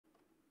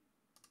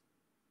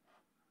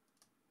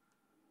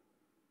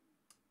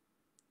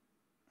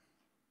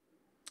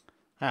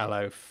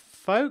Hello,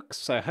 folks.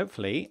 So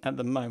hopefully, at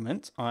the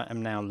moment, I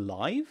am now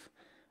live.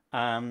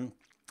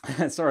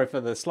 Sorry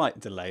for the slight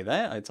delay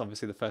there. It's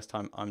obviously the first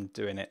time I'm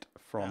doing it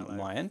from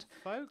my end.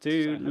 Folks,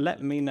 Do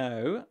let me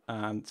know.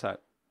 So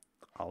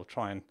I'll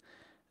try and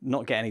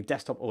not get any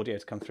desktop audio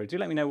to come through. Do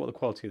let me know what the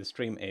quality of the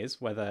stream is,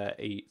 whether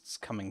it's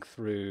coming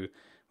through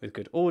with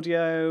good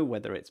audio,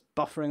 whether it's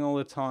buffering all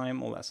the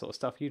time, all that sort of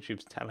stuff.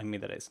 YouTube's telling me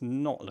that it's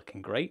not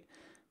looking great,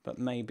 but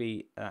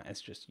maybe that is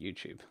just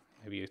YouTube.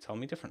 Maybe you told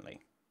me differently.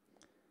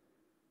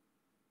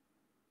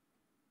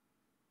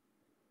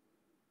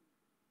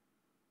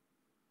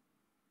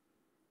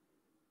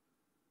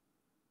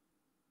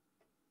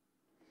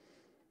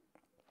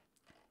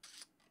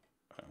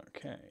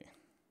 Okay.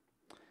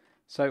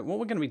 So what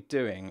we're going to be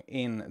doing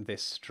in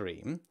this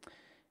stream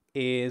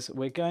is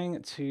we're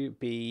going to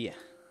be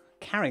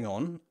carrying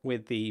on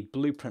with the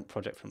blueprint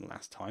project from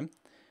last time.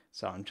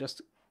 So I'm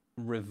just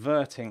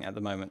reverting at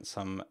the moment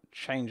some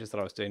changes that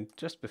I was doing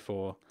just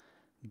before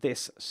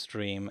this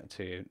stream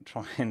to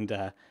try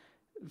and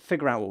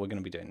figure out what we're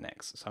going to be doing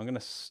next. So I'm going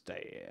to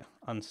stay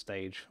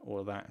unstage all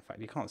of that. In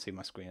fact, you can't see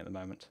my screen at the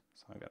moment,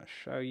 so I'm going to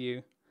show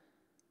you.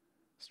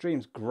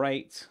 Stream's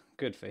great,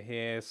 good for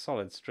here,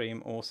 solid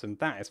stream, awesome.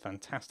 That is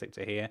fantastic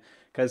to hear,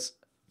 because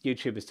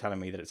YouTube is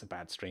telling me that it's a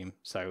bad stream,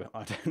 so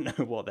I don't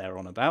know what they're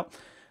on about.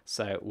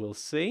 So we'll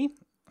see.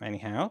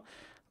 Anyhow,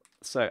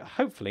 so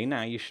hopefully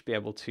now you should be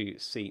able to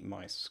see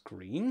my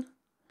screen.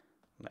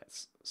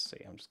 Let's see,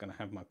 I'm just going to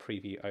have my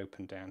preview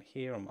open down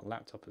here on my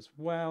laptop as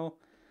well,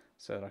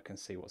 so that I can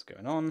see what's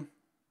going on.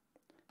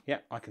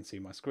 Yep, I can see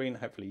my screen.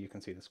 Hopefully you can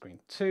see the screen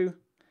too.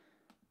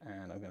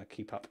 And I'm going to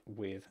keep up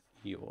with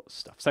your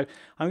stuff. So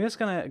I'm just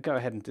going to go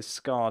ahead and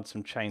discard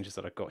some changes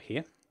that I've got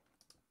here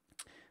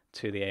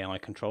to the AI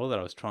controller that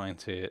I was trying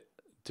to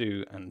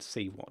do and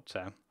see what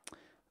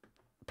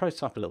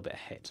prototype a little bit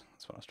ahead.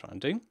 That's what I was trying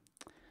to do.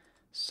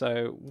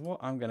 So what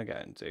I'm going to go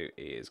and do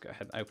is go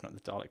ahead and open up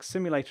the Dalek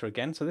simulator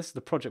again. So this is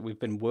the project we've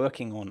been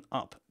working on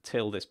up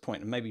till this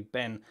point, and maybe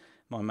Ben,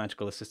 my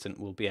magical assistant,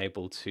 will be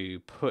able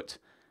to put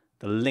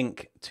the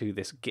link to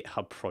this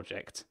GitHub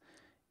project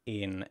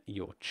in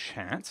your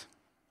chat,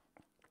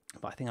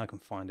 but I think I can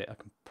find it. I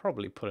can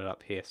probably put it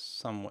up here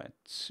somewhere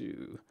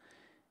too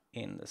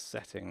in the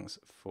settings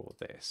for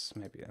this,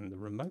 maybe in the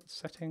remote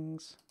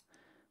settings,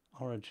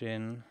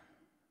 origin.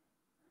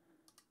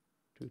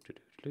 Where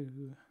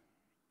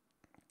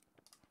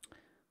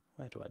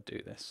do I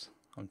do this?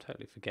 I'm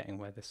totally forgetting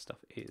where this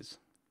stuff is.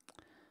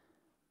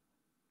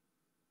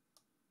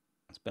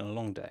 It's been a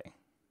long day.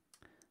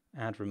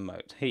 Add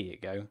remote. Here you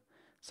go.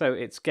 So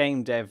it's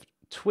GameDev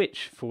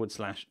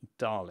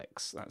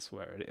Twitch/Daleks. That's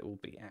where it will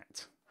be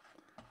at.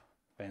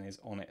 Ben is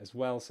on it as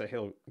well, so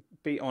he'll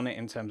be on it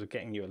in terms of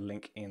getting you a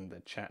link in the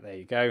chat. There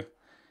you go.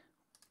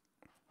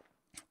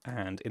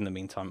 And in the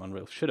meantime,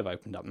 Unreal should have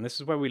opened up. And this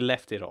is where we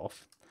left it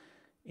off,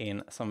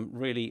 in some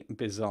really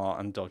bizarre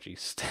and dodgy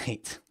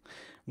state,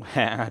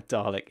 where our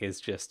Dalek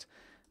is just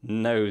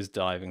nose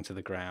diving to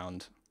the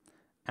ground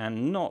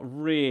and not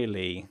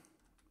really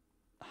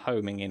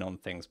homing in on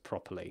things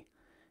properly.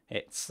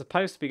 It's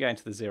supposed to be going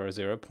to the 0,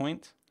 0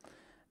 point,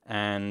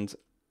 and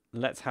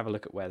let's have a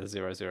look at where the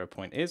 0, 0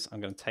 point is. I'm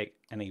going to take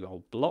any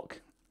old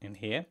block in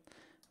here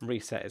and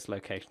reset its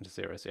location to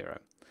 0, 0.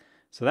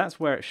 So that's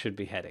where it should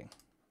be heading.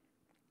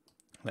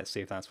 Let's see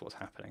if that's what's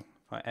happening.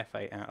 If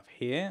I F8 out of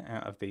here,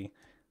 out of the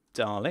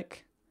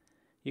Dalek,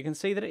 you can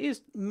see that it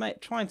is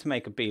trying to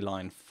make a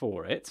beeline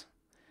for it,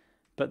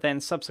 but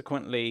then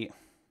subsequently,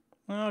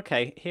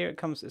 okay, here it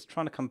comes. It's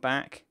trying to come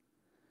back.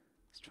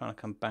 It's trying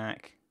to come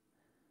back.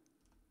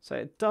 So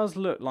it does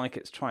look like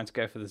it's trying to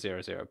go for the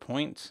 0, 0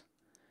 point,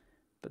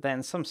 but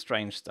then some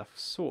strange stuff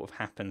sort of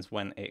happens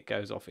when it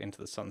goes off into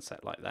the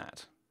sunset like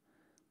that,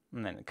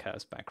 and then it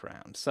curves back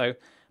around. So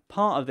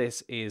part of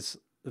this is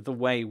the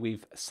way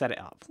we've set it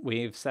up.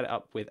 We've set it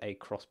up with a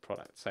cross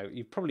product. So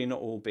you've probably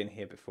not all been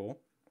here before.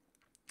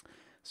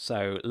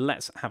 So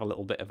let's have a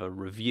little bit of a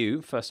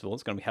review. First of all,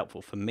 it's going to be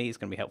helpful for me. It's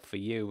going to be helpful for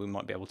you. We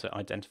might be able to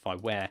identify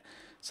where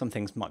some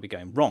things might be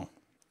going wrong.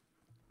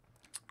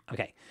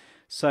 Okay,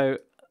 so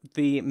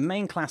the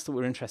main class that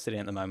we're interested in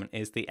at the moment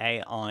is the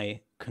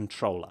AI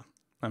controller.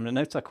 I'm going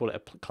to note I call it a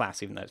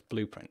class even though it's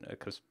Blueprint,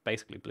 because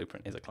basically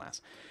Blueprint is a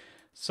class.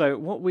 So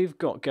what we've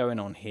got going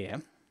on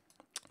here,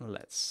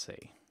 let's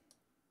see.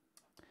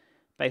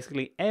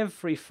 Basically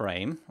every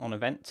frame on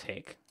event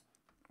tick,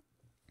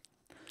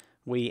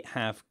 we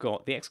have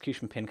got the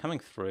execution pin coming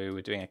through.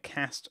 We're doing a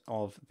cast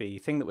of the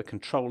thing that we're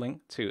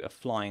controlling to a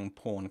flying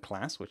pawn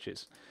class, which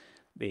is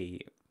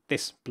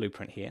this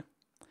blueprint here.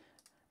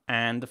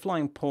 And the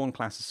flying pawn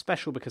class is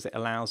special because it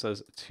allows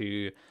us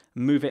to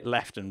move it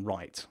left and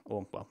right,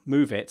 or well,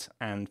 move it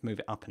and move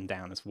it up and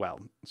down as well.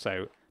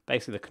 So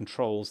basically the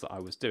controls that I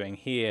was doing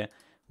here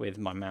with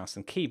my mouse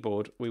and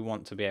keyboard, we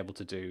want to be able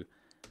to do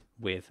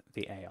with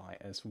the AI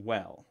as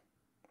well.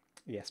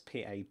 Yes,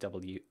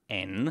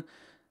 PAWN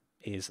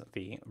is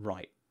the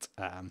right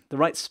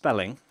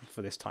spelling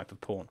for this type of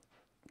pawn,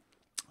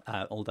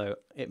 although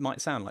it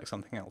might sound like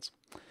something else.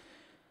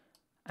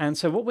 And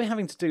so what we're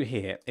having to do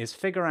here is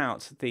figure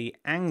out the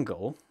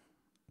angle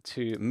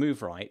to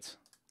move right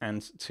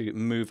and to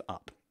move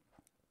up.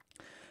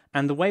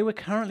 And the way we're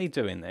currently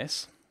doing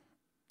this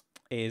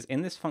is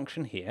in this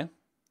function here,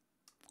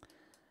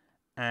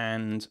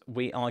 and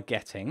we are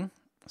getting,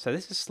 so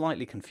this is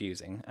slightly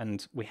confusing,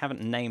 and we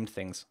haven't named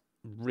things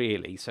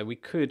really, so we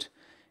could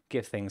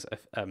give things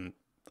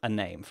a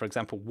name. For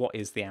example, what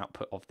is the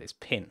output of this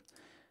pin?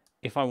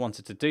 If I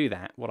wanted to do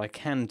that, what I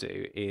can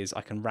do is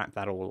I can wrap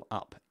that all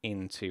up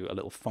into a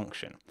little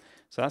function.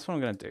 So that's what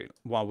I'm going to do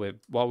while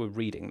we're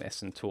reading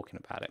this and talking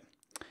about it.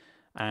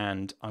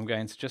 And I'm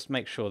going to just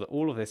make sure that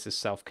all of this is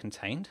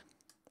self-contained.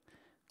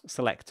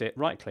 Select it,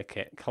 right-click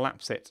it,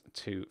 collapse it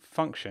to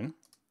function,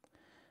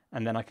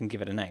 and then I can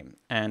give it a name.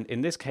 And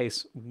in this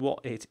case, what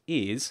it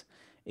is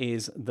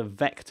the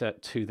vector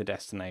to the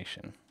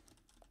destination.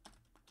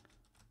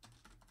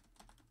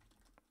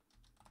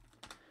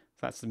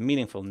 That's the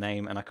meaningful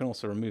name, and I can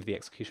also remove the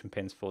execution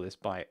pins for this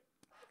by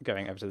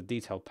going over to the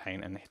detail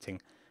pane and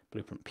hitting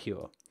Blueprint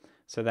Pure.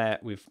 So there,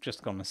 we've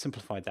just gone and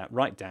simplified that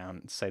right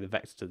down to say the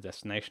vector to the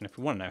destination. If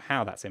we want to know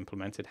how that's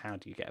implemented, how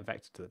do you get a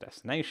vector to the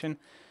destination?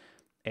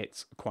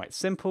 It's quite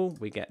simple.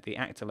 We get the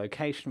actor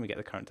location, we get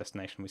the current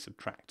destination, we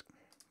subtract.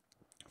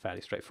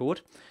 Fairly straightforward.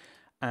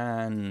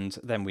 And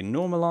then we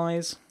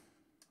normalize.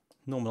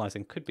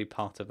 Normalizing could be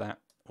part of that,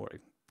 or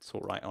it's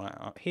all right on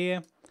up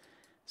here.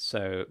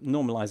 So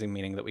normalizing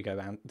meaning that we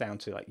go down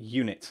to like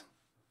unit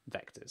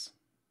vectors.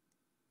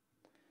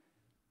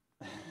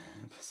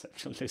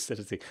 Perceptual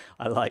lucidity.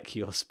 I like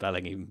your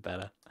spelling even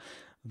better.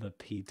 The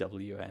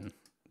PWN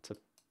to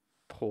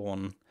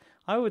pawn.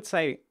 I would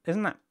say,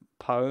 isn't that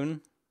pwn?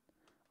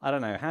 I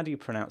don't know. How do you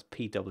pronounce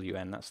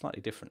PWN? That's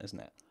slightly different, isn't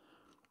it?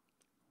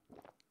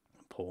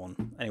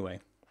 Pawn.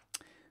 Anyway,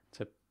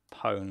 to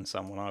pwn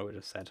someone, I would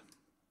have said.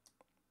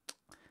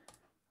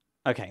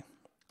 Okay,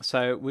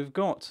 so we've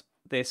got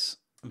this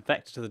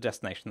vector to the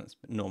destination that's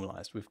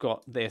normalized. We've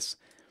got this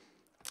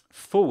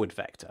forward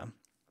vector,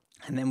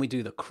 and then we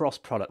do the cross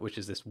product, which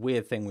is this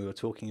weird thing we were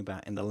talking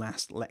about in the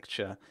last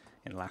lecture,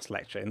 in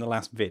the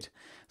last vid.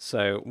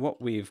 So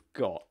what we've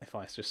got, if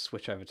I just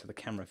switch over to the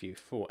camera view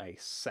for a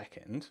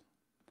second,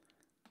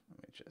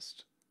 let me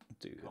just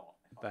do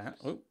that.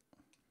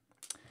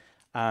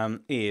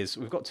 Is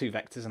we've got two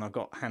vectors, and I've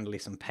got handily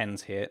some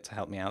pens here to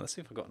help me out. Let's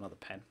see if I've got another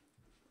pen.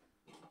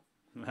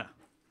 There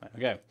we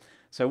go.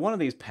 So one of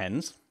these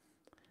pens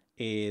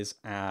is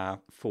our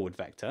forward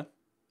vector,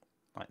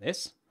 like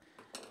this.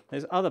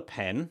 This other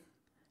pen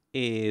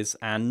is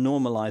our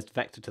normalized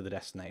vector to the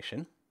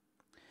destination.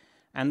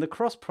 And the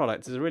cross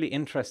product is a really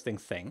interesting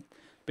thing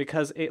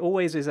because it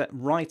always is at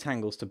right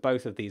angles to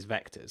both of these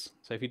vectors.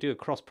 So if you do a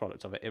cross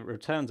product of it, it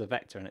returns a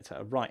vector and it's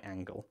at a right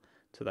angle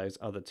to those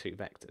other two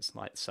vectors,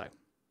 like so.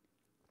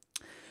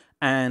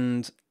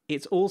 And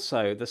it's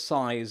also, the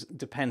size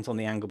depends on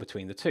the angle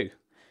between the two.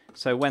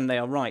 So when they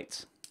are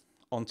right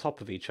on top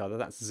of each other,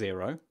 that's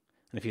 0. And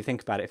if you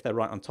think about it, if they're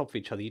right on top of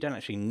each other, you don't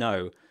actually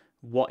know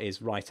what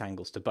is right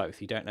angles to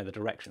both. You don't know the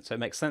direction. So it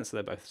makes sense that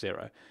they're both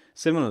 0.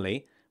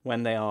 Similarly,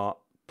 when they are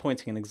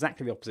pointing in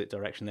exactly the opposite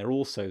direction, they're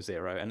also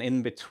 0. And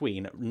in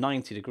between, at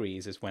 90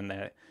 degrees, is when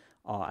they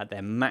are at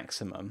their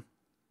maximum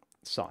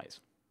size.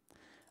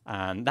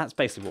 And that's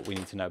basically what we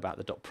need to know about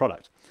the dot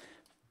product.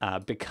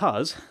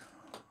 Because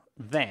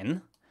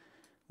then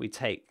we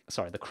take,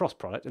 the cross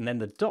product, and then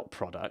the dot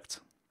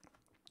product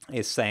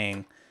is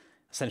saying,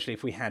 essentially,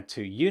 if we had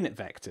two unit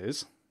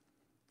vectors,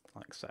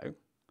 like so,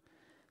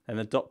 then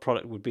the dot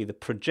product would be the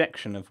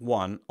projection of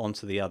one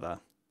onto the other,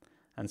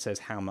 and says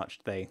how much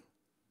they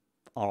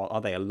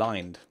are they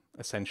aligned,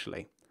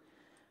 essentially.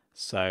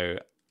 So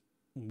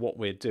what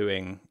we're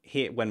doing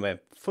here, when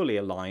we're fully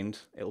aligned,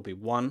 it'll be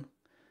 1.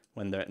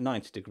 When they're at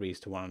 90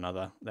 degrees to one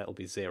another, that'll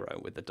be 0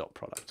 with the dot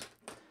product.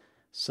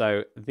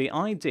 So the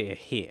idea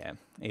here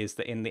is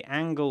that in the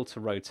angle to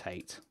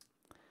rotate,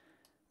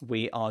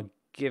 we are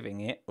giving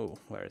it, oh,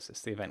 where is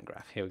this? The event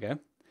graph. Here we go.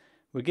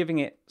 We're giving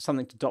it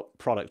something to dot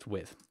product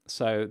with.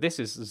 So this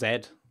is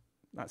Z,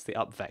 that's the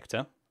up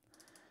vector.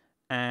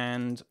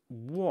 And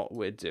what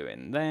we're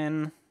doing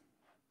then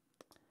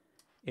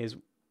is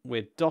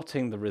we're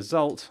dotting the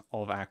result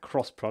of our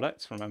cross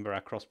product. Remember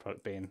our cross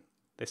product being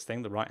this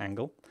thing, the right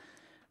angle.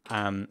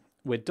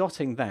 We're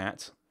dotting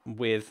that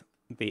with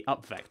the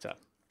up vector,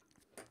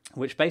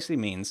 which basically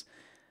means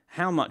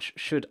how much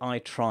should I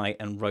try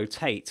and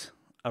rotate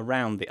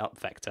around the up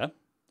vector,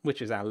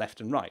 which is our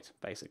left and right,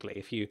 basically.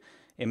 If you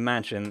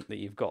imagine that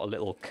you've got a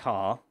little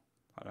car,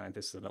 I don't know if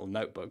this is a little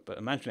notebook, but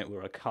imagine it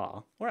were a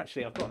car, or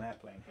actually I've got an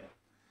airplane here.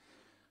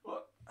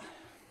 Well,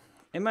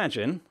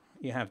 imagine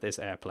you have this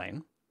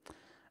airplane,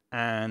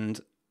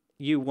 and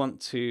you want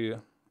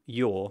to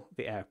yaw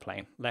the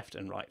airplane left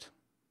and right,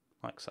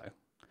 like so.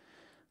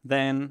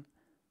 Then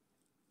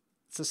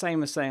it's the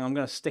same as saying I'm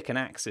going to stick an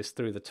axis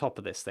through the top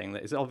of this thing.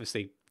 That is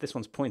obviously, this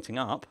one's pointing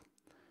up,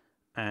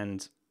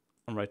 and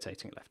I'm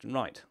rotating it left and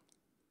right.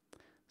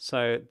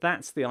 So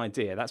that's the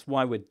idea. That's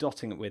why we're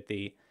dotting it with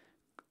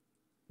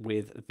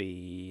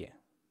the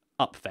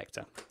up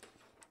vector.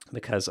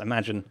 Because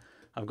imagine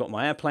I've got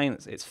my airplane,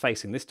 it's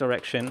facing this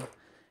direction.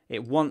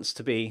 It wants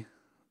to be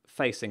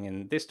facing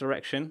in this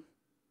direction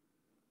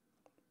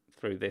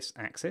through this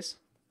axis.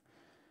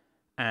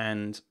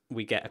 And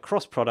we get a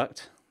cross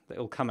product that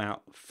will come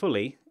out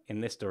fully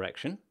in this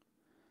direction.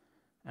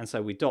 And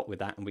so we dot with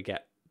that and we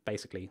get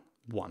basically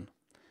 1.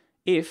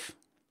 If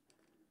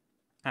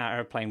our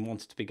airplane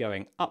wanted to be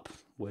going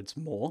upwards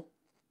more,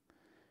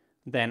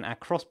 then our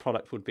cross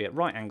product would be at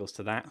right angles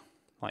to that,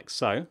 like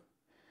so.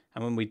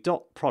 And when we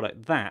dot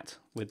product that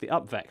with the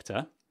up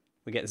vector,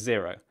 we get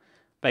 0.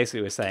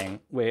 Basically, we're saying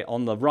we're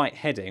on the right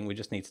heading, we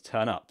just need to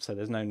turn up, so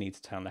there's no need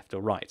to turn left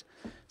or right.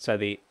 So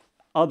the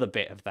other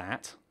bit of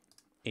that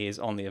is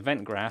on the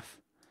event graph.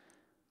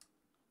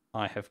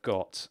 I have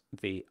got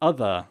the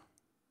other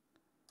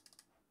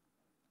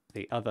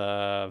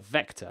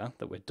vector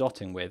that we're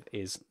dotting with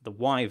is the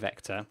y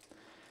vector,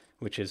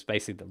 which is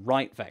basically the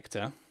right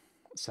vector.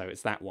 So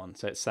it's that one.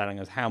 So it's telling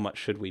us how much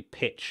should we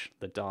pitch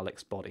the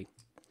Dalek's body.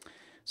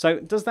 So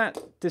does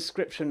that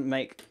description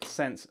make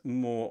sense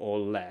more or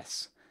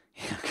less?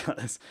 Yeah, I've got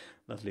this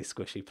lovely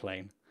squishy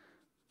plane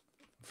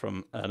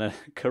from a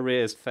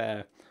careers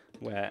fair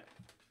where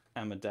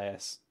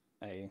Amadeus,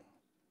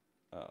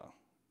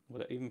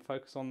 would it even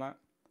focus on that?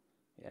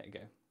 Yeah, you go.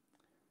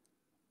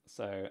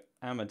 So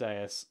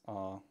Amadeus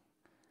are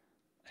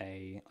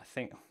I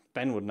think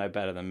Ben would know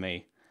better than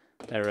me.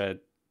 They're a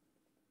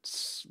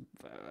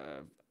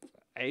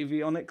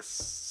avionics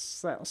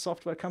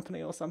software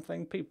company or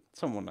something.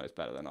 Someone knows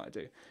better than I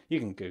do. You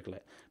can Google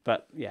it.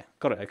 But yeah,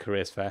 got it at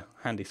careers fair.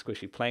 Handy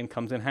squishy plane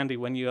comes in handy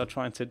when you are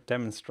trying to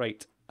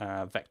demonstrate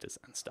vectors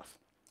and stuff.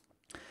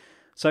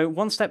 So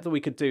one step that we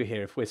could do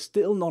here, if we're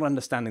still not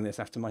understanding this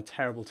after my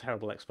terrible,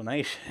 terrible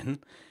explanation,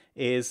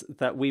 is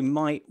that we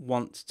might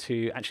want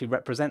to actually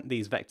represent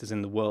these vectors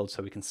in the world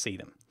so we can see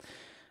them.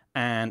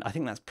 And I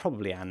think that's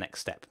probably our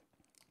next step,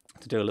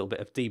 to do a little bit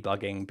of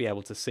debugging, be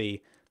able to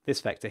see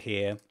this vector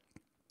here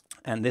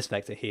and this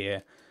vector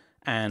here,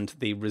 and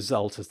the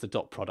result as the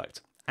dot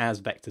product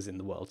as vectors in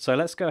the world. So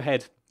let's go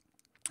ahead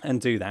and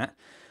do that.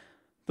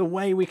 The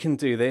way we can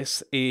do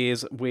this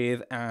is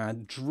with our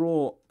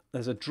draw.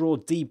 There's a draw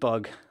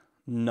debug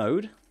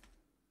node,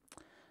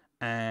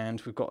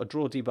 and we've got a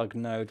draw debug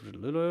node.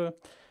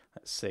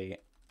 Let's see,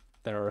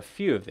 there are a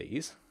few of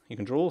these. You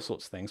can draw all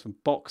sorts of things, from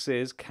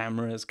boxes,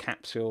 cameras,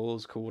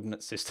 capsules,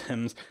 coordinate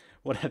systems,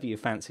 whatever you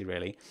fancy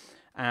really.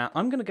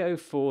 I'm going to go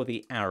for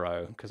the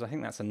arrow because I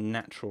think that's a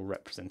natural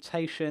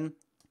representation,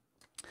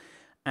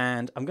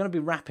 and I'm going to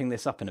be wrapping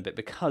this up in a bit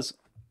because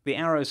the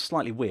arrow is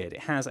slightly weird.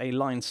 It has a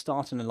line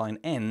start and a line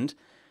end,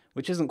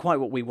 which isn't quite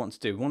what we want to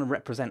do. We want to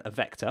represent a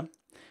vector,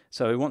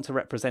 so we want to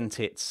represent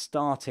it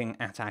starting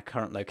at our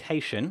current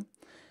location,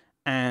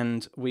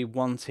 and we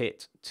want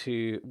it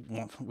to,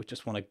 we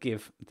just want to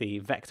give the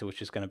vector,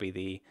 which is going to be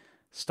the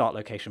start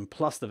location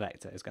plus the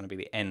vector, is going to be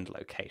the end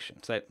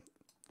location. So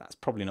that's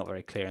probably not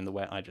very clear in the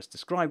way I just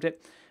described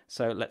it.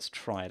 So let's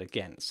try it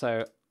again.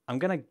 So I'm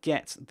going to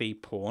get the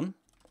pawn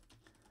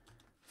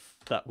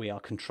that we are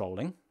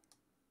controlling,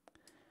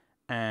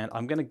 and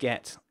I'm going to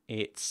get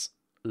its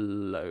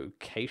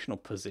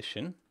locational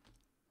position.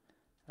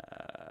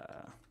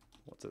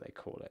 What do they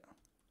call it?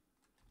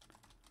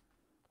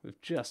 We've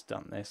just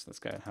done this. Let's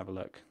go and have a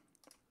look.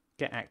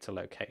 Get actor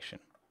location.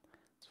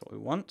 That's what we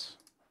want.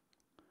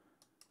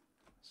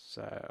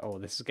 So, oh,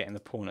 this is getting the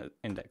pawn at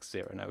index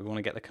 0. No, we want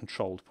to get the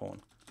controlled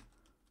pawn.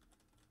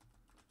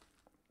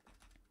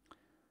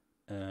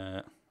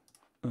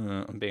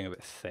 I'm being a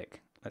bit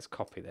thick. Let's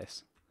copy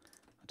this.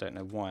 I don't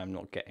know why I'm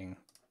not getting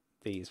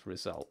these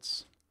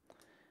results.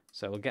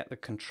 So we'll get the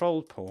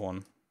controlled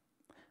pawn.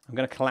 I'm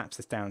going to collapse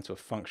this down into a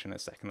function in a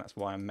second. That's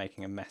why I'm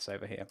making a mess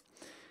over here.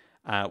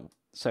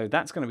 So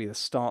that's going to be the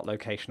start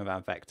location of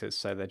our vectors.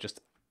 So they're just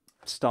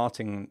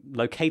starting,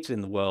 located in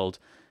the world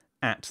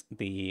at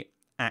the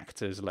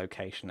actor's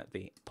location, at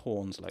the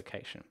pawn's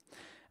location.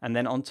 And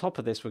then on top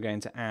of this, we're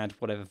going to add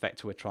whatever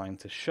vector we're trying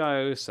to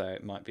show. So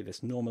it might be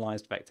this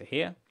normalized vector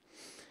here.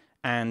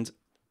 And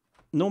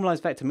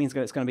normalized vector means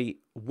that it's going to be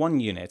 1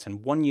 unit,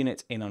 and 1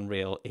 unit in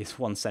Unreal is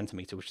 1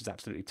 centimeter, which is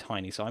absolutely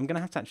tiny. So I'm going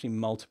to have to actually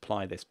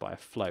multiply this by a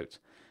float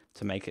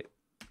to make it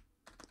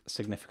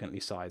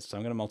significantly sized. So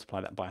I'm going to multiply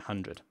that by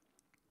 100.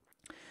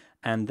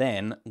 And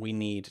then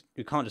we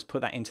can't just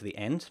put that into the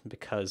end,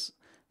 because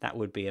that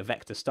would be a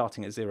vector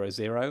starting at 0,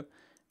 0,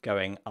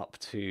 going up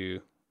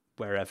to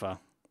wherever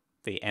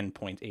the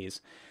endpoint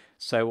is.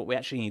 So what we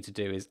actually need to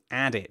do is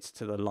add it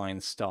to the line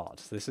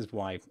start. So this is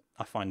why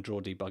I find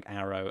draw debug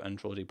arrow and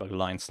draw debug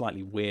line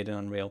slightly weird in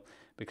Unreal,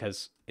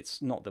 because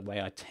it's not the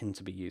way I tend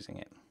to be using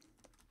it.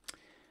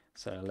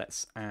 So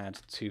let's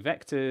add 2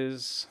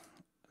 vectors.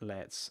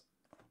 Let's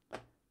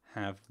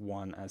have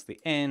one as the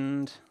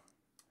end,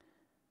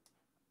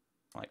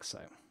 like so.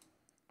 And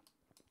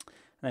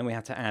then we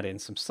have to add in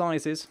some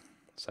sizes.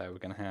 So we're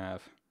going to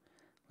have,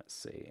 let's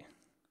see,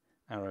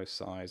 arrow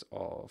size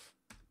of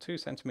 2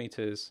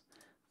 centimeters,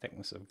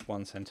 thickness of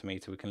 1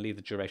 centimeter. We can leave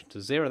the duration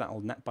to 0. That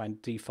will by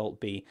default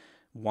be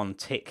 1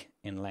 tick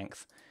in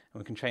length.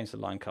 And we can change the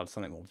line color to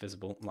something more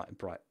visible, like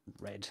bright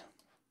red,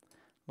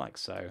 like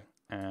so.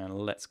 And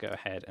let's go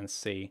ahead and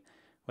see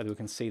whether we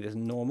can see this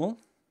normal.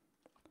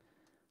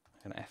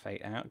 I'm going to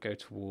F8 out, go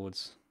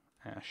towards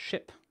our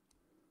ship.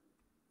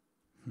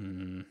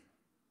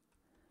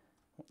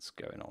 What's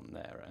going on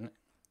there? And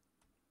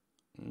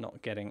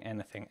not getting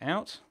anything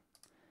out.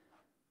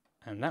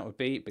 And that would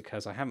be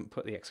because I haven't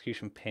put the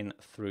execution pin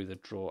through the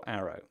draw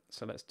arrow.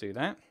 So let's do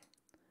that.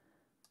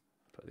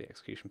 Put the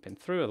execution pin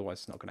through, otherwise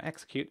it's not going to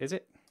execute, is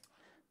it?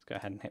 Let's go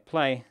ahead and hit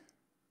play.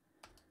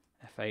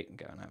 F8 and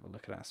go and have a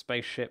look at our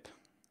spaceship.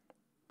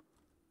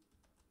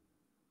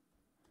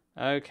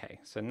 Okay,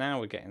 so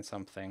now we're getting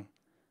something.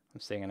 I'm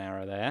seeing an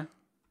arrow there.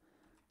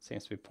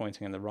 Seems to be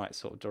pointing in the right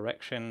sort of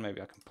direction. Maybe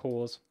I can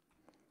pause.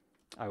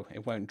 Oh,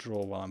 it won't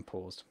draw while I'm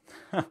paused.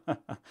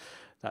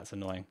 That's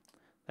annoying.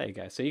 There you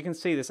go. So you can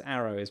see this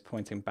arrow is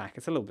pointing back.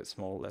 It's a little bit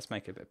small. Let's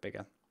make it a bit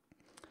bigger.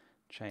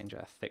 Change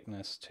our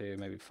thickness to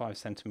maybe 5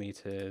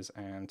 centimeters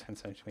and 10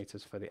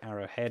 centimeters for the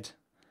arrow head.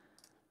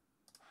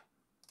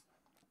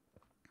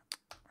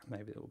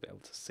 Maybe we'll be able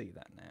to see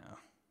that now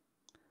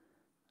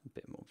a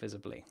bit more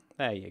visibly.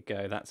 There you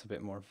go. That's a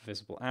bit more of a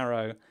visible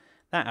arrow.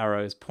 That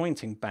arrow is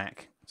pointing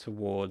back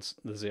towards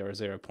the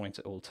 00 point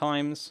at all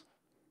times.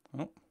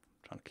 Oh,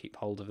 trying to keep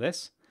hold of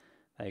this.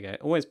 There you go.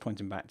 Always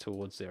pointing back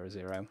towards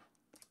 00.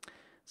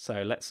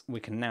 So we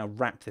can now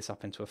wrap this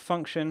up into a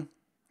function.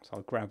 So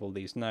I'll grab all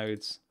these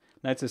nodes.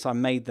 Notice I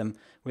made them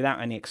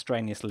without any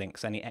extraneous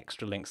links, any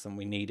extra links than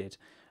we needed,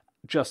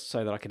 just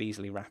so that I could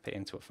easily wrap it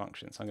into a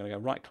function. So I'm going to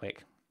go right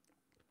click,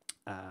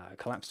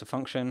 collapse to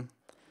function,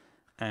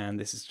 and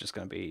this is just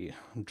going to be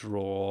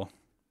draw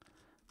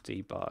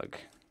debug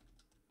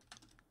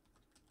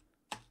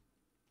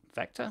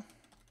vector,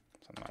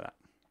 something like that.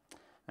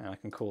 And I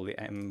can call the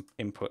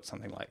input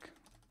something like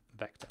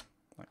vector,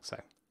 like so.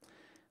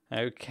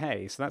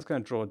 Okay, so that's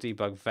going to draw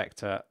debug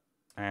vector,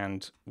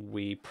 and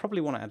we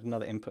probably want to add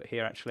another input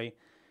here actually,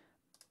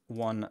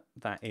 one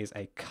that is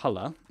a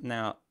color.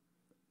 Now,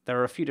 there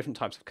are a few different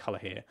types of color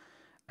here,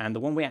 and the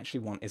one we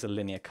actually want is a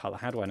linear color.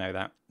 How do I know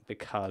that?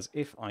 Because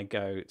if I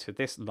go to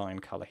this line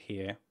color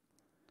here,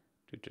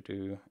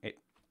 it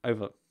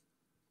over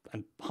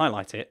and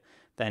highlight it,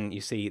 then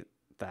you see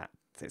that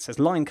it says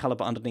line color,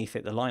 but underneath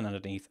it, the line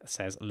underneath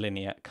says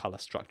linear color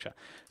structure.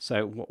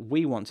 So what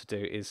we want to do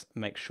is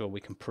make sure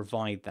we can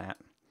provide that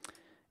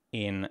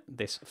in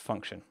this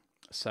function.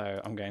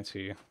 So I'm going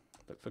to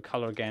look for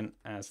color again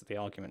as the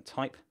argument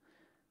type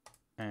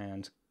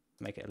and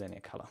make it a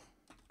linear color.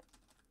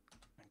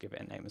 Give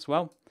it a name as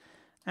well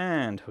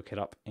and hook it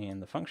up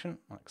in the function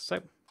like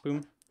so.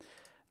 Boom.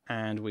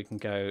 And we can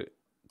go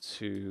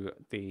to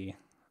the,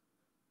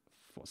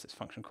 what's this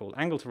function called?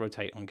 Angle to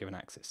rotate on given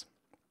axis.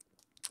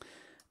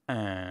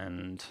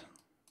 And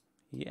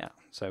yeah,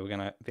 so we're going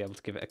to be able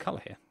to give it a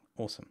color here.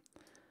 Awesome.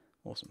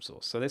 Awesome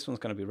sauce. So this one's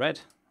going to be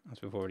red,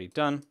 as we've already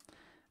done.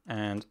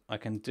 And I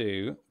can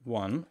do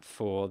one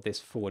for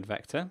this forward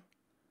vector.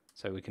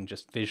 So we can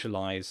just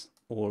visualize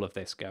all of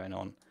this going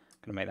on. I'm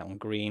going to make that one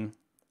green. Make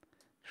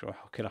sure I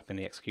hook it up in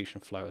the execution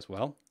flow as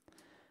well.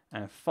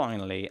 And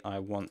finally, I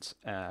want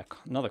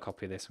another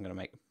copy of this. I'm going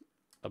to make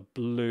a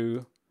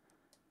blue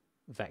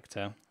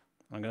vector.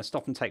 I'm going to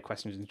stop and take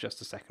questions in just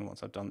a second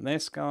once I've done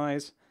this,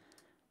 guys.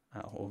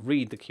 Or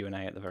read the Q&A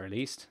at the very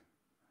least.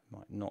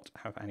 Might not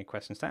have any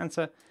questions to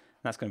answer. And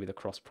that's going to be the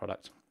cross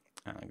product.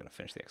 And I'm going to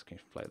finish the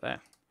execution flow there.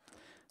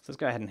 So let's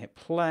go ahead and hit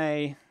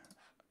play.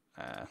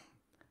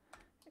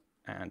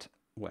 And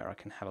where I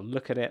can have a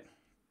look at it.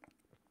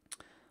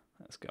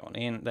 Let's go on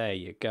in. There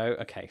you go.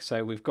 Okay,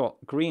 so we've got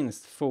green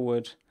is the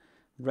forward,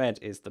 red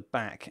is the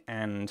back,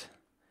 and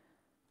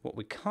what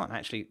we can't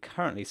actually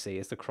currently see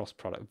is the cross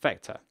product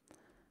vector.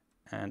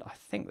 And I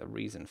think the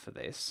reason for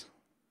this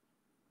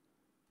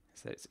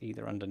is that it's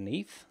either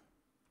underneath.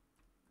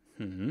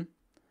 I'm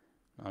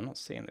not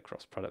seeing the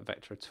cross product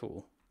vector at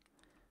all.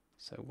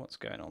 So what's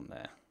going on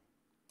there?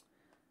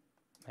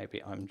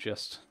 Maybe I'm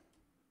just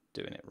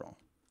doing it wrong.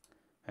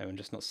 Maybe I'm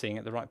just not seeing it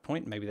at the right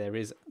point. Maybe there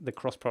is the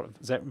cross product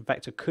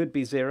vector could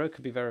be 0,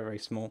 could be very, very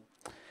small.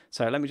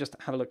 So let me just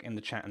have a look in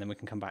the chat and then we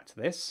can come back to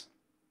this.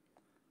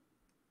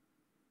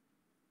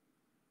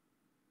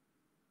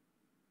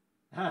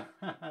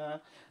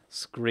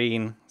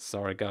 Screen.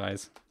 Sorry,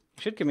 guys.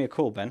 You should give me a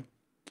call, Ben.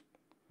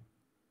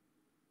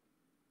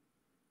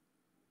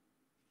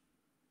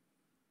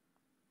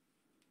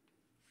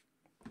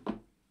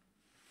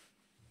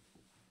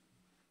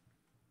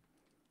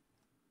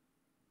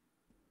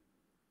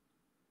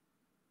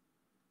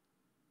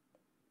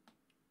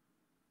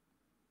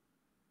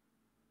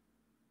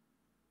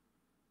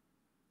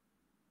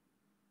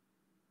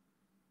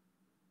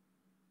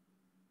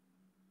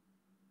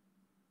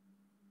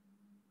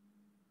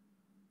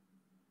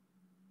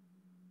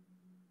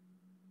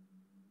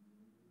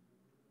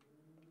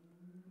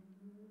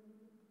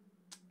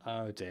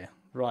 Oh dear.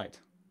 Right.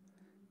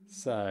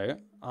 So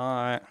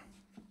I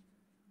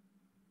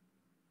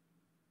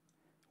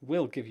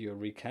will give you a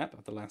recap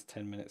of the last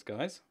 10 minutes,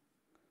 guys.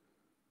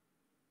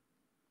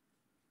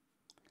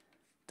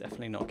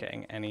 Definitely not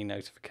getting any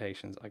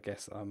notifications. I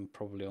guess I'm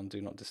probably on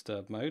Do Not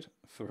Disturb mode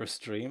for a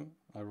stream,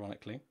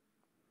 ironically.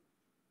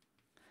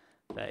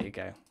 There you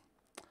go.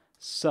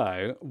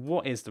 So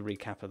what is the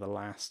recap of the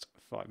last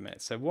 5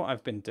 minutes? So what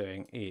I've been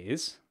doing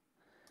is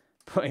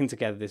putting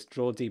together this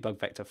draw debug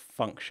vector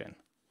function.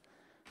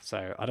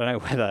 So I don't know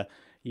whether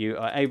you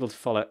are able to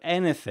follow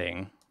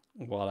anything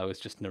while I was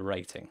just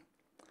narrating.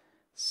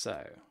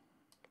 So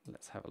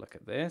let's have a look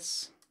at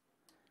this.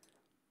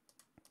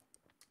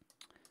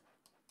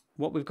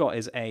 What we've got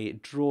is a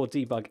draw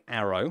debug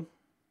arrow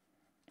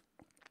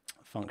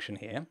function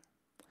here.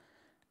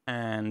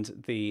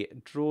 And the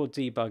draw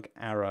debug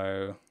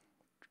arrow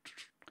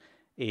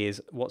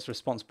is what's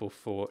responsible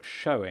for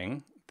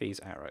showing these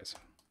arrows.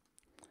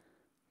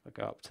 I'll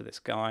go up to this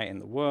guy in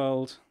the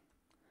world.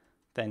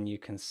 Then you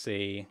can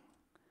see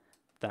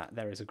that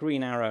there is a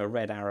green arrow, a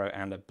red arrow,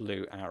 and a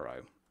blue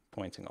arrow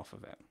pointing off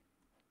of it.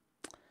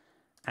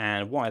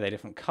 And why are they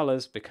different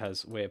colors?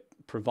 Because we're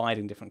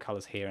providing different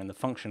colors here in the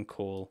function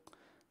call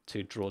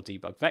to draw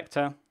debug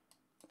vector.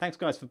 Thanks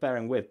guys for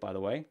bearing with, by the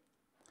way.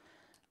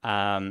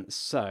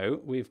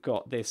 So we've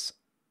got this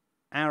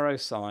arrow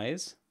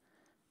size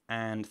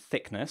and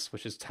thickness,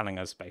 which is telling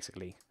us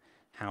basically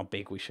how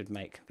big we should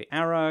make the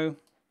arrow.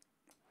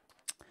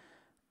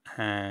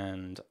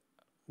 And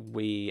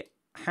we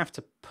have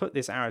to put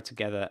this arrow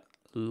together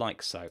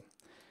like so.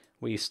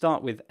 We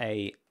start with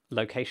a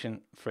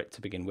location for it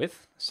to begin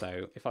with.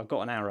 So if I've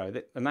got an arrow,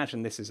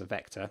 imagine this is a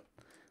vector,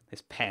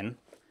 this pen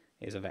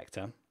is a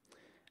vector,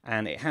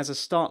 and it has a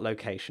start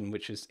location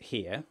which is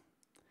here,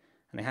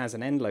 and it has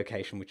an end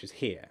location which is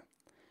here.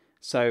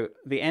 So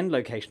the end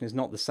location is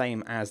not the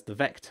same as the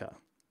vector.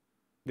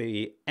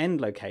 The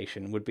end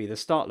location would be the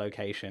start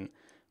location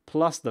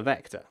plus the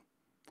vector.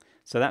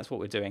 So that's what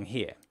we're doing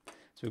here.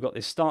 So we've got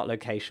this start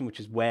location, which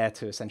is where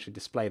to essentially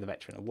display the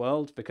vector in a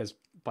world, because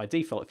by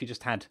default, if you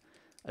just had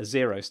a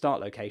 0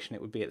 start location,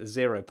 it would be at the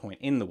 0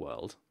 point in the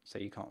world, so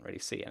you can't really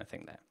see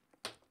anything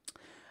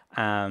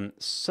there.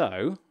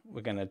 So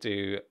we're going to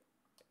do,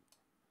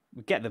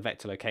 we get the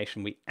vector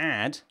location, we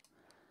add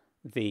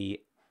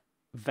the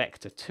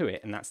vector to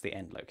it, and that's the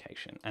end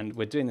location. And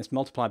we're doing this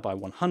multiplied by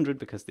 100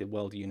 because the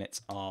world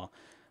units are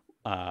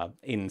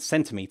in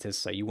centimeters,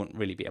 so you wouldn't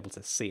really be able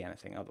to see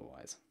anything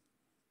otherwise.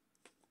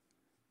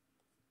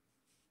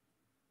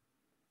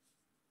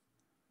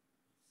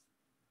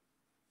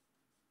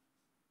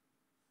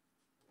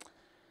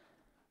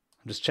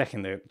 I'm just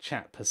checking the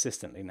chat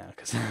persistently now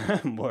because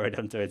I'm worried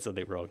I'm doing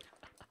something wrong.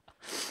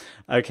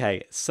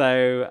 Okay,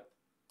 so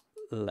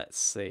let's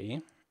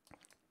see.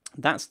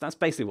 That's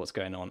basically what's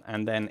going on.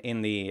 And then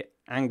in the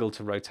angle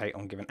to rotate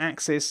on given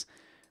axis,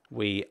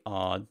 we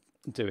are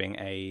doing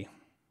a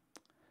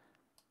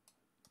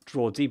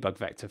draw debug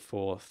vector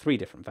for 3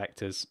 different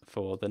vectors,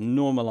 for the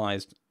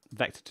normalized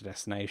vector to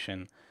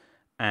destination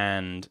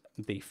and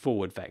the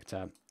forward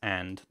vector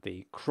and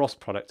the cross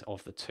product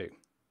of the two.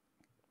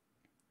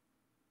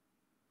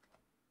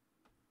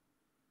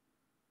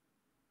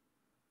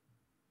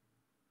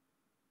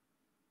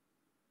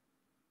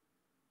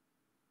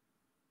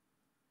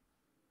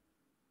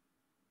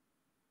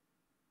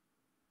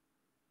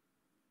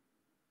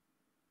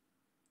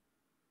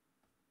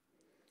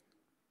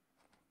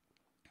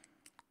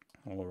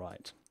 All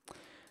right,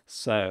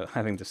 so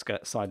having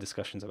side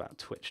discussions about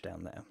Twitch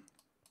down there.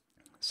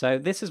 So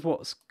this is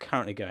what's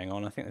currently going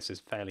on. I think this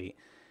is fairly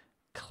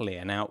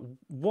clear. Now,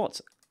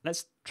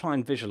 let's try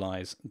and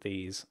visualize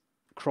these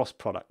cross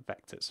product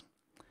vectors.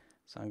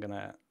 So I'm going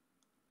to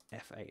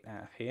F8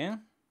 out of here.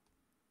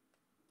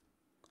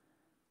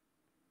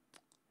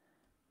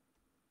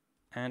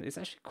 And it's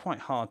actually quite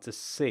hard to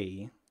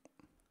see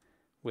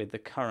with the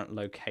current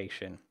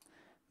location.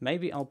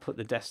 Maybe I'll put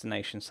the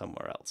destination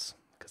somewhere else,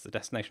 because the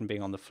destination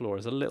being on the floor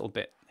is a little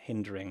bit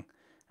hindering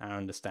our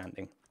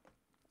understanding.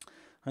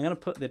 I'm going to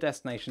put the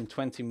destination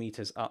 20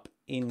 meters up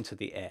into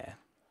the air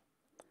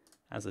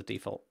as the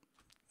default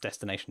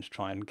destination to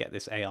try and get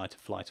this AI to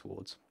fly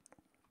towards.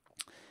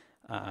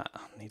 I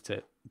need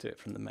to do it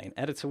from the main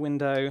editor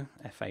window,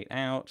 F8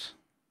 out.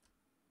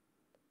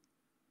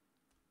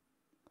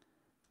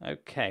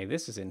 Okay,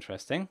 this is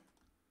interesting.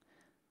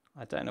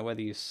 I don't know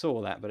whether you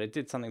saw that, but it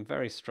did something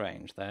very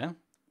strange there.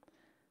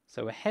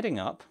 So we're heading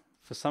up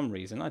for some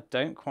reason. I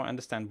don't quite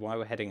understand why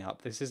we're heading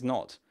up. This is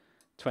not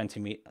 20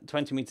 meters.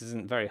 20 meters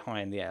isn't very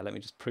high in the air. Let me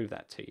just prove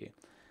that to you.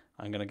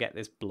 I'm going to get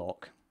this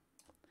block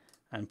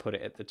and put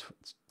it at the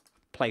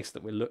place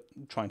that we're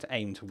trying to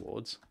aim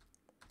towards.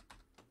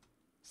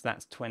 So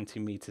that's 20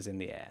 meters in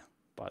the air,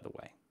 by the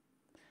way.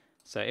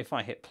 So if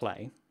I hit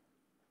play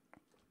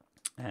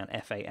and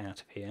F8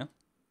 out of here,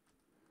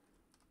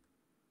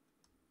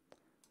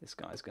 this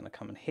guy's going to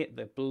come and hit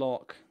the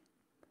block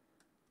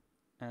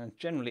and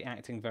generally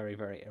acting very,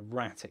 very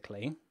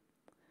erratically.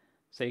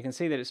 So you can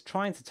see that it's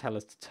trying to tell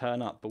us to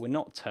turn up, but we're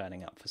not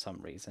turning up for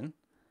some reason.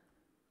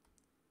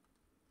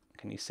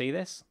 Can you see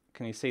this?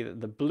 Can you see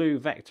that the blue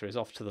vector is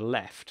off to the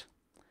left?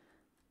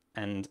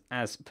 And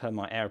as per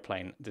my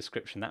airplane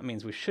description, that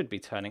means we should be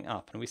turning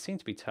up, and we seem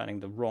to be turning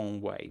the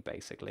wrong way,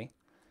 basically.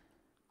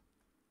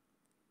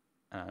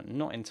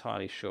 Not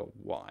entirely sure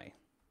why.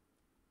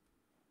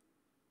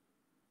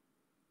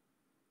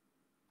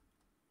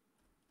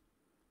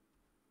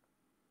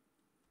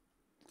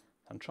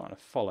 I'm trying to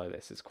follow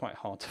this. It's quite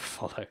hard to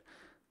follow.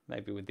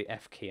 Maybe with the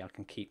F key I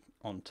can keep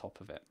on top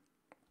of it.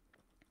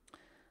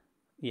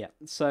 Yeah,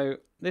 so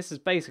this is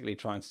basically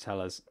trying to tell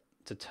us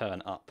to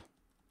turn up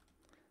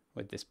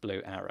with this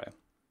blue arrow.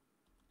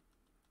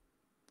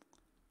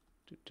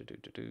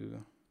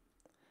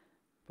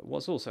 But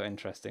what's also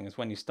interesting is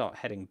when you start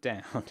heading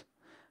down,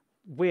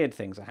 weird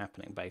things are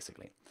happening,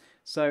 basically.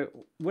 So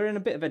we're in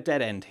a bit of a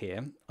dead end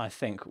here, I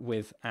think,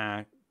 with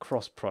our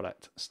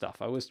cross-product stuff.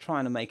 I was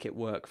trying to make it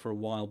work for a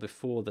while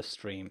before the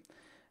stream,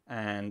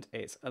 and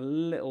it's a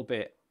little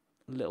bit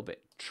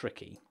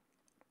tricky.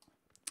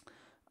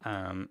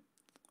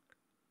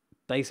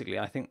 Basically,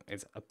 I think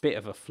it's a bit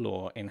of a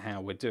flaw in how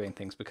we're doing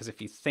things, because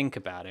if you think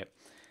about it,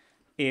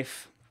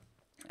 if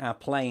our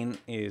plane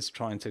is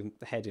trying to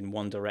head in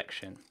one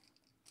direction,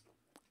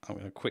 I'm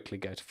going to quickly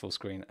go to full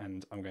screen,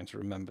 and I'm going to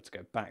remember to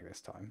go back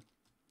this time.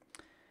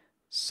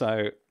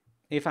 So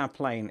if our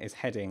plane is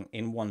heading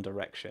in one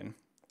direction,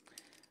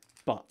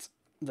 but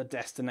the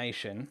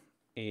destination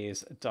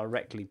is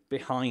directly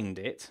behind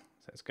it,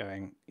 so it's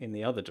going in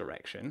the other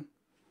direction,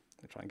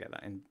 I'll try and get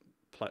that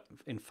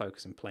in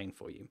focus and plane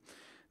for you,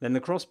 then the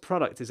cross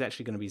product is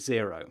actually going to be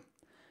 0.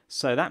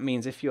 So that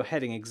means if you're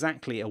heading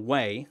exactly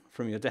away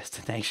from your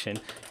destination,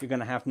 you're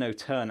going to have no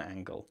turn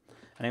angle.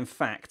 And in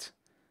fact,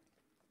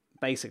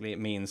 basically it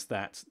means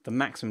that the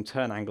maximum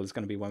turn angle is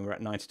going to be when we're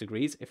at 90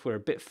 degrees. If we're a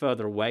bit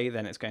further away,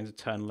 then it's going to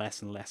turn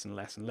less and less and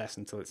less and less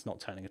until it's not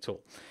turning at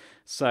all.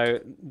 So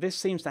this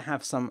seems to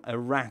have some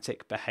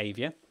erratic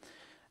behavior.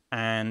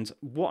 And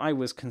what I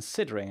was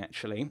considering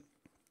actually,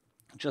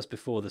 just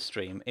before the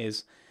stream,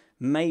 is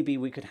maybe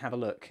we could have a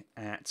look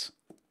at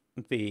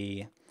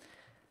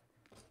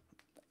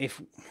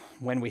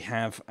when we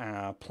have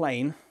our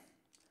plane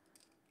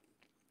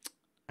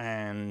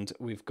and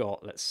we've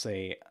got, let's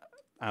say,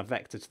 our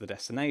vector to the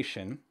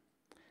destination,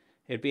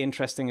 it'd be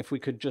interesting if we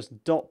could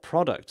just dot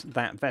product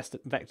that vector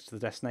to the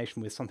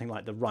destination with something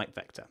like the right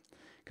vector,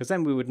 because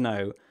then we would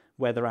know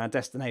whether our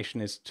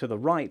destination is to the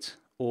right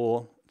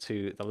or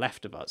to the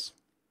left of us,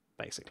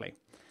 basically.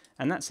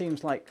 And that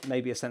seems like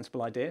maybe a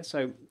sensible idea,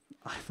 so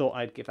I thought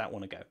I'd give that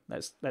one a go.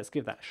 Let's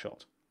give that a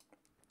shot.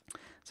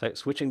 So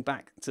switching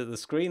back to the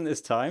screen this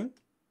time,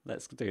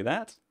 let's do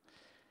that.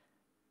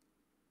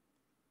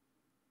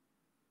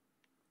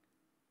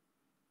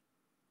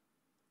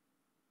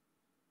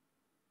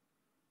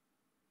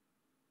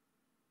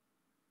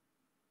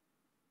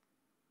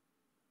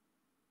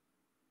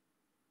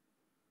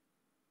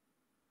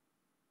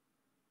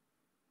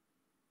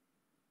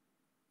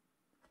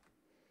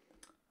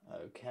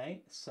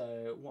 Okay,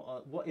 so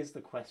what is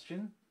the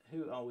question?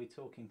 Who are we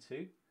talking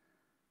to?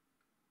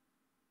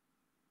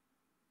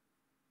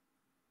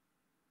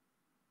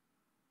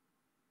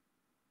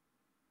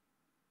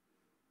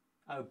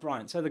 Oh,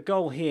 Brian, so the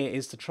goal here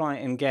is to try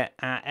and get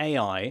our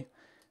AI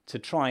to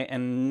try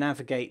and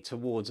navigate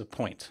towards a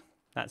point.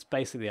 That's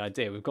basically the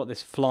idea. We've got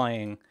this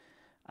flying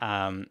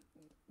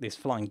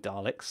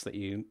Daleks that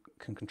you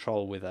can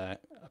control with a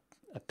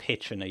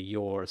pitch and a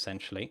yaw,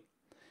 essentially.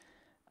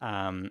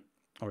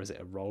 Or is it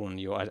a roll and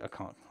yaw? I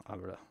don't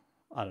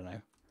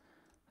know. I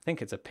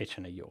think it's a pitch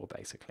and a yaw,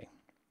 basically.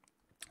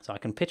 So I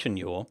can pitch and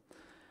yaw,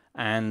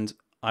 and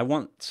I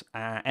want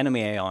our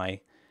enemy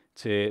AI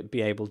to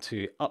be able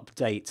to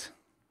update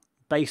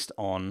based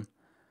on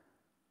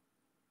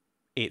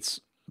its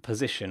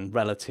position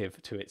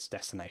relative to its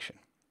destination.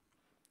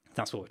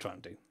 That's what we're trying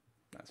to do.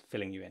 That's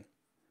filling you in.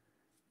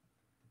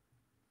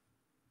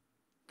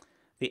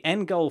 The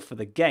end goal for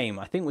the game,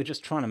 I think we're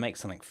just trying to make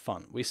something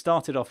fun. We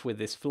started off with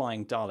this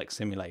flying Dalek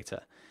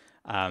simulator,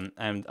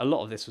 and a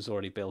lot of this was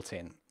already built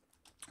in.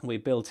 We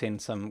built in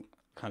some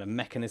kind of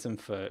mechanism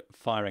for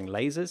firing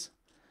lasers,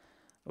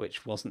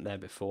 which wasn't there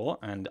before,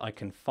 and I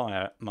can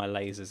fire my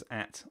lasers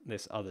at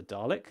this other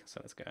Dalek.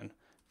 So let's go and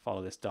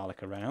follow this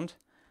Dalek around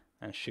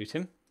and shoot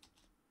him.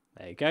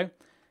 There you go.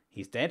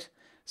 He's dead.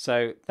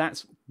 So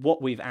that's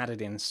what we've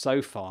added in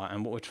so far,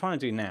 and what we're trying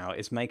to do now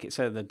is make it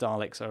so the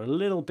Daleks are a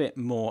little bit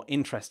more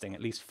interesting,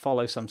 at least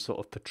follow some sort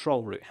of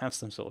patrol route, have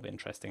some sort of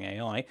interesting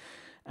AI,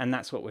 and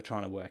that's what we're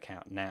trying to work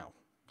out now.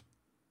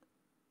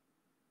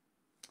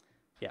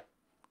 Yeah,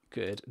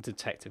 good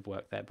detective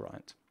work there,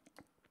 Bryant.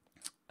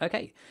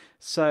 Okay,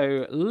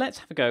 so let's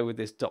have a go with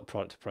this dot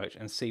product approach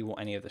and see what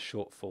any of the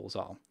shortfalls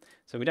are.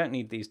 So we don't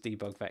need these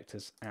debug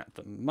vectors at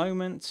the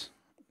moment.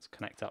 Let's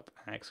connect up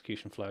our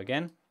execution flow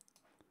again.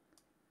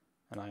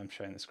 And I am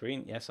showing the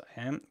screen. Yes,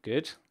 I am.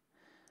 Good.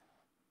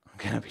 I'm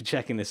going to be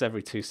checking this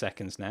every 2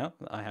 seconds now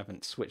that I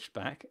haven't switched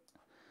back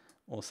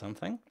or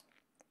something.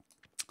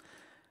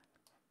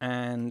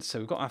 And so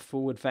we've got our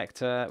forward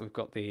vector. We've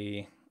got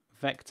the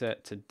vector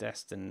to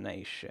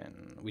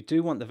destination. We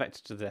do want the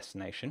vector to the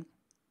destination.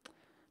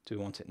 Do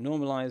we want it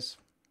normalized?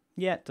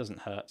 Yeah, it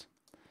doesn't hurt.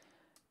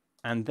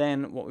 And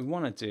then what we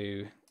want to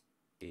do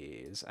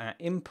is our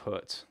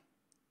input.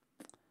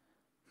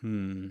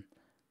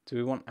 Do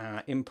we want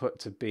our input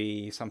to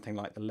be something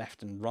like the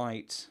left and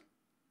right?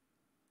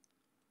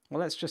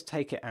 Well, let's just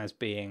take it as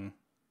being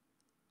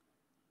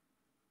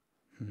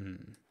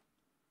the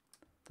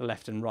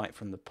left and right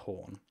from the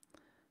pawn.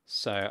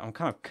 So I'm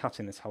kind of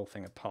cutting this whole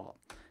thing apart.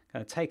 I'm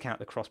going to take out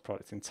the cross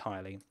product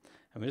entirely,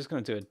 and we're just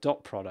going to do a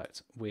dot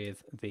product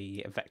with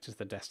the vectors of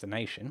the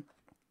destination.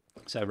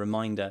 So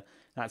reminder,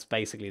 that's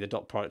basically the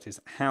dot product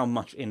is how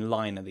much in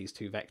line are these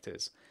two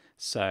vectors.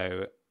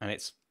 So, and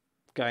it's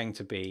going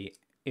to be,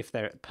 if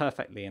they're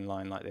perfectly in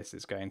line like this,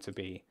 it's going to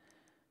be,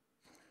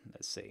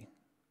 let's see,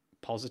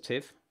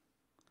 positive.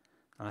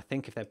 And I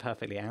think if they're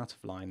perfectly out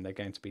of line, they're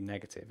going to be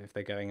negative if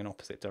they're going in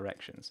opposite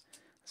directions.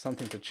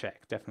 Something to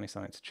check, definitely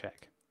something to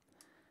check.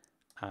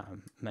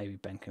 Maybe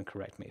Ben can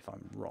correct me if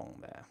I'm wrong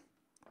there.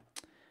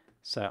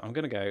 So I'm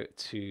going to go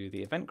to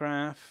the event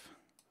graph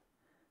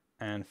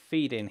and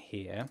feed in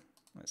here.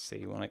 Let's see,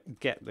 we want to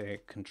get the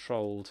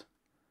controlled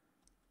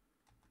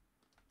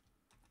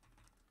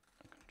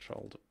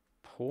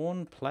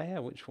pawn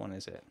player. Which one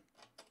is it?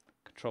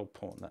 Controlled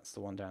pawn, that's the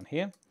one down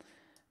here.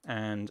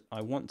 And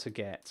I want to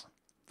get,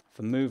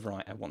 for move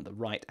right, I want the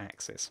right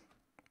axis.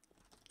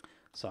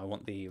 So I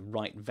want the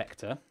right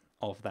vector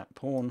of that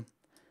pawn.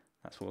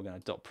 That's what we're going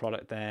to dot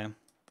product there.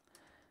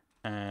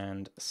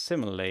 And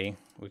similarly,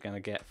 we're going to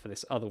get for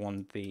this other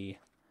one the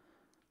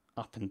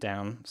up and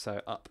down,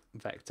 so up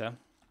vector.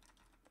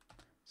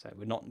 So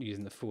we're not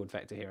using the forward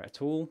vector here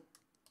at all.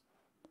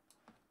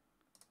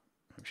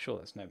 I'm sure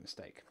there's no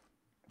mistake.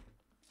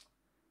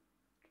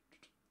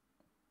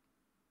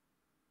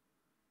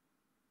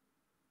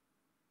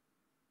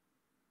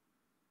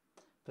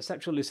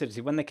 Perceptual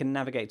lucidity, when they can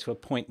navigate to a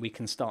point, we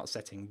can start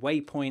setting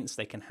waypoints,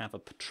 they can have a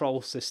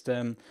patrol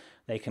system,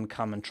 they can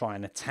come and try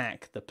and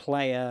attack the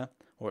player,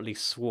 or at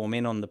least swarm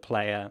in on the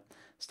player,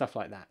 stuff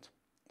like that.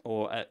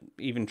 Or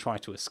even try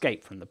to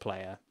escape from the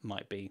player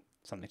might be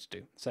something to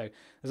do. So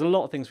there's a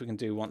lot of things we can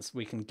do once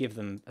we can give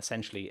them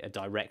essentially a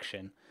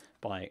direction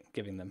by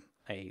giving them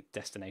a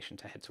destination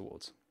to head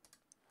towards.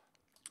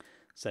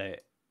 So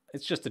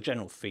it's just a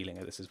general feeling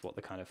that this is what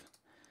the kind of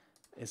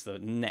is the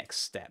next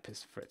step,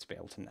 is for it to be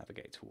able to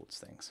navigate towards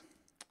things.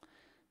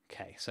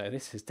 Okay, so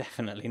this is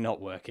definitely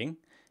not working.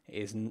 It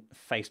is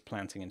face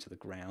planting into the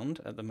ground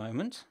at the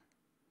moment.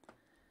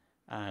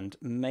 And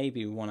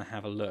maybe we want to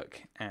have a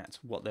look at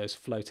what those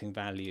floating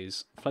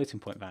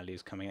point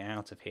values coming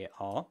out of here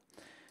are.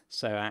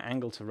 So our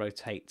angle to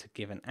rotate to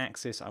given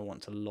axis, I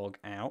want to log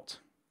out.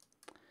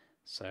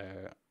 So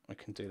we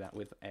can do that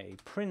with a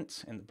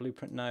print in the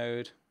blueprint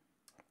node.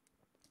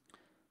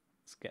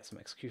 Let's get some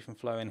execution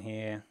flow in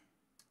here.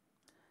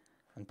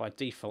 And by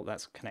default,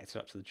 that's connected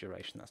up to the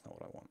duration. That's not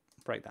what I want.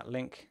 Break that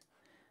link.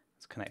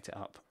 Let's connect it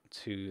up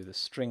to the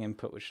string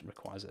input, which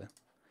requires a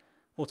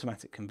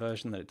automatic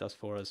conversion that it does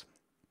for us.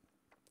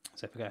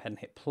 So if we go ahead and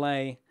hit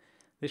play,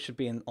 this should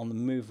be on the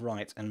move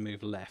right and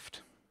move left.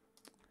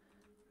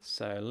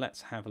 So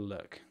let's have a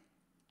look.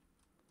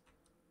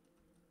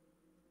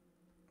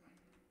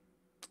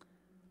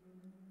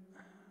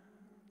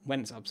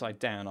 When it's upside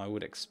down, I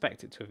would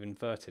expect it to have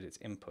inverted its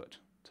input,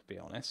 to be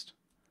honest.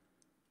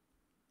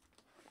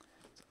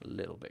 It's a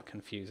little bit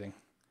confusing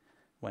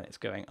when it's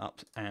going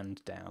up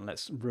and down.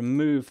 Let's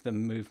remove the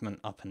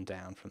movement up and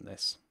down from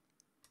this.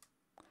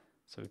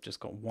 So we've just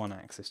got one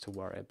axis to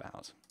worry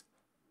about.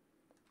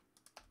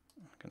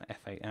 I'm going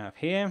to F8 out of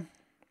here.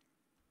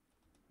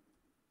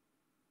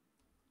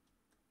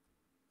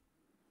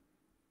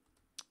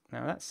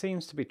 Now that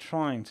seems to be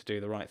trying to do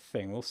the right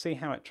thing. We'll see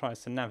how it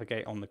tries to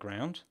navigate on the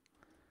ground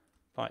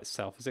by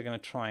itself. Is it going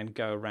to try and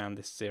go around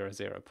this 0,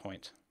 0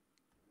 point?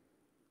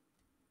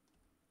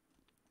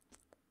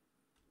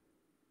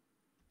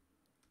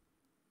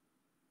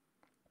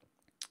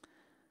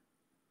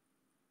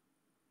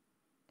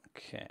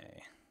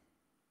 Okay.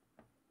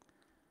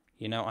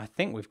 You know, I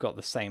think we've got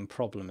the same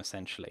problem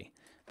essentially,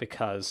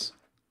 because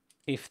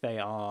if they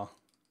are,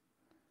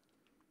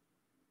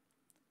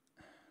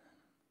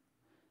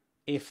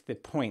 if the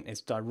point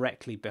is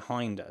directly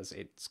behind us,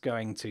 it's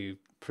going to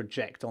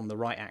project on the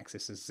right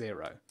axis as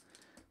 0.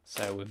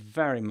 So we're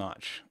very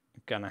much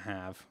going to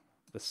have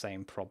the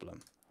same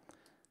problem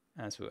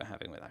as we were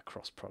having with our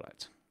cross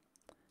product.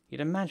 You'd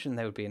imagine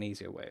there would be an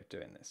easier way of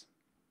doing this.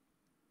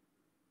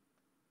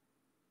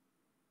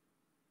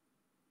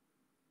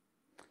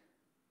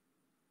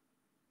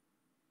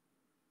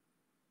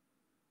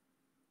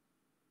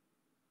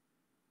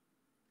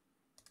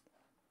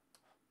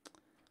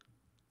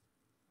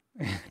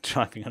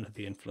 Driving under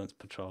the influence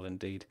patrol,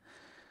 indeed.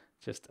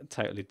 Just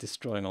totally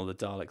destroying all the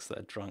Daleks that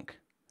are drunk.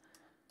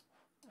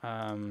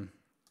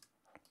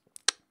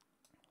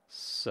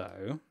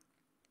 So,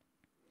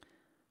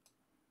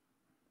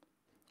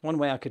 one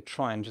way I could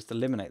try and just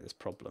eliminate this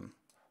problem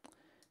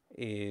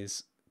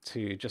is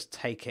to just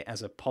take it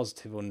as a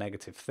positive or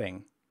negative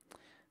thing.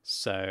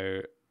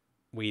 So,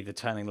 we're either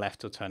turning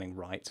left or turning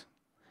right.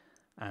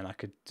 And I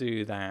could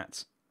do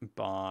that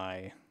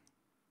by...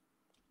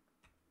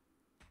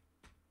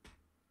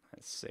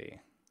 Let's see.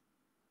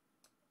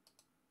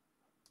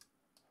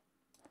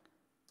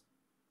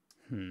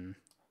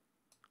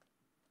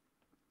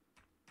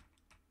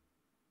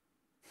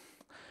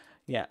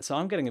 Yeah, so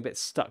I'm getting a bit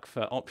stuck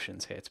for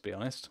options here, to be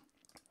honest.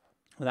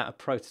 Without a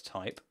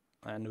prototype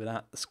and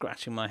without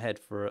scratching my head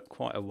for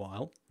quite a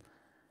while,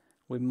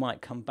 we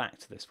might come back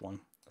to this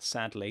one.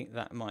 Sadly,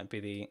 that might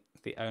be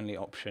the only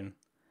option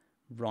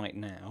right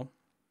now,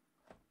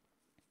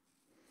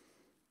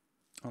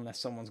 unless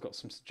someone's got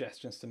some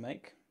suggestions to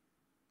make.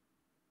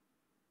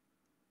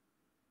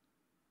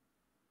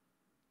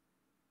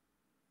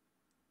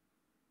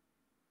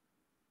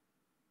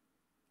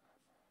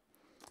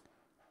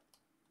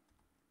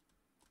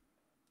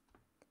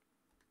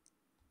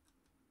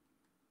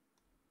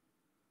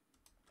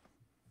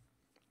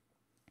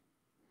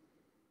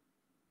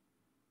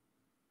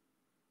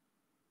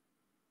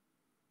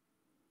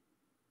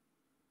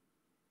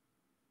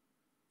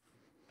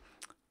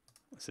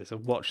 This is a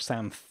Watch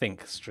Sam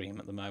Think stream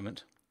at the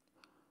moment.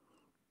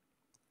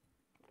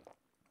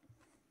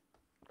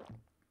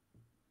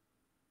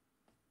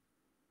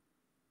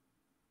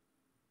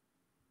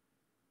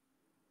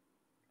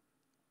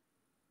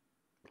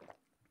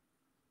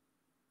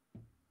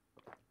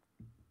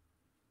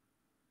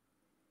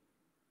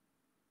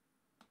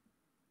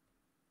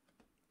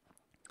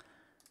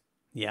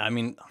 Yeah, I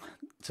mean,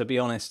 to be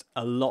honest,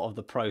 a lot of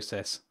the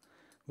process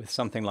with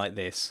something like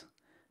this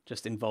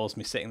just involves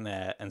me sitting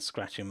there and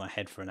scratching my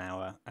head for an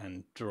hour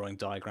and drawing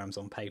diagrams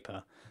on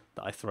paper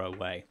that I throw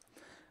away.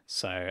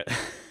 So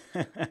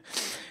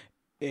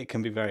it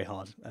can be very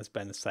hard, as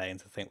Ben is saying,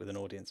 to think with an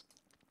audience.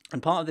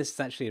 And part of this is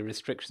actually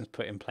restrictions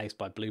put in place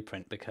by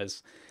Blueprint,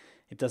 because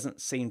it doesn't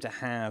seem to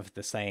have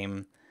the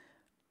same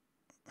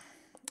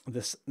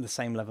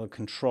level of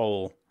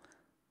control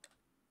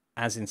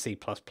as in C++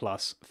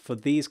 for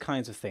these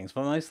kinds of things.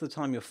 For most of the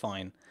time you're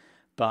fine,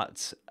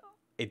 but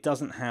it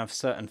doesn't have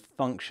certain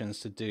functions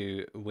to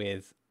do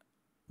with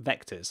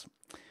vectors,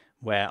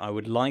 where I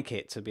would like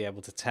it to be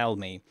able to tell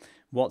me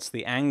what's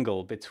the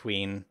angle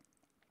between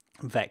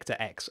vector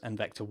x and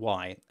vector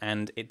y,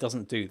 and it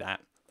doesn't do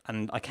that.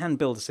 And I can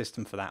build a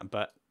system for that,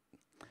 but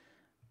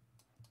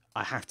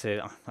I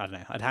don't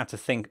know, I'd have to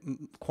think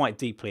quite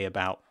deeply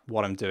about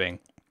what I'm doing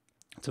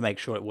to make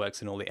sure it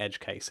works in all the edge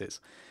cases,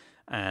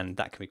 and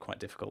that can be quite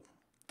difficult.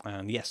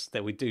 And yes,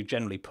 that we do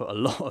generally put a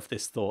lot of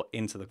this thought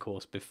into the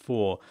course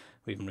before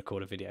we even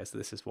record a video, so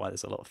this is why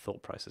there's a lot of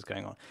thought process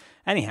going on.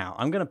 Anyhow,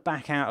 I'm going to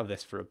back out of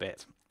this for a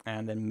bit,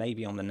 and then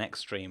maybe on the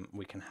next stream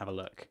we can have a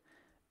look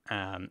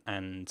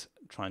and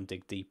try and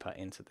dig deeper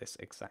into this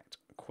exact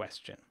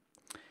question.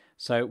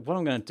 So what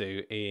I'm going to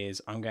do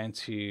is I'm going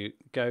to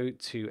go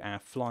to our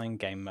flying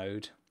game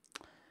mode,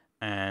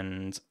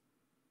 and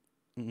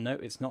no,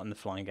 it's not in the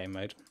flying game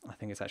mode. I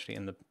think it's actually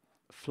in the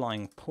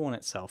flying pawn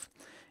itself.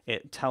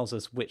 It tells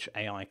us which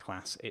AI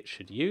class it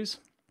should use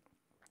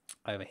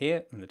over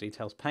here in the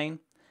details pane.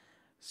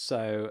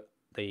 So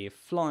the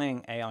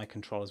flying AI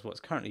controller is what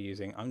it's currently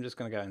using. I'm just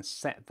going to go and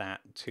set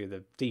that to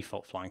the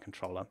default flying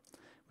controller,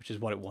 which is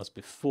what it was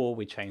before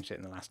we changed it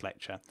in the last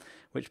lecture,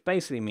 which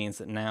basically means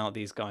that now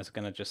these guys are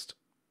going to just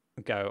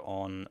go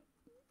on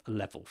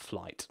level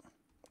flight,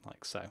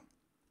 like so.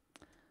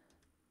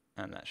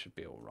 And that should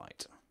be all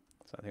right.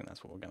 So I think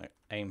that's what we're going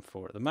to aim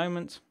for at the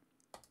moment.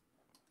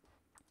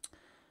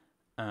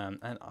 And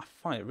I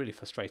find it really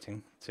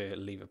frustrating to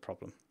leave a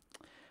problem.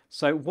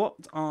 So what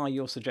are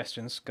your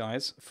suggestions,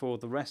 guys, for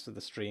the rest of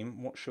the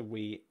stream? What should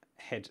we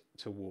head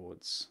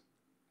towards?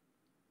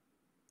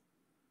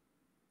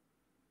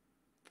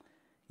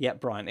 Yeah,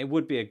 Brian, it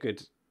would be a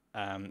good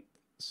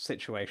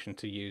situation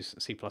to use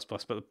C++,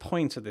 but the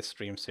point of this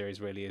stream series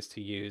really is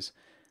to use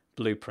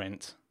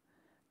Blueprint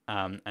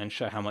and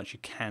show how much you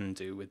can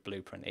do with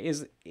Blueprint.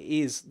 It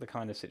is the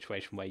kind of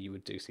situation where you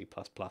would do C++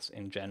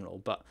 in general,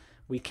 but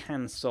we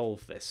can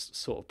solve this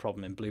sort of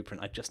problem in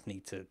Blueprint. I just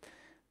need to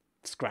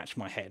scratch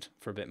my head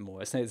for a bit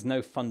more. There's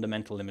no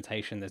fundamental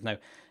limitation. There's no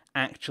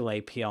actual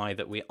API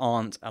that we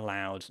aren't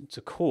allowed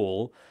to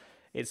call.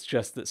 It's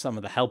just that some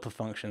of the helper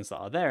functions that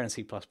are there in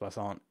C++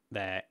 aren't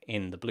there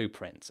in the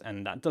Blueprint.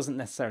 And that doesn't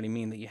necessarily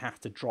mean that you have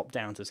to drop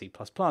down to C++.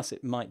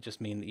 It might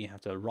just mean that you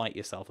have to write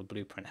yourself a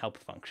Blueprint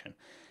helper function.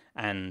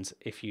 And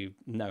if you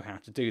know how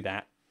to do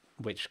that,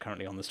 which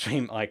currently on the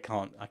stream I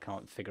can't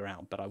figure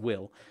out, but I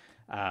will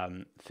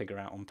figure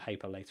out on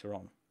paper later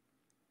on.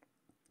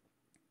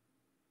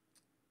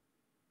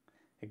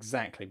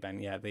 Exactly,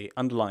 Ben. Yeah, the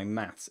underlying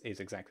maths is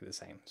exactly the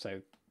same.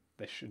 So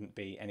there shouldn't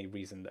be any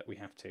reason that we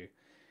have to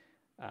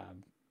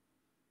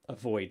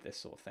avoid this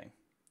sort of thing.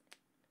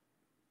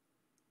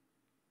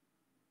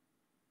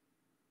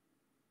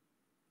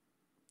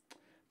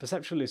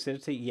 Perceptual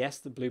lucidity, yes,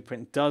 the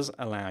Blueprint does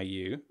allow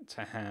you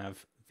to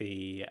have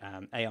the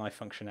AI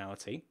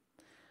functionality,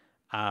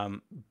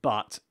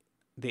 but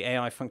the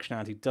AI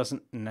functionality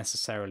doesn't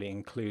necessarily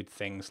include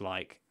things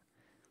like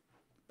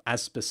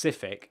as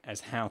specific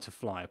as how to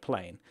fly a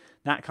plane.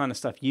 That kind of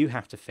stuff you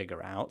have to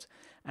figure out,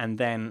 and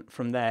then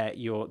from there,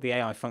 the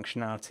AI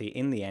functionality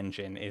in the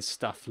engine is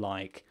stuff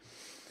like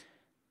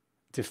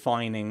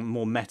defining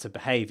more meta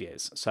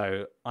behaviors.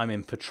 So I'm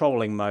in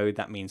patrolling mode.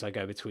 That means I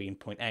go between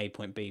point A,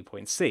 point B,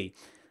 point C.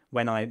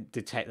 when I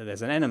detect that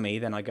there's an enemy,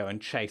 then I go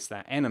and chase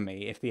that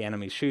enemy. If the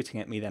enemy's shooting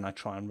at me, then I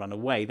try and run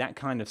away. That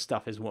kind of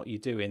stuff is what you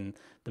do in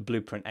the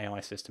Blueprint AI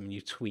system, and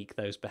you tweak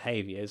those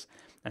behaviors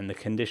and the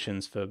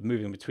conditions for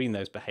moving between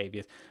those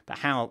behaviors. But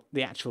how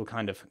the actual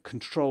kind of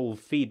control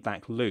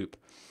feedback loop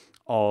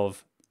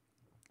of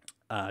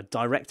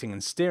directing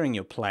and steering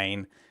your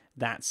plane,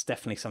 that's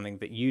definitely something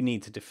that you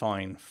need to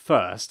define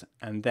first,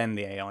 and then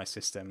the AI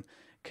system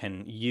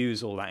can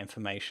use all that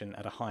information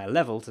at a higher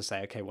level to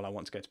say, okay, well, I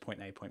want to go to point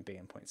A, point B,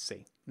 and point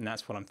C. And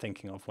that's what I'm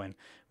thinking of when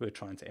we're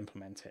trying to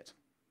implement it.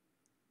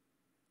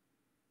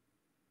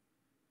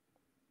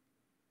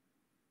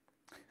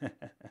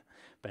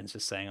 Ben's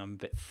just saying I'm a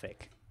bit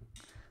thick.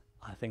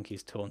 I think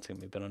he's taunting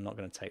me, but I'm not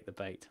going to take the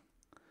bait.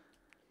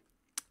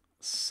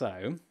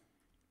 So,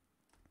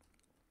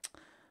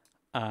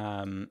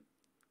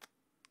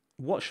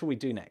 what shall we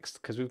do next?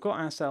 Because we've got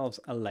ourselves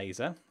a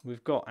laser.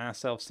 We've got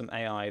ourselves some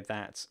AI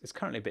that is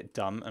currently a bit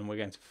dumb, and we're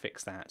going to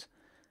fix that.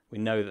 We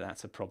know that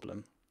that's a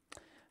problem.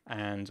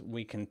 And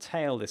we can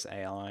tail this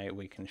AI.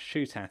 We can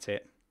shoot at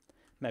it.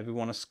 Maybe we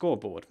want a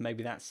scoreboard.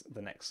 Maybe that's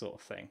the next sort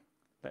of thing.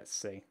 Let's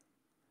see.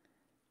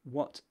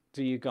 What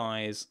do you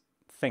guys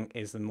think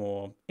is the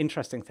more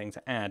interesting thing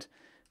to add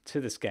to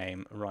this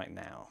game right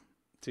now?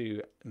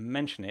 Do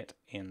mention it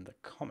in the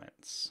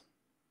comments.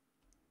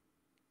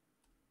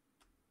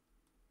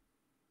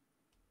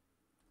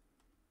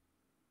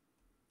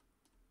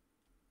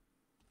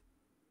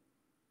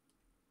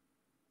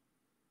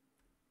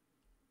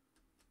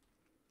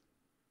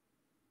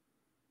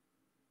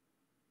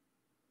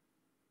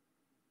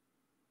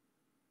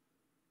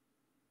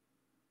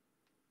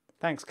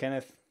 Thanks,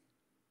 Kenneth.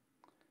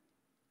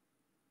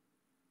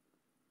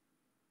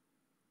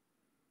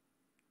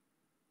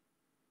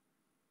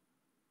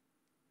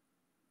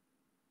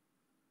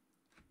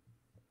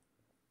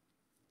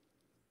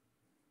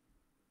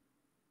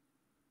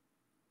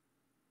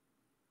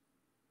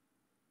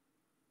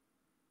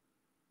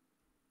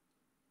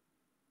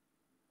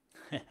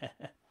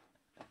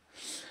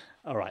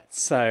 All right,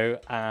 so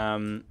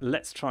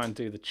let's try and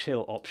do the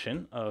chill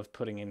option of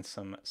putting in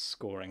some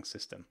scoring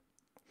system.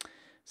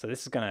 So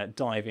this is going to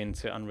dive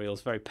into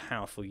Unreal's very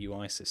powerful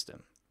UI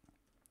system.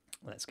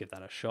 Let's give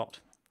that a shot.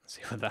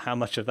 See how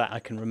much of that I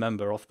can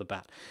remember off the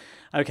bat.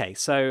 Okay,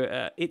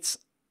 so it's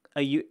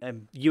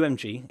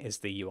UMG is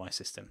the UI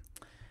system.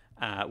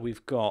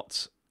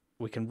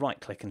 We can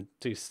right-click and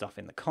do stuff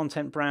in the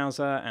content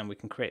browser, and we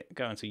can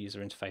go into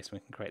user interface, and we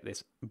can create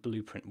this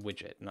blueprint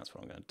widget, and that's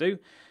what I'm going to do,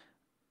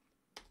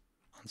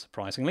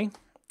 unsurprisingly.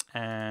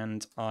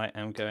 And I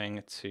am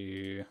going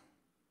to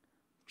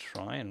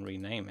try and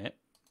rename it,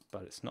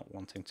 but it's not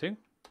wanting to.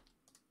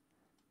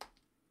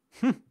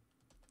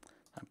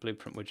 That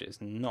blueprint widget is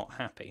not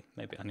happy.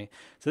 Maybe I need.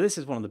 So this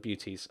is one of the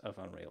beauties of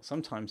Unreal.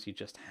 Sometimes you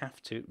just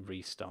have to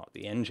restart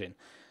the engine,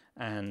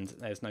 and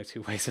there's no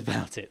two ways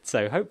about it.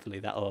 So hopefully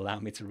that will allow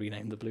me to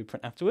rename the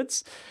blueprint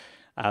afterwards.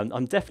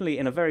 I'm definitely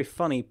in a very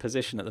funny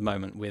position at the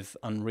moment with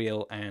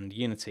Unreal and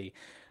Unity,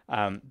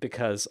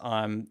 because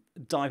I'm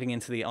diving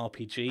into the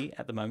RPG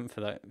at the moment,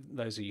 for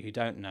those of you who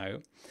don't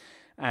know,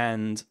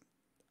 and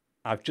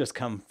I've just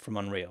come from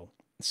Unreal.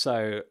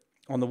 So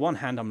on the one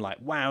hand, I'm like,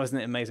 wow, isn't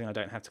it amazing I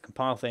don't have to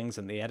compile things,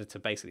 and the editor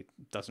basically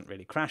doesn't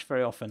really crash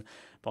very often.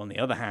 But on the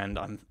other hand,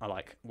 I'm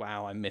like,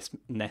 wow, I miss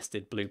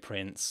nested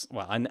blueprints.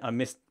 Well, I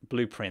miss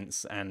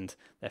blueprints and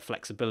their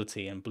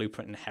flexibility and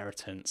blueprint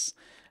inheritance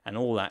and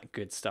all that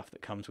good stuff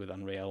that comes with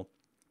Unreal.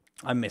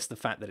 I miss the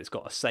fact that it's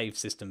got a save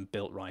system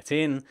built right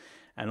in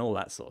and all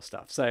that sort of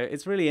stuff. So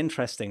it's really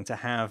interesting to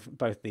have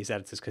both these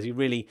editors, because you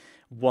really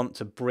want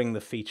to bring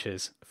the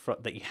features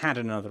that you had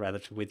in another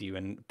editor with you,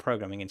 and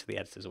programming into the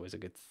editor is always a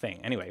good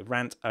thing. Anyway,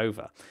 rant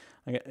over.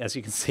 As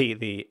you can see,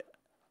 the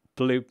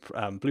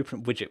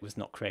blueprint widget was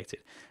not created.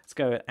 Let's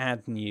go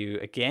add new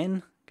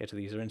again, go to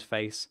the user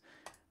interface,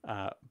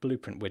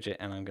 blueprint widget,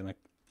 and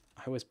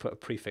I always put a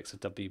prefix of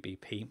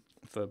WBP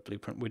for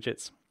blueprint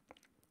widgets.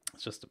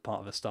 It's just a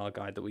part of a style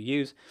guide that we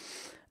use.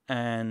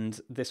 And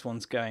this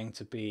one's going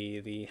to be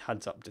the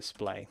heads-up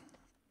display.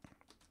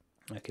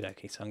 Okie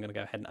dokie, so I'm going to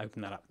go ahead and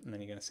open that up, and then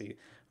you're going to see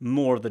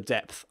more of the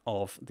depth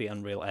of the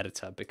Unreal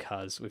editor,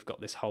 because we've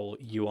got this whole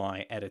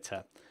UI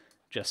editor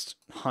just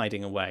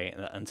hiding away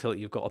until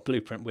you've got a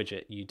blueprint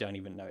widget you don't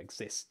even know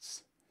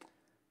exists.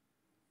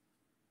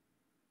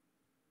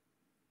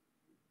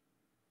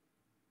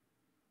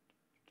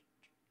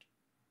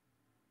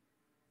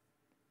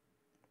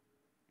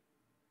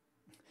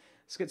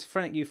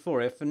 Schizophrenic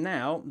Euphoria, for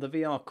now, the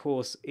VR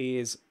course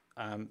is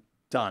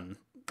done.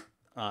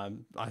 I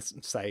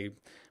say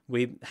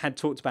we had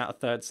talked about a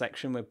third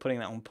section. We're putting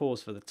that on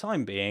pause for the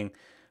time being,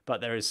 but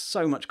there is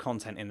so much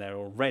content in there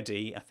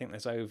already. I think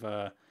there's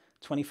over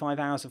 25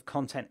 hours of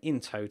content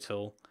in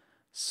total.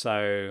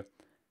 So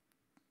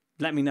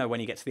let me know when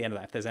you get to the end of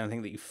that if there's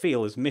anything that you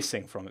feel is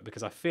missing from it,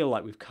 because I feel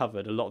like we've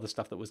covered a lot of the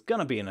stuff that was going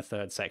to be in a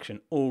third section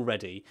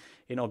already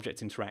in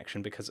object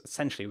interaction, because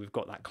essentially we've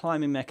got that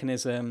climbing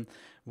mechanism,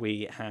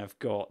 we have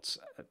got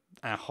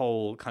our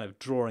whole kind of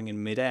drawing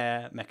in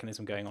midair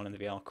mechanism going on in the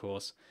VR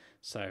course.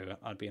 So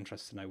I'd be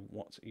interested to know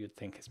what you'd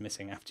think is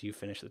missing after you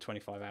finish the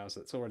 25 hours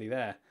that's already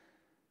there.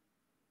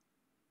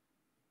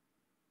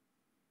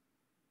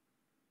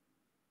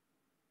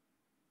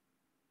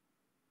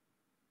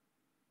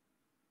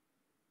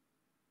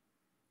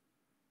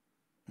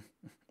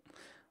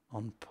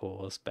 On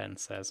pause, Ben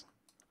says.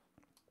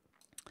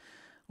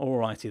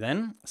 Alrighty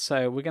then,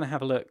 so we're going to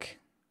have a look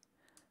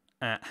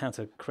at how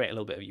to create a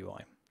little bit of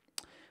UI.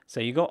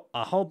 So you've got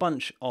a whole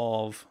bunch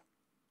of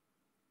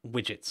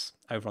widgets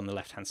over on the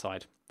left-hand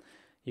side.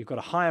 You've got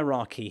a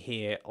hierarchy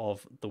here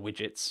of the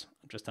widgets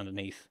just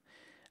underneath,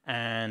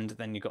 and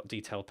then you've got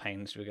detailed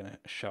panes which are going to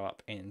show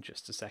up in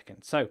just a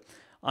second. So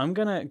I'm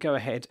going to go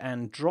ahead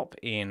and drop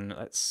in,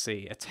 let's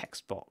see, a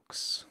text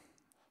box.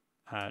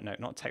 No,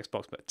 not text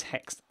box, but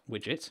text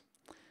widget,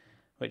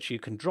 which you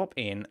can drop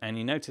in, and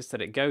you notice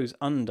that it goes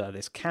under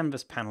this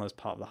canvas panel as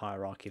part of the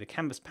hierarchy. The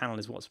canvas panel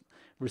is what's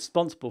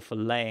responsible for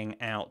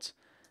laying out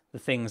the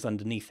things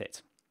underneath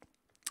it.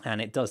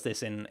 And it does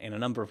this in a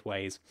number of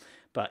ways.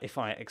 But if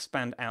I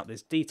expand out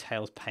this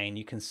details pane,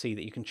 you can see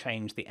that you can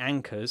change the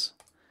anchors.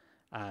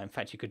 In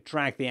fact, you could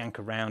drag the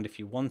anchor around if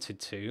you wanted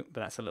to, but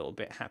that's a little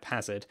bit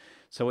haphazard.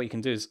 So what you can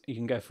do is you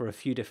can go for a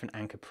few different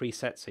anchor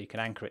presets. So you can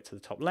anchor it to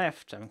the top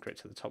left, anchor it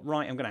to the top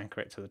right. I'm going to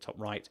anchor it to the top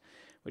right,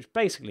 which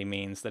basically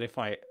means that if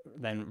I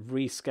then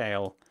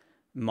rescale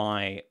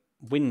my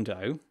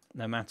window,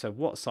 no matter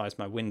what size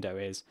my window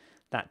is,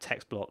 that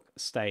text block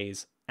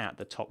stays at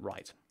the top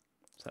right.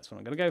 So that's what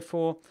I'm going to go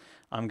for.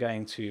 I'm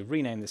going to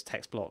rename this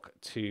text block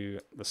to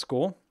the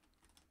score,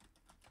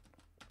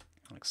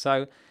 like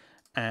so.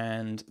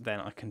 And then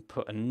I can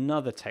put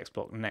another text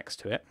block next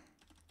to it.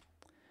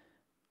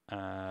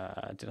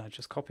 Did I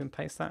just copy and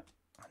paste that?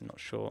 I'm not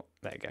sure.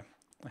 There you go.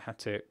 I had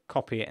to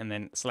copy it and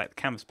then select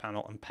the canvas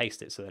panel and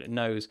paste it so that it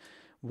knows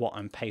what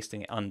I'm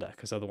pasting it under,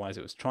 because otherwise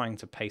it was trying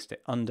to paste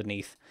it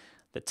underneath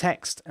the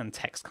text, and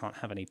text can't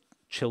have any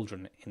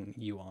children in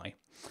UI.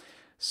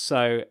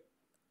 So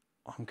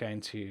I'm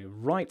going to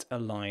right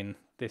align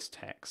this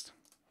text,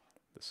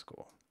 the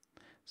score,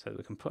 so that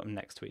we can put them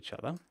next to each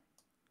other.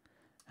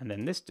 And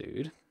then this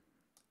dude,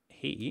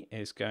 he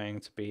is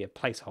going to be a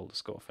placeholder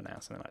score for now,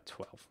 something like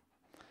 12.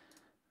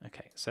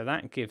 Okay, so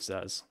that gives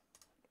us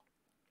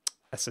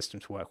a system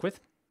to work with.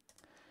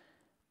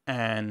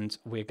 And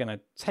we're going to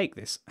take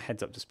this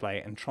heads-up display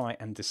and try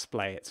and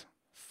display it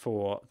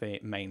for the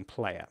main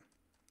player.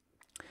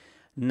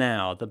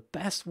 Now, the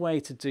best way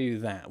to do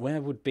that,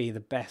 where would be the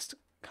best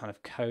kind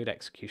of code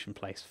execution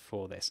place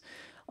for this?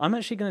 I'm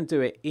actually going to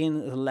do it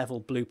in the level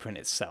blueprint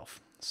itself.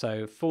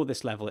 So for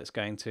this level, it's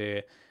going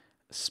to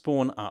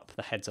spawn up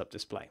the heads-up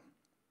display.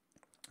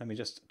 Let me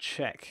just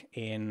check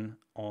in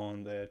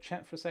on the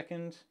chat for a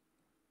second.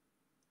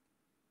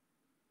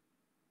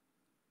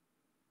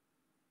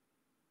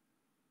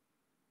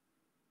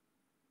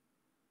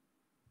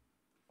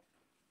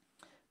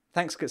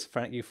 Thanks,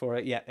 Schizophrenic, you for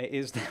it. Yeah, it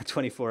is now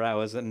 24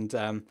 hours, and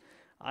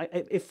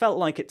it felt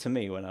like it to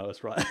me when I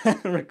was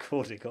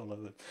recording all of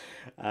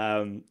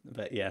them.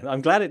 But yeah,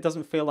 I'm glad it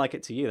doesn't feel like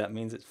it to you. That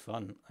means it's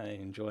fun and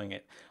enjoying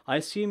it. I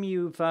assume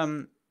you've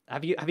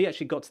have you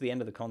actually got to the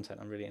end of the content?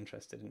 I'm really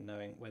interested in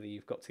knowing whether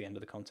you've got to the end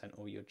of the content,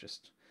 or you're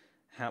just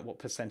what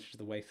percentage of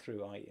the way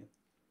through are you?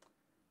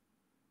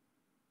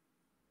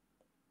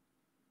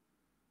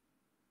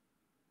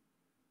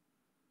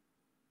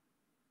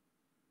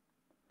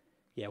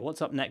 Yeah,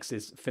 what's up next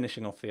is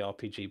finishing off the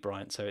RPG,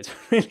 Bryant. So it's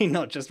really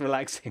not just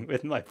relaxing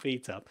with my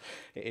feet up.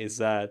 It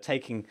is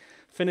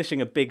finishing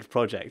a big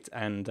project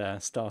and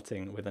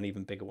starting with an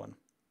even bigger one.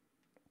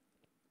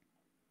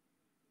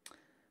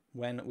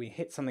 When we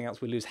hit something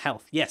else, we lose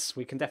health. Yes,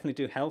 we can definitely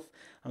do health.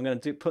 I'm going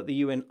to put the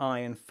U and I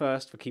in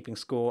first for keeping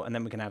score, and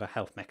then we can add a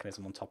health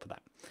mechanism on top of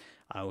that.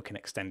 We can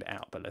extend it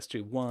out, but let's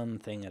do one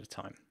thing at a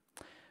time.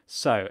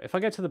 So if I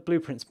go to the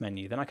blueprints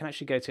menu, then I can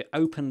actually go to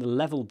open the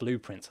level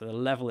blueprint. So the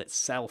level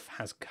itself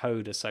has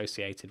code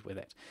associated with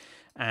it.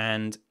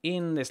 And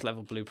in this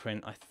level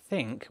blueprint, I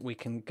think we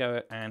can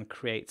go and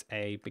create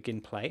a begin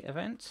play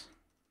event.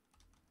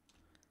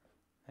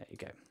 There you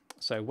go.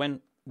 So when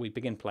we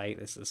begin play,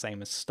 this is the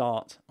same as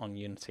start on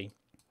Unity,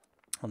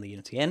 on the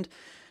Unity end.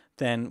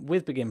 Then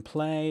with begin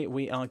play,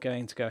 we are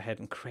going to go ahead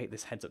and create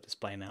this heads up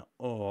display now.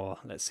 Or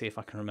let's see if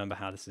I can remember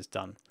how this is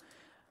done.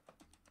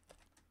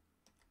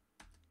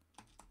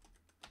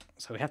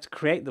 So we have to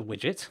create the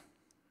widget.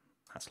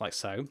 That's like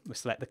so. We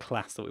select the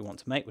class that we want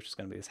to make, which is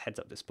going to be this heads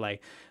up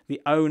display.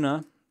 The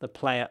owner, the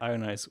player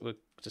owner, is we're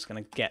just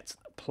going to get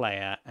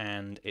player,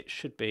 and it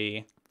should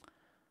be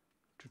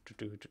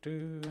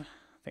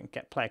I think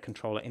get player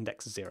controller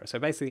index 0. So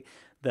basically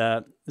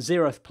the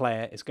 0th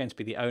player is going to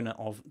be the owner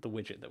of the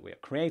widget that we are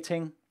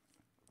creating.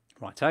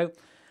 Righto.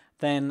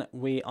 Then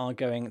we are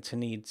going to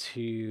need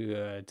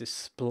to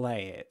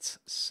display it.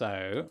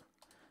 So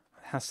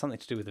it has something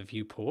to do with the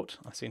viewport.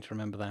 I seem to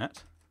remember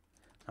that.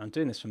 I'm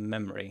doing this from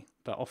memory,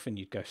 but often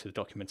you'd go to the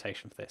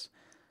documentation for this.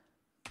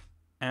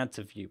 Add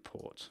to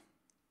viewport.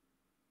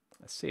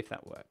 Let's see if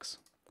that works.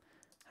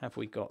 Have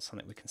we got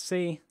something we can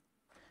see?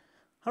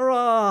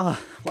 Hurrah!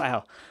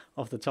 Wow,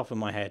 off the top of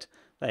my head.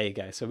 There you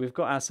go. So we've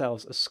got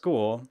ourselves a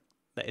score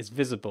that is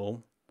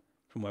visible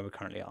from where we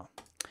currently are.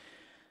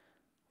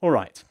 All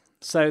right,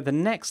 so the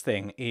next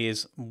thing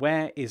is,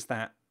 where is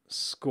that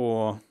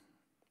score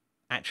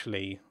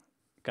actually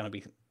going to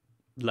be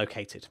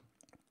located?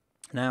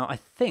 Now, I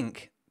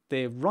think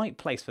the right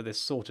place for this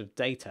sort of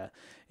data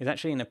is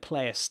actually in a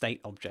player state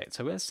object.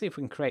 So let's see if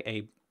we can create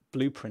a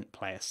blueprint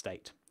player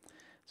state.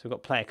 So we've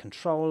got player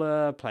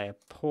controller, player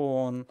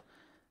pawn,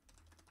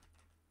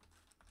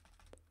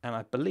 and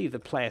I believe the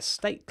player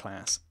state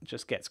class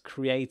just gets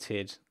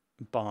created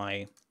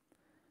by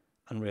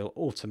Unreal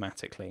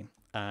automatically.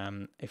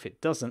 If it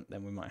doesn't,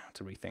 then we might have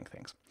to rethink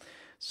things.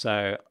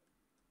 So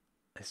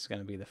this is going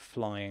to be the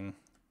flying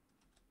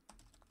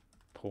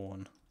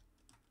pawn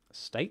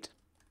state,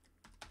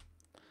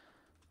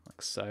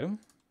 like so.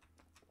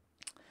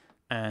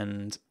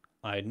 And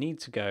I need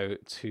to go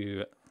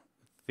to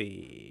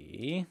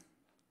the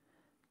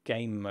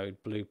game mode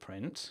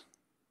blueprint,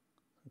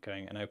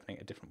 going and opening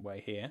it a different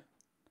way here,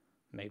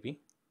 maybe.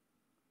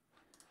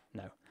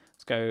 No,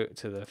 let's go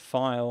to the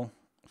file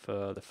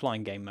for the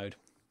flying game mode.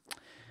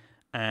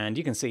 And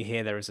you can see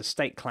here there is a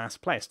state class,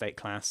 player state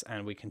class,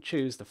 and we can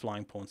choose the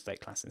flying pawn state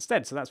class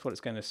instead. So that's what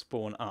it's going to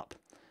spawn up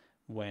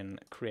when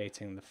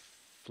creating the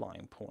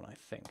flying pawn, I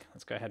think.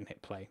 Let's go ahead and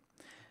hit play.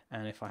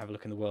 And if I have a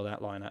look in the world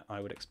outliner, I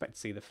would expect to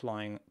see the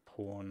flying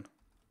pawn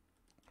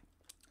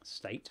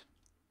state.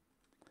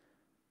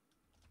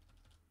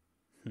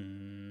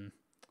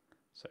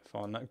 So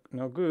far,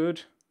 no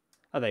good.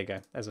 Oh, there you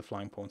go. There's a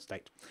flying pawn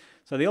state.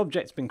 So the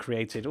object's been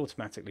created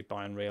automatically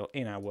by Unreal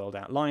in our world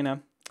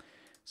outliner.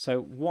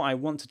 So what I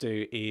want to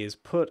do is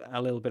put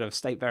a little bit of a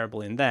state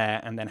variable in there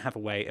and then have a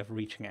way of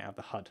reaching it out of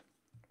the HUD.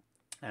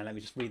 And let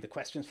me just read the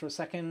questions for a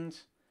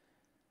second.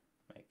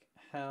 Make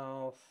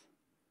health.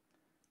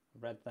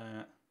 Read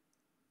that.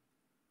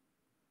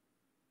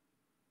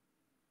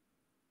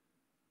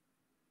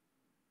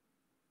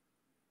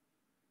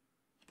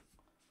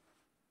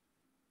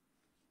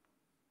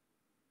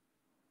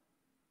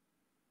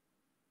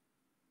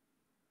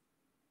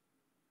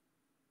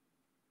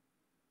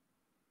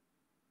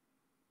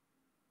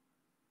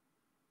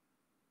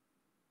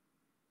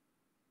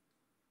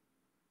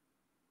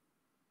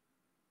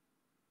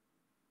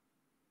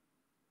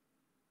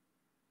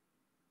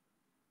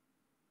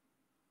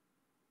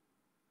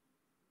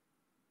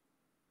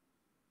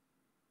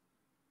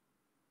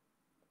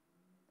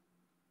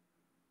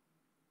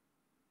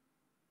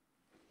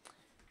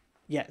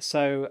 Yeah,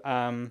 so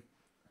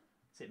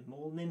is it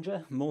Mall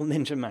Ninja? Mall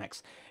Ninja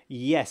Max.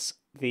 Yes,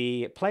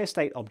 the player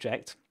state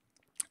object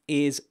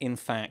is in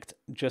fact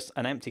just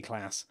an empty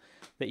class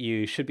that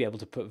you should be able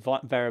to put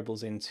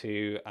variables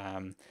into.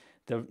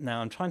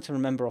 Now I'm trying to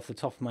remember off the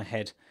top of my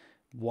head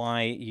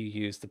why you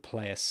use the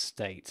player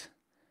state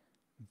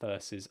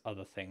versus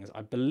other things.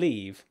 I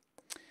believe,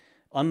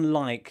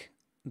 unlike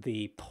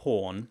the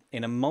pawn,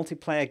 in a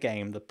multiplayer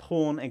game, the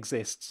pawn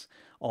exists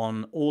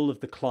on all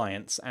of the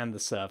clients and the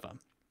server.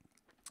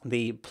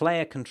 The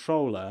player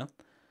controller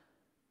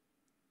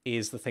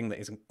is the thing that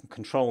is in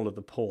control of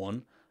the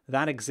pawn.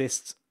 That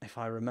exists, if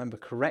I remember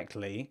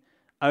correctly,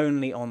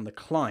 only on the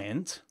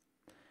client,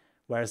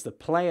 whereas the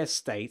player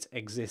state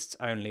exists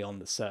only on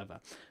the server.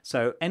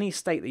 So any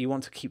state that you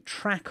want to keep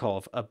track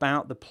of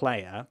about the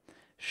player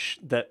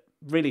that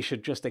really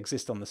should just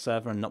exist on the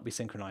server and not be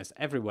synchronized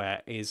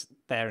everywhere is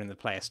there in the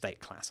player state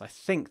class. I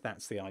think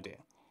that's the idea.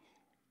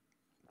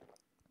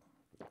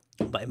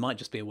 But it might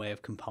just be a way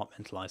of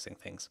compartmentalizing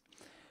things.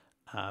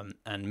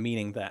 And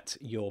meaning that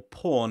your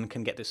pawn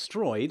can get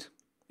destroyed.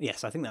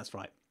 Yes, I think that's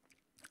right.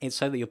 It's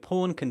so that your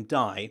pawn can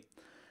die,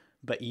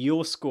 but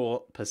your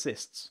score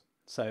persists.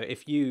 So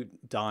if you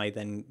die,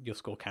 then your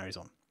score carries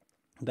on.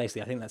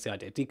 Basically, I think that's the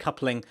idea.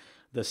 Decoupling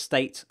the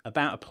state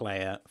about a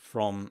player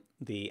from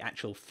the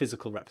actual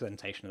physical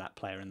representation of that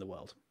player in the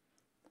world.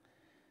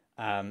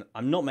 I'm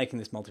not making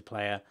this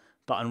multiplayer,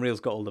 but Unreal's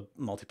got all the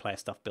multiplayer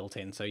stuff built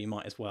in, so you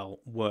might as well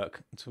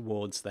work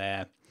towards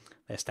their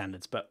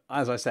standards. But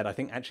as I said, I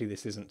think actually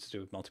this isn't to do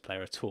with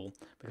multiplayer at all,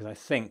 because I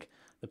think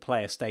the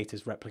player state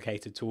is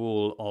replicated to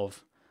all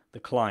of the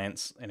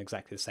clients in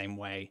exactly the same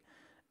way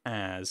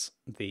as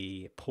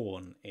the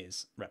pawn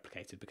is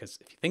replicated, because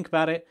if you think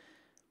about it,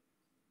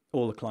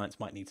 all the clients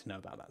might need to know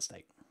about that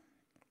state.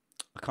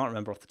 I can't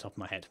remember off the top of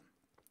my head.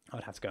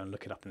 I'd have to go and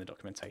look it up in the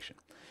documentation.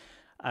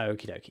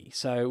 Okie dokie.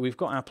 So we've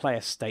got our player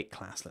state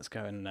class. Let's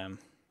go and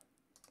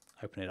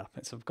open it up.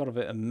 I've got a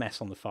bit of a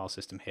mess on the file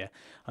system here.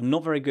 I'm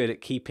not very good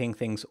at keeping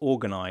things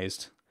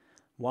organized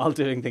while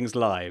doing things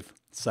live,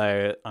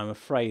 so I'm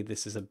afraid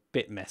this is a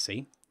bit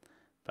messy,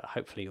 but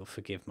hopefully you'll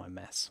forgive my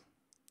mess.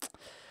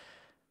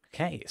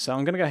 Okay, so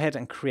I'm going to go ahead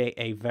and create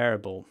a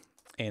variable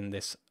in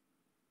this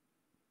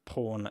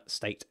pawn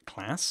state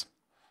class.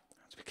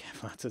 I have to be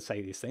careful how to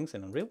say these things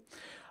in Unreal.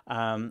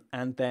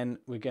 And then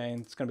it's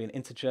going to be an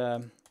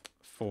integer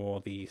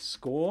for the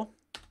score.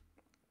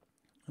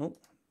 Oh,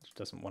 it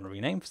doesn't want to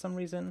rename for some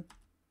reason.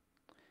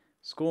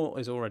 Score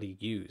is already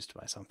used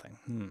by something.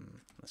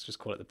 Let's just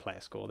call it the player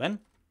score then.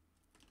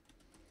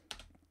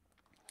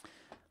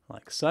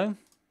 Like so.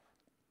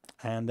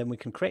 And then we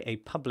can create a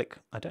public,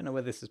 I don't know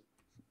whether this is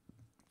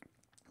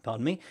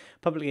pardon me,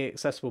 publicly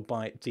accessible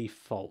by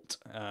default.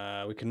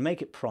 We can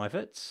make it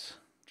private.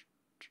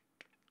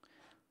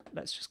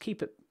 Let's just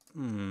keep it,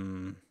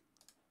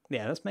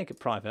 yeah, let's make it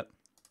private.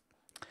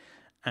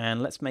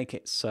 And let's make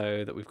it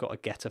so that we've got a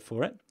getter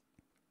for it.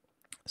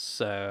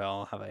 So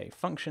I'll have a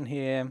function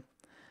here,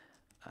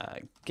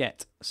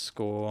 get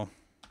score,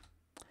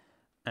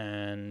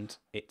 and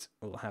it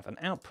will have an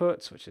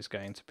output, which is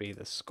going to be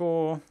the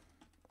score,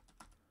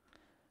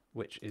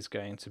 which is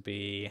going to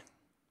be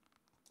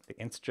the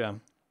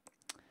integer,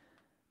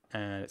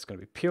 and it's going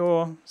to be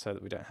pure so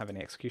that we don't have any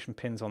execution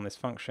pins on this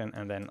function,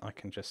 and then I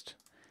can just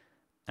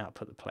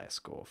output the player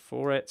score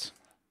for it.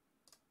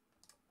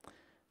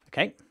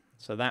 Okay,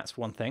 so that's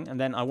one thing, and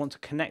then I want to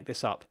connect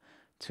this up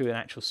to an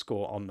actual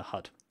score on the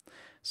HUD.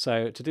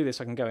 So to do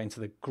this, I can go into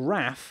the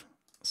graph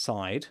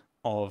side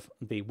of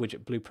the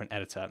widget blueprint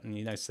editor, and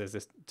you notice there's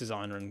this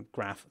designer and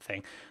graph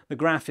thing. The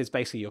graph is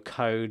basically your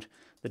code,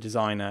 the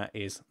designer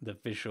is the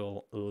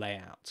visual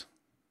layout.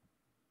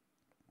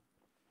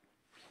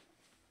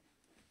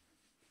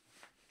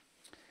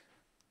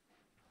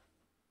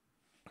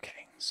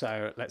 Okay,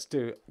 so let's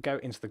go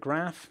into the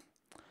graph,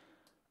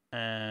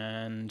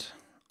 and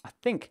I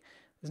think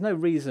there's no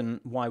reason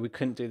why we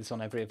couldn't do this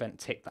on every event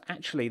tick, but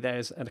actually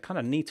there's a kind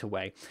of neater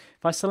way.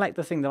 If I select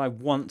the thing that I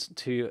want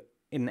to,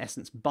 in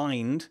essence,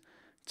 bind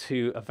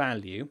to a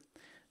value,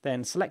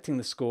 then selecting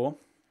the score,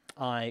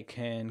 I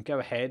can go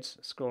ahead,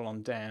 scroll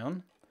on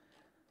down.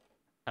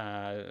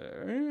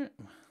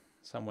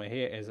 Somewhere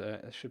here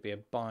there should be a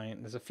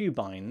bind. There's a few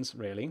binds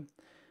really,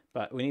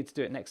 but we need to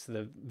do it next to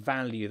the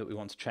value that we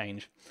want to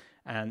change.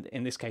 And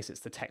in this case,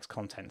 it's the text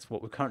contents.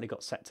 What we've currently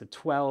got set to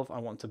 12, I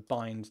want to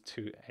bind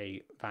to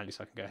a value.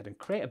 So I can go ahead and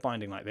create a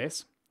binding like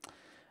this.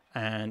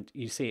 And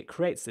you see it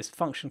creates this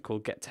function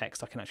called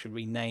getText. I can actually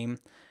rename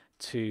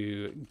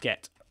to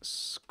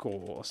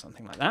getScore or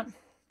something like that.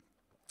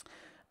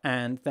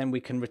 And then we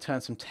can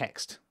return some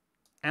text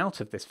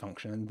out of this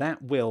function. And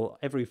that will,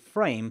 every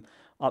frame,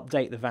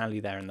 update the value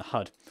there in the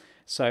HUD.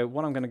 So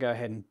what I'm going to go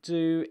ahead and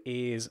do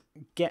is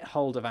get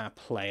hold of our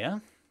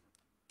player.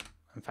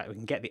 In fact, we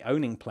can get the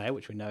owning player,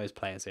 which we know is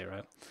player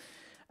 0.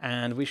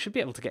 And we should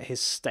be able to get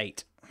his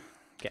state.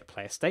 Get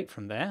player state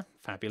from there.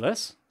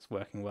 Fabulous. It's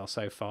working well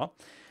so far.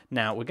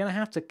 Now, we're going to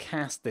have to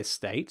cast this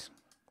state.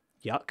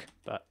 Yuck,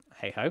 but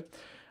hey-ho.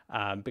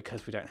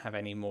 Because we don't have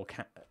any more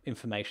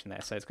information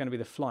there. So it's going to be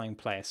the flying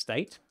player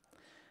state.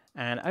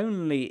 And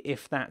only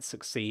if that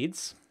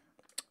succeeds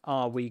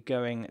are we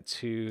going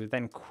to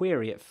then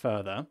query it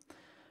further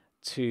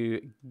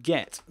to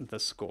get the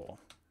score,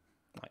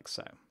 like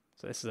so.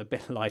 So this is a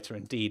bit lighter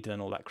indeed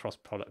than all that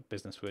cross-product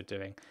business we were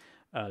doing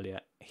earlier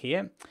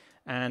here.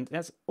 And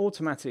that's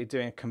automatically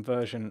doing a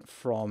conversion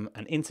from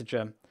an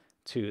integer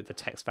to the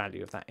text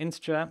value of that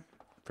integer,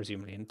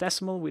 presumably in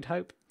decimal, we'd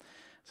hope.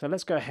 So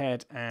let's go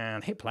ahead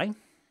and hit play.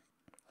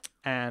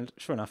 And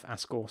sure enough, our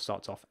score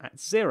starts off at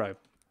 0.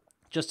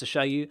 Just to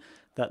show you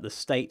that the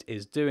state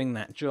is doing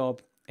that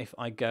job, if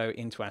I go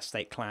into our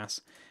state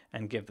class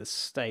and give the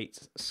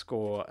state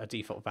score a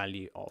default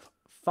value of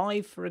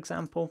 5, for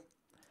example,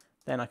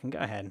 then I can go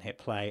ahead and hit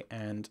play,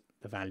 and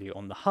the value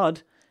on the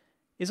HUD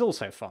is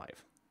also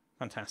 5.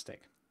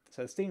 Fantastic.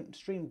 So the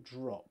stream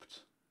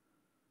dropped.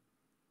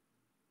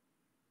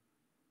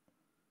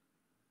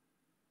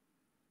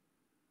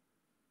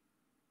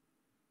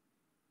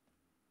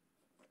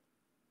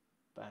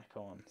 Back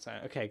on. So,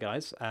 okay,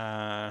 guys.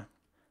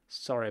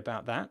 Sorry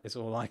about that, is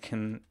all I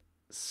can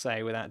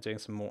say without doing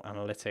some more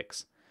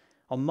analytics.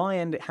 On my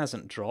end, it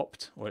hasn't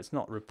dropped, or it's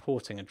not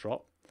reporting a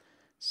drop.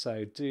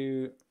 So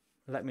do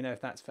let me know if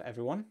that's for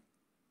everyone.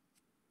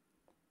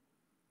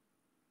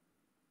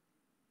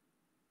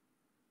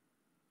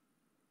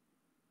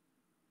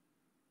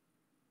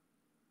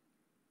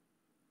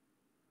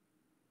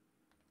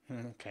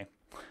 Okay.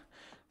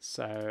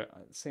 So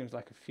it seems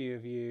like a few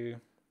of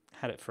you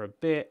had it for a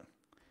bit,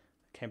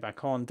 came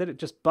back on. Did it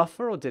just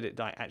buffer, or did it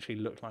actually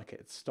look like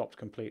it stopped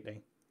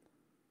completely?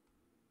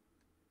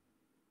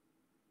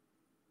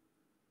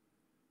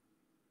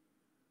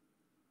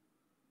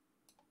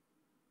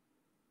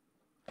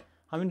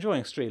 I'm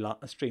enjoying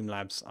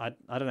Streamlabs. I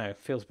don't know, it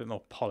feels a bit more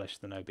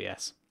polished than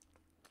OBS.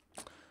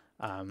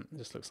 It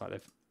just looks like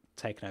they've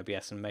taken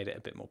OBS and made it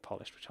a bit more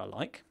polished, which I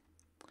like.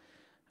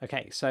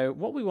 Okay, so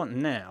what we want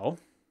now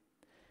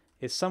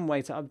is some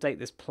way to update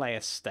this player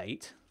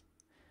state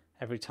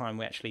every time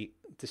we actually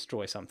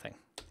destroy something.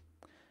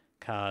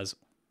 Because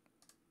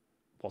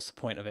what's the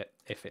point of it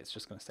if it's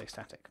just going to stay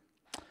static?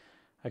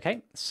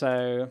 Okay,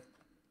 so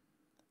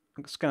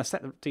I'm just going to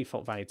set the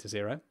default value to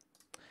 0.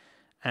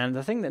 And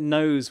the thing that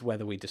knows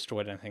whether we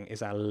destroyed anything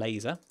is our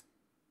laser.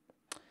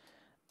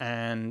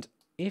 And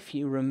if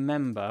you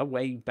remember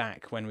way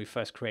back when we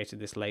first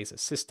created this laser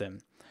system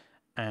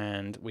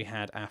and we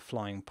had our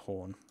flying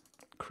pawn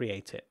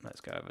create it. Let's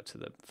go over to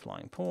the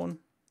flying pawn.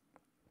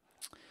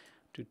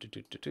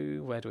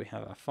 Where do we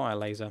have our fire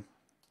laser?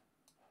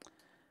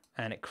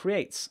 and it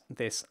creates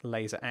this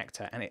laser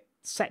actor, and it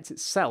sets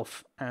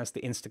itself as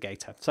the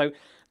instigator. So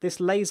this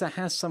laser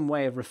has some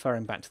way of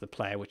referring back to the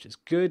player, which is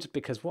good,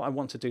 because what I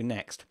want to do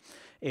next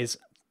is,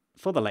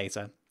 for the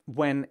laser,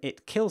 when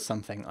it kills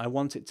something, I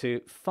want it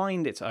to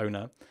find its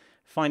owner,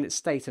 find its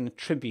state, and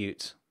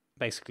attribute,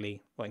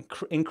 basically, well,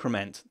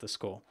 increment the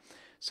score.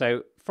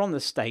 So from the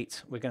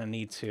state, we're going to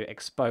need to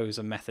expose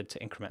a method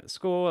to increment the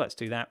score. Let's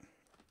do that.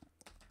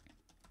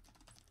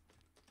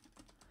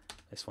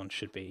 This one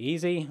should be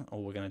easy.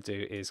 All we're going to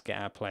do is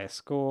get our player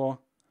score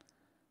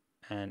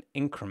and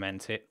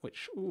increment it,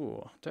 which,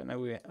 ooh, don't know,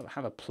 we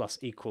have a plus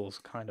equals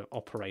kind of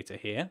operator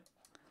here.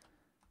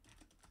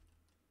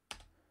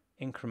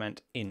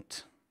 Increment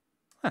int.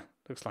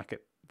 Looks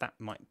like that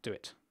might do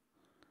it.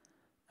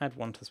 Add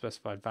 1 to the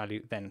specified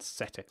value, then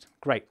set it.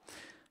 Great.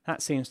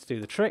 That seems to do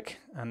the trick,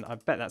 and I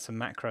bet that's a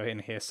macro in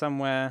here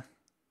somewhere.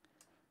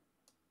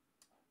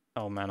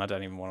 Oh man, I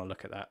don't even want to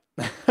look at that.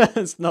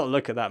 Let's not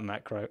look at that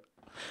macro.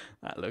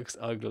 That looks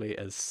ugly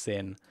as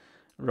sin.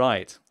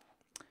 Right.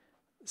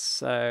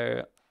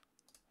 So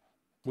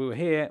we were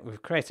here,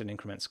 we've created an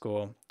increment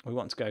score. We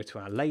want to go to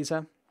our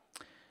laser,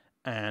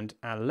 and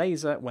our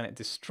laser, when it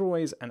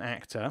destroys an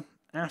actor,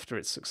 after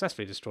it's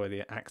successfully destroyed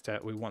the actor,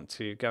 we want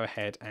to go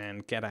ahead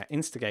and get our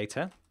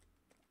instigator.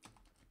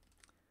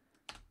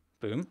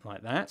 Boom,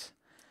 like that.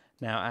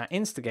 Now our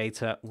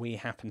instigator, we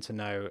happen to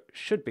know,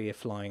 should be a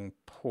flying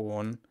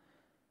pawn.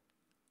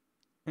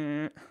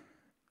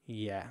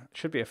 Yeah,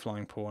 should be a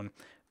flying pawn.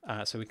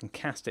 So we can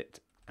cast it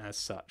as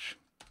such.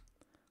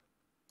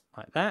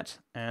 Like that.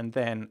 And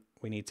then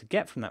we need to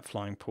get from that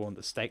flying pawn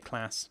the state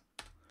class.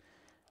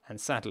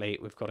 And sadly,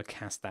 we've got to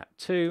cast that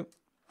too,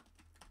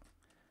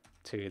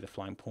 to the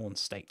flying pawn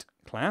state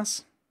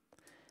class.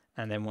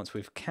 And then once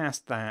we've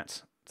cast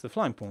that to the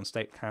flying pawn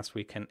state class,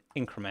 we can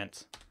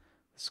increment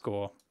the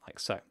score like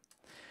so.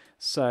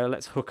 So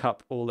let's hook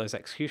up all those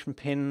execution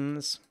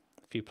pins,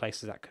 a few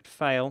places that could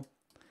fail.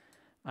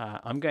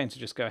 I'm going to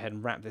just go ahead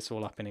and wrap this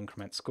all up in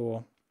increment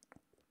score,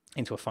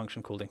 into a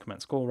function called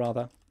increment score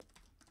rather,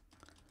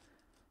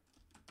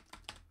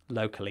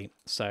 locally,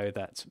 so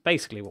that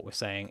basically what we're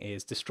saying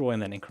is destroy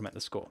and then increment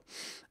the score.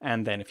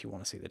 And then if you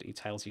want to see the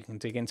details, you can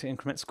dig into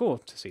increment score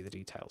to see the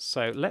details.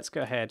 So let's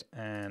go ahead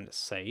and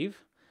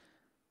save.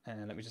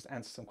 And let me just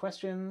answer some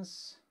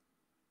questions.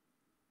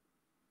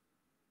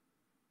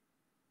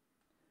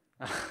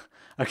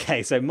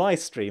 Okay, so my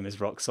stream is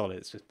rock solid.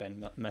 It's just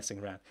been messing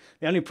around.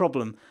 The only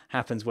problem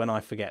happens when I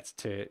forget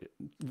to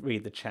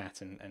read the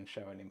chat and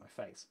show only my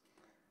face.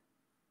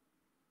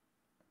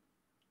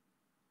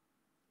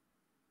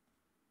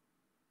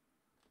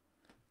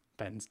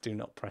 Ben's do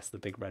not press the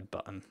big red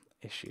button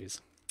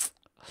issues.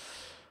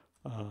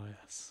 Oh,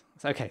 yes.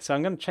 Okay, so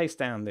I'm going to chase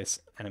down this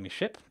enemy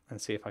ship and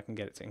see if I can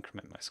get it to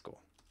increment my score.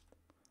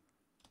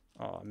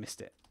 Oh, I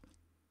missed it.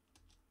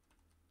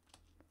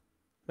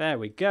 There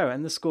we go,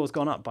 and the score's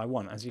gone up by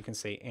 1, as you can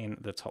see in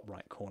the top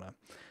right corner.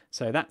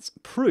 So that's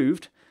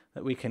proved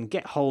that we can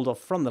get hold of,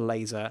 from the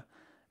laser,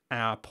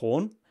 our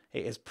pawn.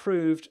 It has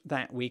proved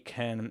that we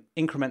can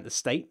increment the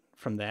state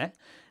from there,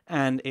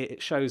 and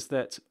it shows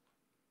that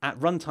at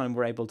runtime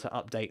we're able to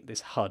update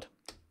this HUD.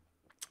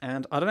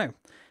 And I don't know,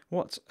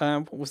 what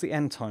was the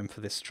end time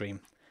for this stream?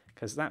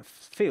 Because that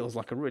feels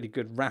like a really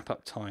good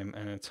wrap-up time,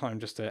 and a time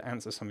just to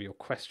answer some of your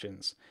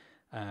questions.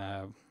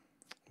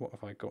 What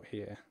have I got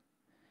here?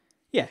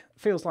 Yeah,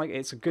 feels like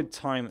it's a good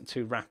time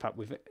to wrap up.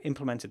 We've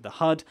implemented the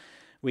HUD.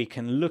 We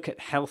can look at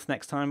health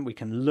next time. We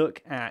can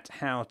look at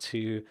how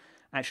to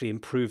actually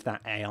improve that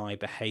AI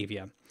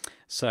behavior.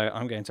 So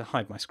I'm going to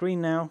hide my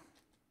screen now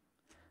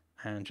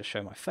and just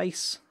show my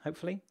face,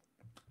 hopefully.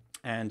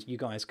 And you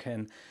guys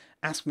can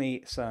ask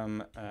me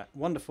some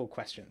wonderful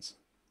questions.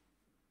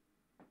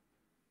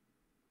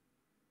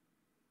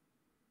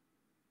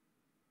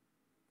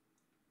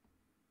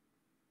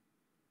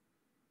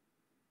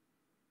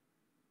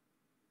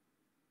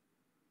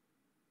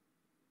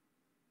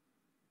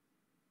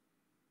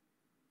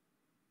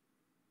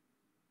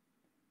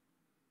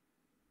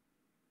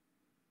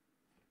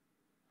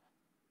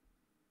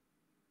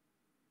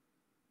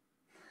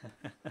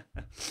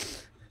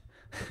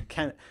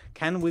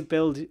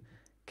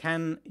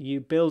 Can you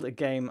build a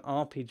game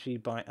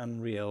RPG by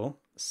Unreal,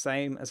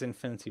 same as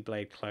Infinity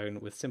Blade clone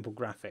with simple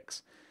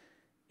graphics,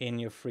 in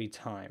your free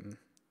time?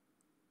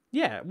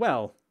 Yeah,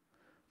 well,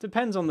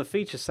 depends on the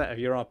feature set of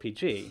your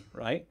RPG,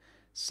 right?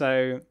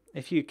 So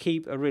if you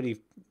keep a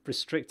really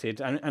restricted,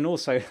 and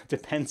also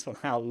depends on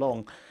how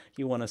long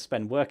you want to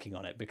spend working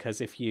on it, because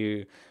if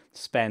you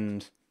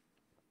spend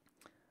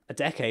a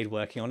decade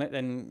working on it,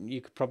 then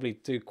you could probably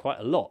do quite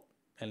a lot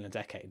in a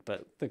decade.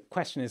 But the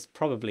question is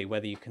probably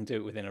whether you can do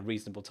it within a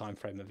reasonable time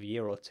frame of a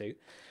year or two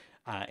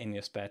in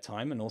your spare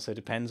time, and also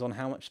depends on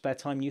how much spare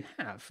time you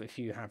have. If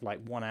you have like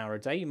 1 hour a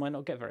day, you might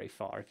not get very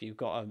far. If you've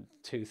got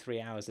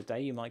 2-3 hours a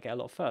day, you might get a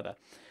lot further.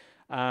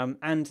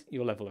 And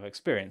your level of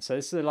experience. So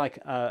this is like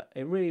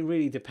it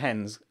really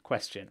depends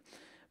question.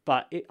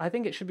 But I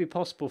think it should be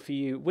possible for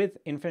you with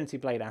Infinity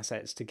Blade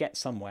assets to get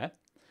somewhere.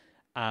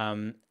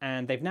 And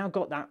they've now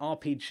got that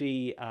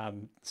RPG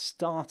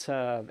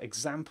starter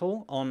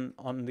example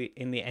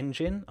in the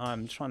engine.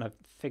 I'm trying to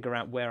figure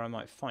out where I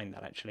might find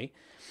that actually.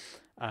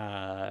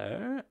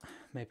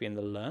 Maybe in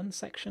the learn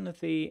section of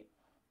the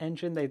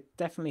engine. They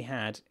definitely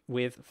had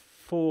with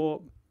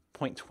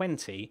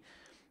 4.20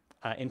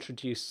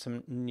 introduced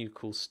some new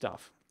cool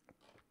stuff.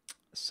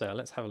 So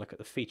let's have a look at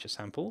the feature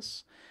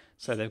samples.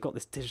 So they've got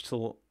this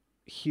digital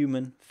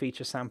human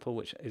feature sample,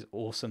 which is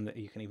awesome that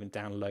you can even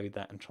download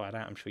that and try it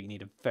out. I'm sure you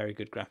need a very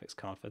good graphics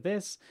card for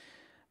this.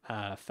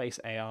 Face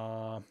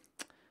AR,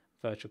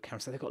 virtual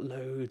camera. So they've got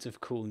loads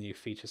of cool new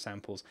feature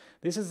samples.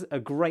 This is a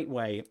great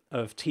way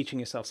of teaching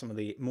yourself some of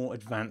the more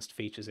advanced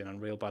features in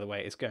Unreal, by the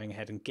way, is going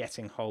ahead and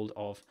getting hold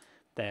of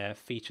their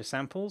feature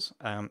samples.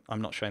 I'm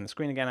not showing the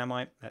screen again, am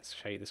I? Let's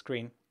show you the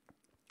screen.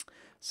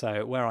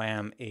 So where I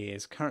am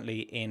is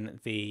currently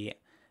in the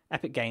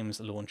Epic Games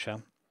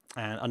launcher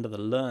and under the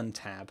Learn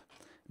tab.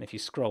 And if you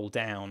scroll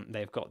down,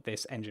 they've got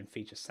this engine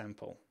feature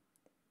sample.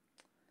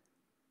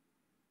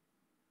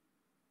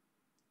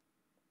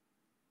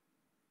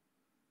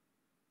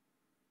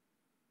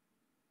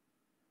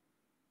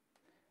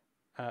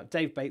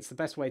 Dave Bates, the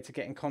best way to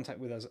get in contact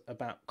with us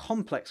about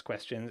complex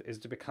questions is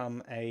to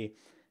become a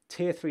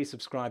tier 3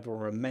 subscriber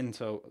or a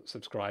mentor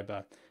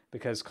subscriber,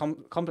 because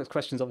complex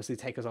questions obviously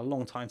take us a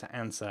long time to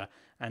answer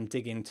and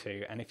dig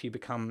into. And if you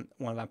become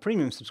one of our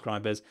premium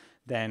subscribers,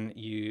 then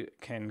you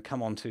can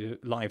come on to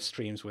live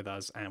streams with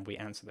us and we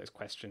answer those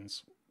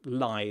questions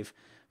live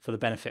for the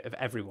benefit of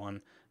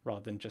everyone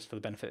rather than just for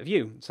the benefit of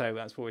you. So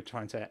that's what we're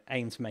trying to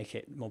aim to make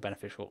it more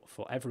beneficial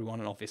for everyone.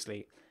 And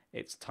obviously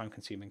it's time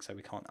consuming, so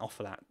we can't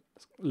offer that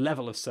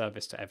level of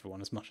service to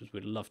everyone as much as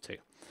we'd love to.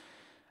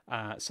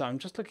 So I'm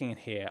just looking in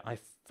here. I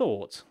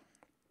thought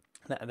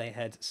that they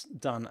had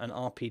done an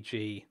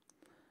RPG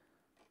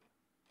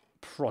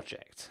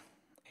project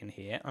in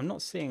here. I'm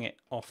not seeing it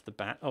off the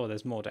bat. Oh,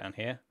 there's more down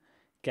here.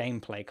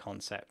 Gameplay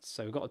concepts.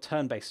 So we've got a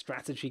turn-based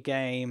strategy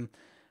game,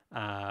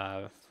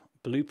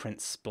 blueprint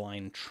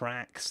spline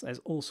tracks. There's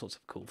all sorts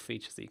of cool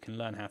features that you can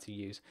learn how to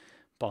use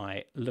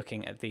by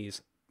looking at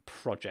these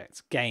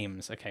projects.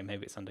 Games. Okay,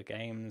 maybe it's under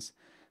games.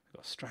 We've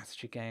got a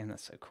strategy game.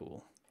 That's so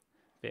cool.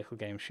 Vehicle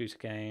game, shooter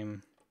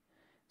game.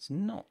 It's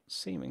not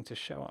seeming to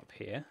show up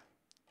here.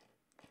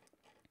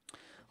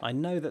 I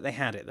know that they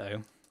had it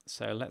though,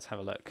 so let's have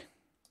a look.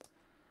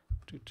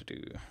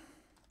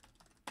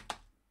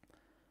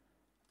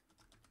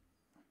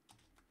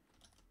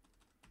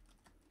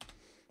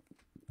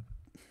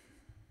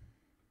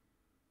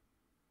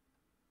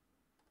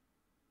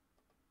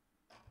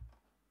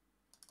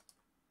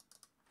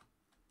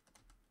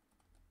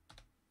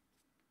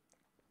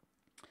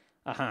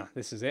 Aha,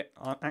 this is it.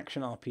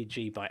 Action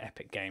RPG by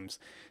Epic Games.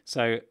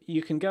 So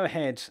you can go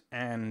ahead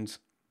and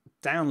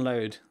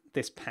download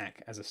this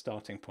pack as a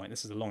starting point.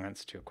 This is a long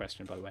answer to your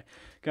question, by the way.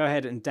 Go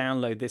ahead and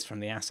download this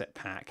from the asset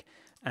pack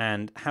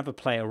and have a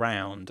play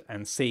around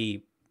and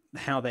see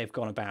how they've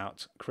gone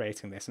about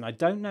creating this. And I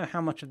don't know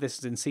how much of this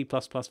is in C++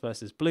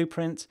 versus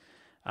Blueprint,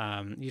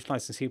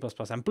 utilizing C++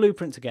 and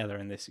Blueprint together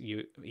in this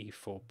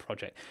UE4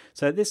 project.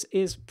 So this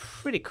is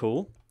pretty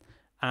cool.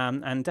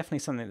 And definitely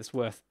something that's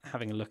worth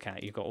having a look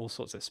at. You've got all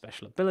sorts of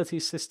special ability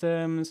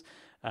systems,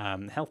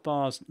 health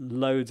bars,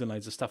 loads and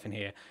loads of stuff in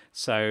here.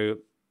 So,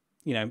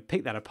 you know,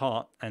 pick that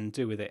apart and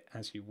do with it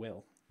as you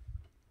will.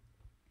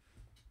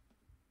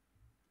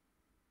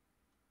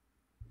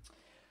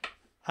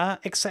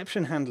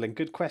 Exception handling,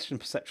 good question.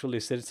 Perceptual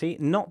lucidity,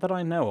 not that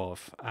I know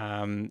of.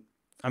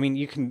 I mean,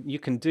 you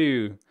can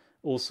do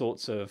all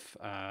sorts of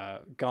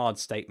guard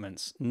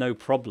statements, no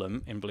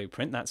problem in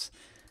Blueprint. That's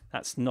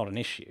not an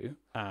issue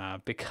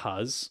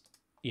because,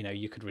 you know,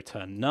 you could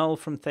return null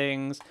from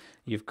things.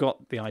 You've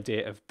got the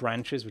idea of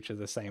branches, which are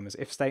the same as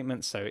if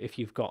statements. So if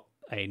you've got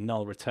a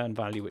null return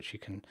value, which you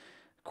can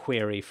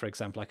query, for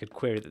example, I could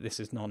query that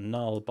this is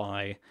non-null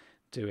by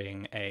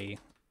doing a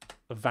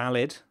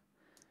valid,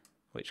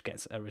 which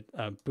gets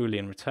a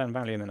Boolean return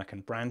value, and then I can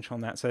branch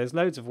on that. So there's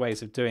loads of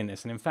ways of doing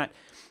this. And in fact,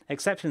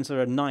 exceptions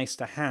are nice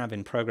to have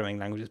in programming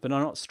languages, but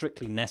are not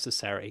strictly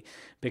necessary,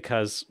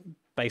 because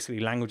basically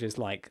languages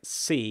like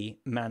C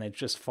manage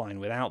just fine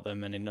without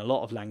them. And in a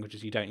lot of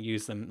languages, you don't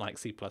use them, like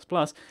C++,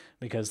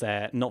 because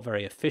they're not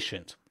very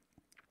efficient.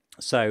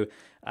 So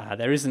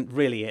there isn't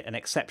really an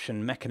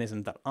exception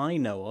mechanism that I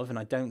know of, and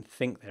I don't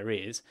think there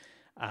is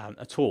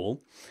at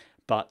all,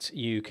 but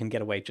you can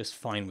get away just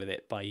fine with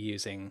it by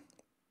using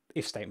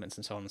if statements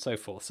and so on and so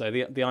forth. So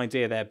the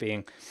idea there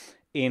being,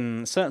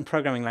 in certain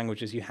programming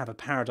languages, you have a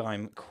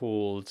paradigm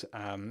called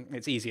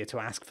it's easier to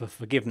ask for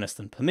forgiveness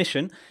than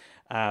permission,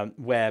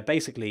 where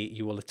basically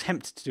you will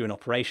attempt to do an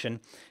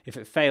operation. If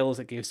it fails,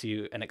 it gives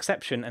you an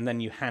exception, and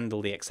then you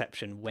handle the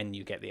exception when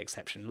you get the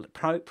exception.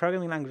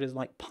 Programming languages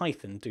like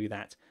Python do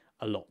that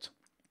a lot.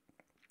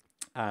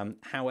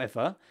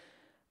 However,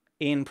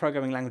 in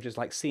programming languages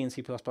like C and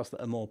C++ that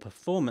are more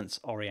performance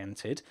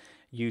oriented,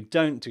 you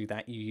don't do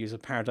that. You use a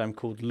paradigm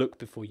called look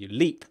before you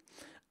leap.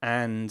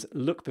 And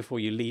look before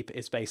you leap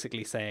is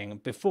basically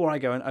saying, before I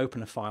go and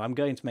open a file, I'm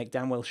going to make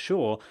damn well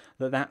sure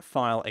that that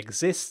file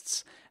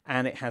exists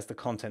and it has the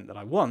content that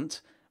I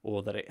want,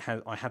 or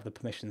that I have the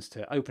permissions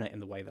to open it in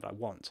the way that I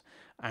want.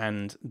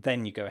 And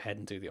then you go ahead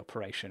and do the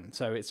operation.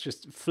 So it's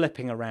just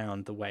flipping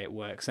around the way it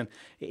works. And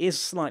it is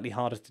slightly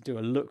harder to do a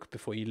look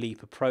before you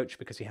leap approach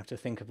because you have to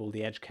think of all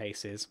the edge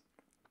cases.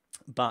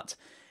 But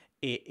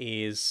it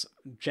is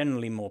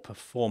generally more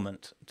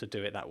performant to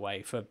do it that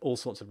way for all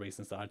sorts of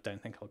reasons that I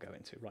don't think I'll go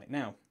into right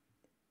now.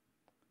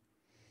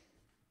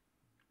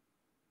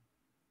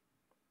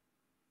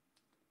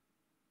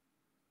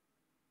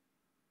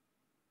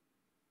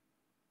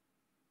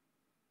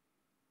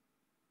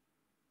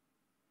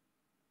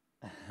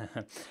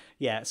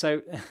 Yeah,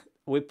 so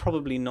we're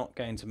probably not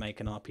going to make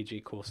an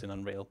RPG course in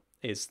Unreal,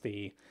 is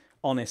the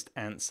honest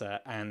answer.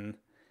 And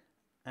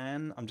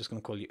Anne, I'm just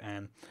going to call you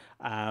Anne,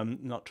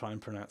 not try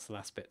and pronounce the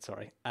last bit,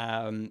 sorry.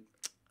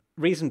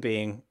 Reason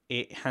being,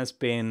 it has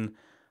been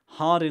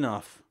hard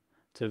enough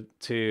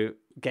to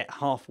get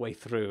halfway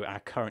through our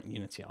current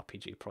Unity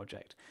RPG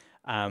project.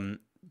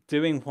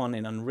 Doing one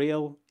in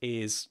Unreal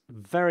is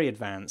very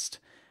advanced,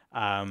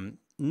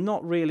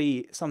 not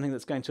really something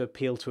that's going to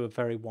appeal to a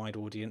very wide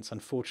audience,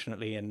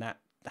 unfortunately, and that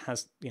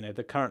has,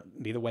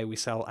 the way we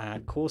sell our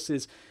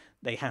courses,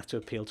 they have to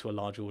appeal to a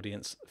large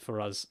audience for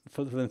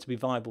them to be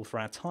viable for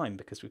our time,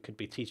 because we could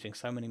be teaching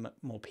so many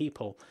more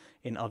people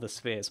in other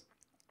spheres.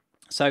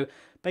 So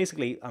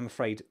basically, I'm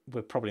afraid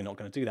we're probably not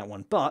going to do that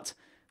one, but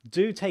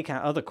do take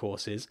our other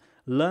courses,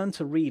 learn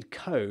to read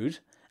code,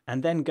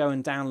 and then go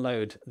and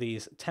download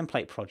these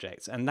template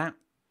projects. And that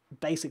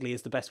basically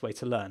is the best way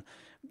to learn.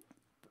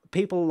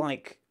 People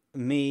like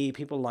me,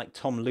 people like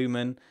Tom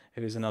Lumen,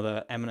 who is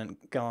another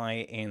eminent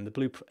guy in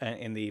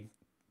the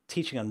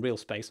teaching Unreal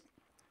space,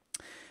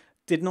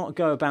 did not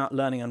go about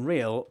learning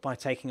Unreal by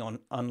taking on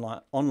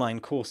online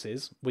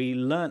courses. We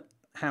learnt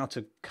how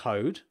to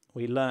code.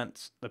 We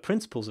learnt the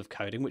principles of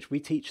coding, which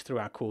we teach through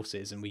our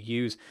courses, and we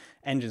use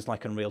engines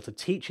like Unreal to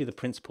teach you the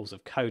principles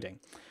of coding.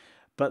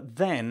 But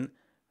then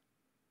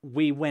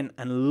we went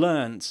and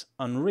learnt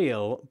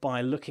Unreal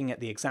by looking at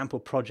the example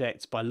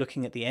projects, by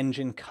looking at the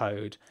engine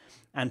code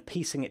and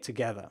piecing it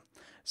together.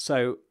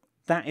 So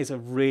that is a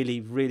really,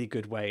 really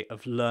good way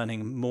of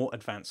learning more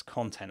advanced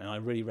content, and I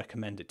really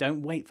recommend it.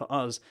 Don't wait for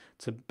us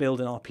to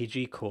build an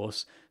RPG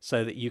course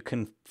so that you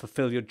can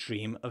fulfill your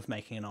dream of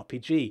making an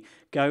RPG.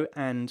 Go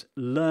and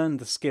learn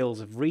the skills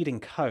of reading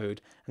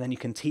code, and then you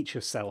can teach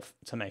yourself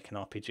to make an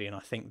RPG, and I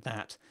think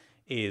that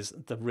is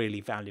the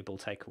really valuable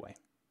takeaway.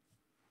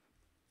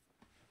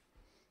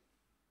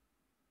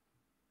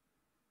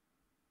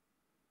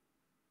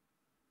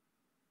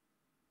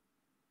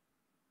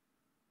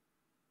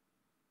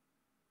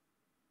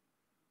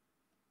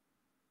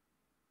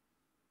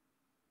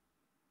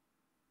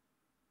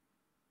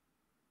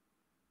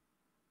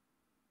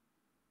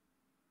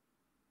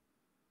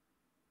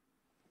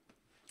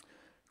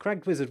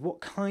 Cragged Wizard,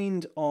 what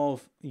kind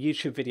of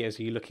YouTube videos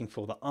are you looking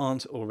for that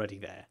aren't already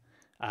there?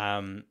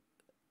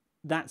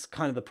 That's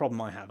kind of the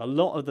problem I have. A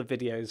lot of the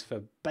videos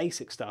for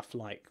basic stuff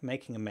like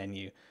making a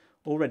menu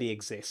already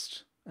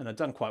exist and are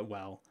done quite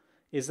well.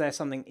 Is there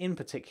something in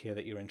particular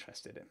that you're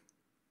interested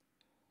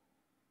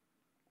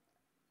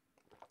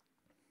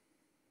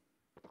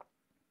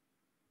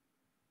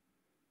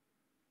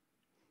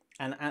in?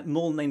 And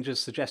Mall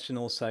Ninja's suggestion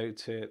also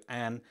to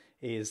Anne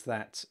is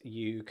that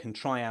you can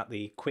try out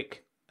the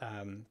quick.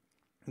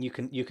 You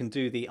can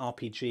do the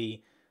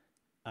RPG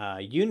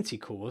Unity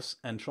course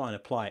and try and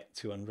apply it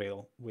to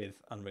Unreal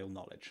with Unreal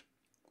knowledge.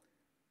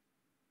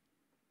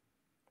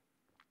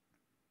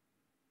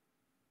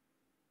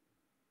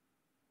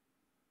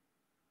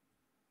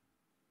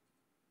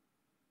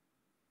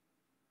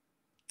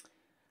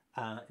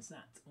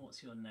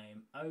 What's your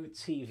name?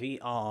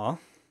 OTVR.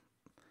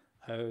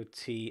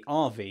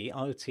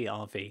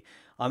 OTRV.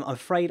 I'm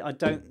afraid I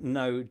don't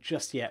know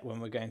just yet when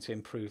we're going to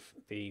improve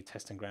the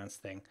testing grounds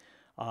thing.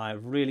 I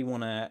really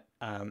want to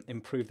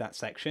improve that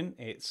section.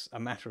 It's a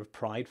matter of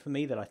pride for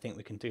me that I think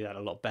we can do that a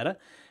lot better.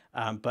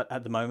 But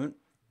at the moment,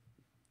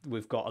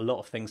 we've got a lot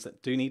of things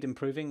that do need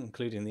improving,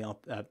 including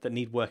that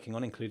need working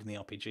on, including the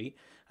RPG.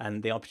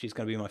 And the RPG is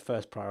going to be my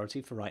first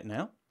priority for right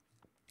now.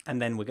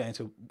 And then we're going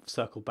to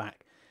circle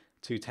back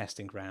to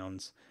testing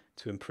grounds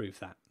to improve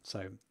that.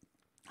 So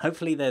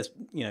hopefully there's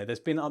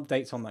been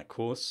updates on that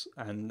course,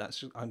 and that's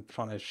just, I'm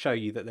trying to show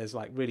you that there's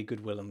like really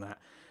goodwill in that.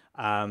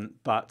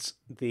 But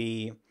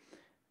the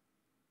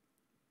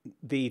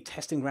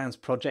testing grounds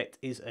project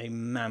is a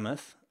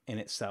mammoth in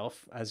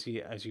itself, as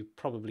you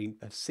probably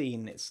have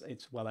seen.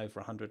 It's well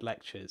over 100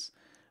 lectures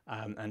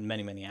and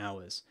many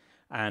hours.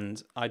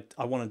 And I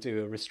want to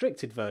do a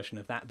restricted version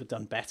of that, but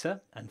done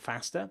better and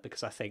faster,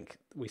 because I think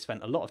we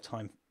spent a lot of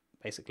time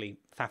basically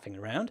faffing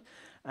around,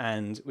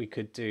 and we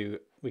could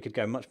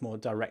go much more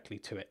directly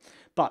to it.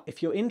 But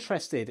if you're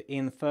interested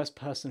in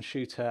first-person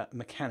shooter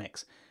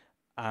mechanics,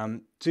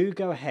 do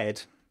go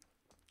ahead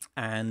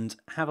and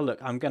have a look.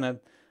 I'm going to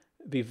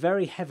be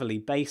very heavily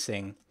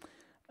basing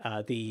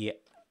the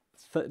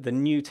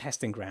new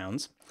testing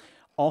grounds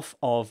off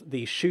of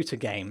the shooter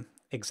game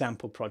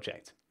example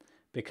project,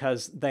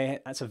 because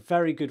that's a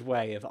very good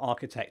way of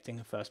architecting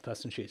a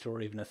first-person shooter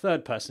or even a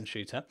third-person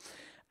shooter.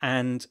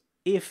 And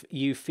if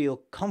you feel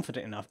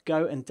confident enough,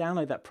 go and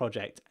download that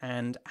project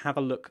and have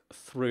a look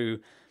through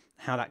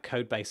how that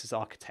code base is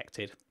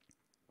architected,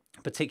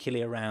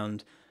 particularly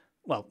around,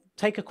 well,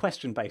 take a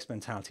question-based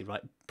mentality,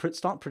 right?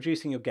 Start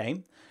producing your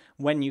game.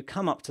 When you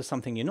come up to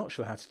something you're not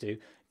sure how to do,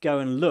 go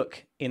and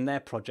look in their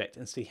project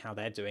and see how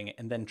they're doing it,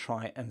 and then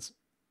try and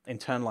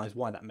internalize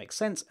why that makes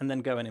sense, and then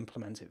go and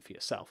implement it for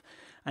yourself.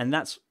 And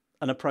that's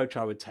an approach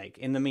I would take.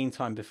 In the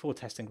meantime, before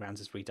Testing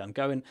Grounds is redone,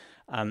 go and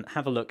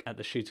have a look at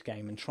the shooter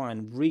game and try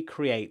and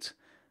recreate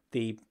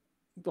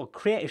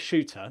create a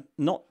shooter,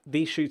 not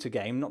the shooter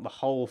game, not the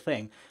whole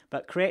thing,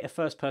 but create a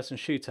first-person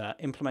shooter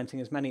implementing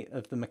as many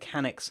of the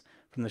mechanics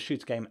from the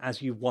shooter game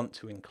as you want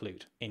to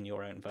include in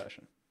your own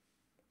version.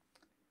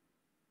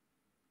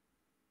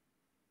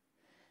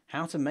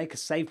 How to make a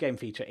save game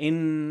feature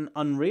in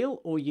Unreal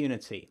or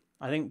Unity?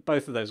 I think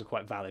both of those are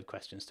quite valid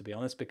questions, to be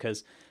honest,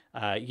 because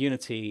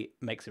Unity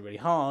makes it really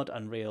hard.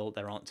 Unreal,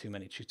 there aren't too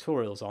many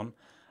tutorials on.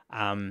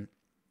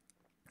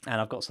 And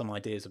I've got some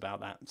ideas about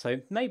that. So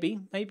maybe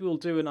we'll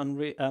do a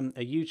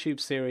YouTube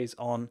series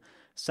on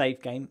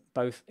save game,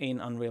 both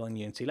in Unreal and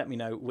Unity. Let me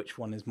know which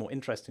one is more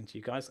interesting to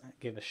you guys.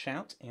 Give a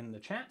shout in the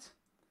chat.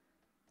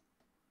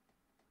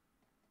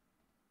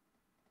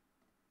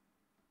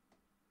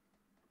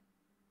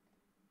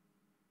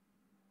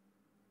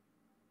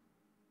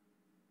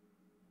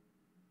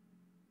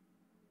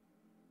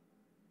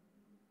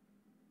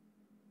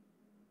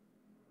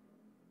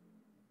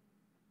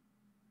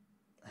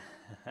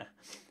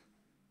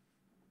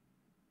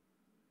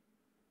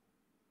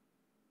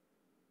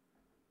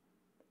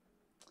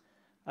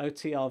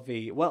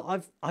 OTRV.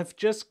 Well, I've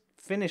just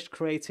finished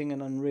creating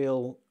an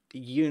Unreal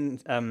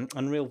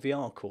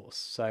VR course,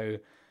 so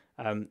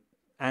and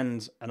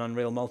an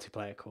Unreal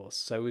multiplayer course.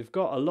 So we've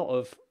got a lot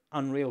of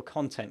Unreal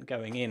content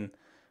going in.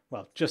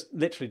 Well,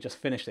 literally just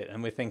finished it,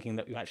 and we're thinking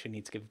that we actually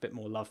need to give a bit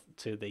more love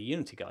to the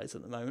Unity guys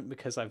at the moment,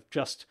 because I've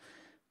just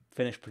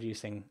finished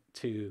producing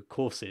 2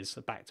 courses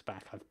back to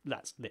back.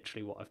 That's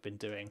literally what I've been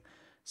doing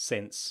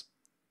since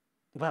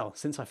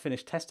I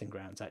finished Testing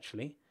Grounds,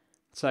 actually.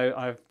 So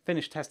I've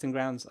finished Testing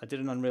Grounds, I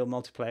did an Unreal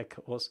multiplayer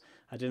course,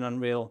 I did an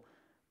Unreal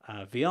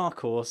VR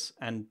course,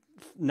 and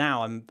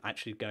now I'm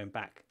actually going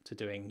back to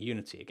doing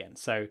Unity again.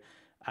 So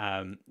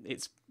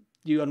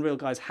you Unreal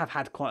guys have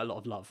had quite a lot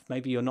of love.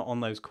 Maybe you're not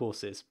on those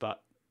courses,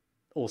 but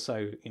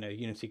also,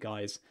 Unity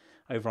guys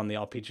over on the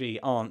RPG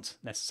aren't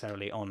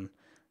necessarily on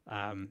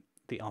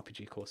the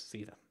RPG courses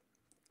either.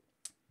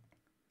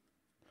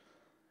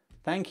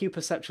 Thank you,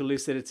 Perceptual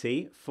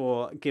Lucidity,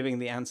 for giving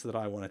the answer that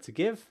I wanted to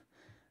give.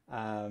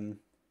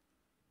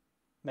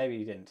 Maybe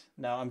you didn't.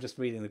 No, I'm just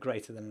reading the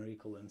greater than or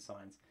equal than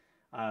signs.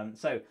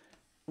 So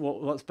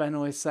what's Ben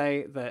always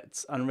say?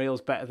 That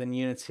Unreal's better than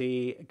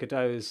Unity,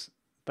 Godot's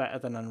better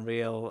than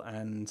Unreal,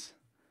 and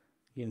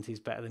Unity's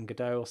better than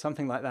Godot, or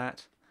something like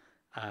that.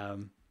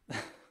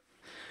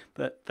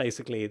 But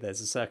basically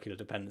there's a circular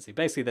dependency.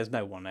 Basically there's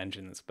no one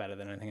engine that's better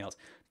than anything else.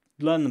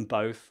 Learn them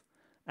both,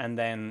 and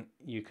then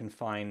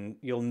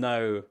you'll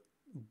know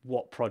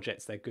what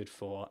projects they're good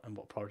for and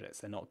what projects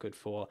they're not good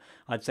for.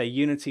 I'd say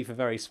Unity for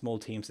very small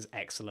teams is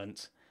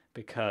excellent,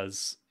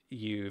 because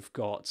you've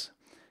got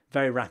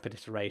very rapid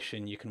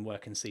iteration. You can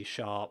work in C#,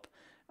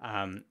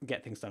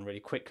 get things done really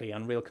quickly.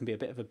 Unreal can be a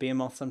bit of a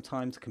behemoth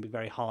sometimes. It can be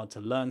very hard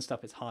to learn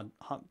stuff. It's hard,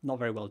 not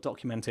very well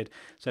documented.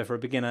 So for a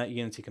beginner,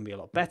 Unity can be a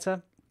lot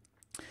better.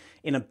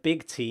 In a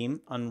big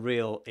team,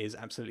 Unreal is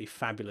absolutely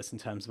fabulous in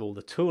terms of all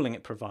the tooling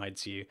it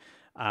provides you.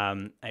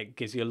 It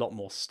gives you a lot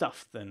more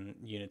stuff than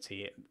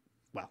Unity.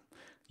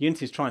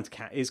 Unity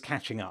is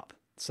catching up.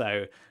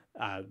 So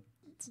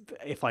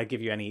if I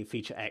give you any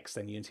feature X,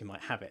 then Unity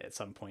might have it at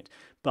some point.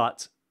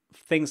 But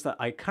things that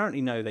I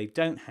currently know they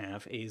don't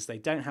have is they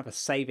don't have a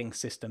saving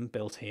system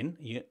built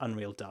in.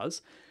 Unreal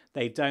does.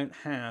 They don't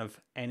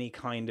have any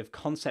kind of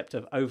concept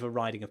of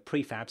overriding of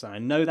prefabs, and I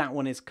know that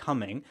one is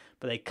coming,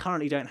 but they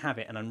currently don't have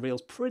it, and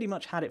Unreal's pretty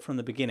much had it from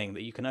the beginning,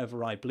 that you can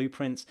override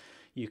blueprints,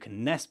 you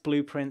can nest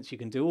blueprints, you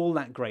can do all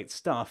that great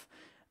stuff,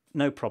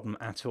 no problem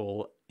at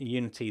all.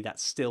 Unity,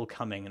 that's still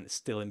coming, and it's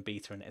still in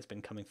beta, and it's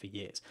been coming for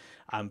years.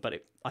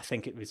 But I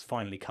think it is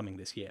finally coming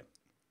this year.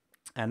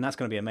 And that's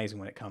going to be amazing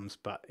when it comes,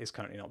 but it's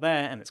currently not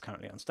there, and it's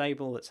currently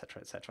unstable,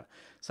 etc., etc.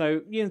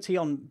 So Unity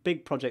on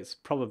big projects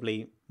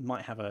probably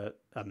might have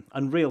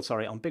Unreal,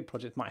 on big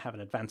projects might have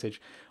an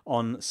advantage.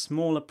 On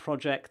smaller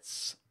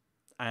projects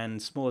and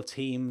smaller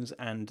teams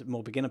and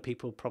more beginner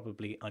people,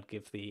 probably I'd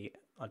give the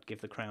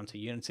crown to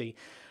Unity.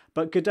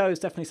 But Godot is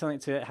definitely something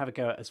to have a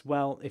go at as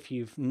well. If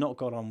you've not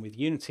got on with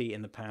Unity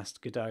in the past,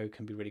 Godot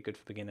can be really good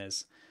for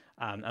beginners.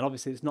 And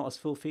obviously it's not as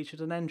full-featured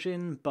an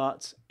engine,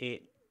 but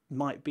it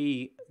might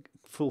be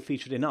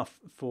full-featured enough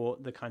for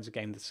the kinds of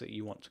games that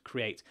you want to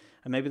create,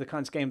 and maybe the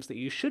kinds of games that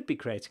you should be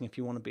creating if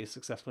you want to be a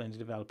successful indie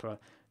developer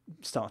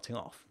starting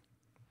off.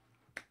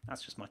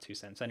 That's just my 2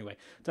 cents. Anyway,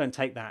 don't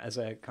take that as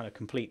a kind of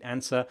complete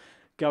answer.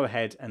 Go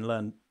ahead and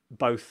learn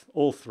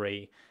all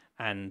 3,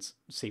 and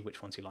see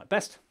which ones you like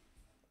best.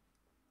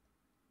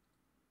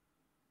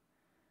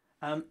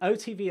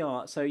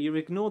 OTVR, so you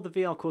ignore the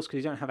VR course because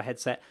you don't have a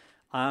headset.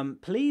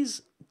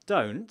 Please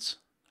don't.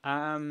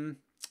 I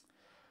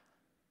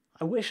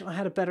wish I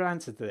had a better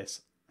answer to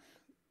this.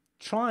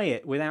 Try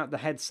it without the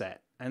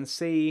headset and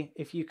see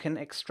if you can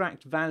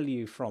extract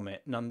value from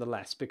it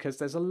nonetheless, because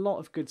there's a lot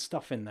of good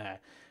stuff in there,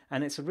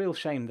 and it's a real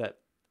shame that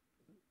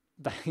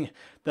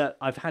that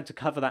I've had to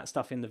cover that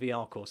stuff in the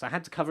VR course. I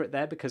had to cover it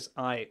there because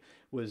I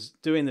was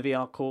doing the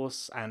VR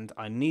course and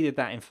I needed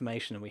that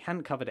information, and we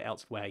hadn't covered it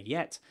elsewhere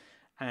yet.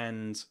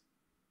 And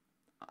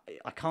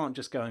I can't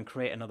just go and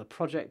create another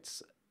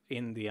project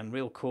in the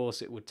Unreal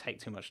course. It would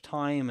take too much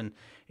time, and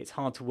it's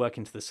hard to work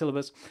into the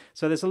syllabus.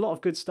 So there's a lot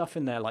of good stuff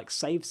in there, like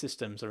save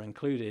systems are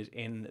included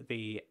in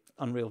the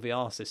Unreal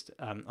VR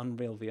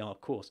Unreal VR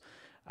course,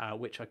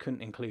 which I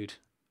couldn't include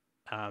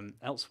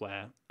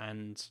elsewhere,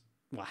 and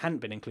well, hadn't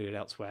been included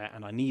elsewhere,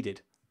 and I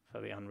needed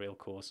for the Unreal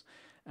course,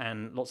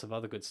 and lots of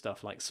other good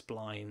stuff like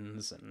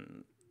splines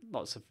and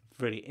lots of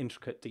really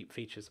intricate, deep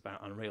features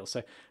about Unreal.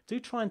 So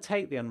do try and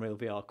take the Unreal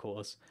VR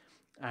course.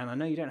 And I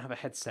know you don't have a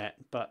headset,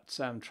 but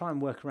try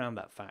and work around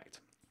that fact,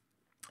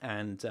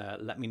 and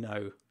let me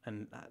know,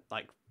 and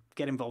like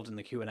get involved in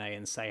the Q&A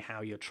and say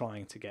how you're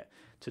trying to get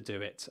to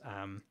do it,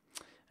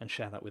 and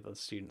share that with other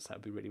students. That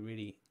would be really,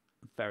 really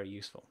very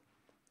useful.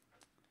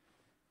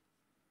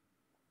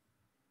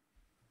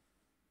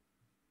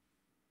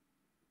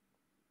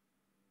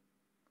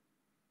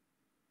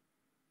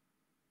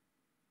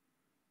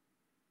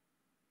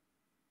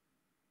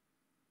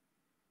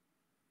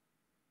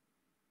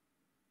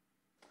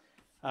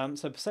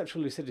 So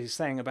Perceptual Lucidity is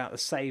saying about the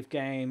save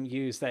game,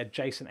 use their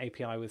JSON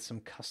API with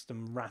some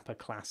custom wrapper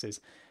classes.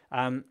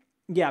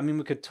 Yeah, I mean,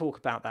 we could talk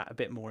about that a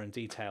bit more in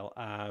detail,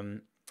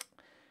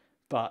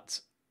 but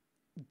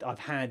I've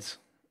had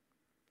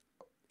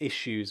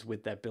issues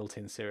with their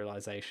built-in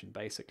serialization,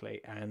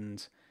 basically,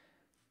 and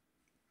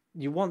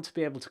you want to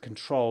be able to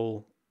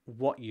control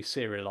what you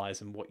serialize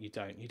and what you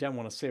don't. You don't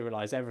want to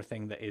serialize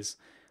everything that is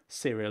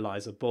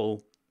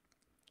serializable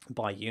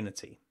by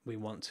Unity. We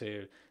want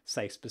to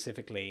say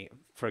specifically,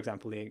 for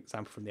example, the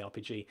example from the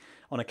RPG,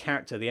 on a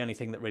character, the only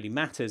thing that really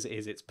matters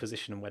is its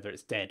position and whether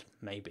it's dead,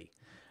 maybe.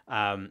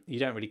 You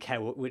don't really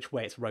care which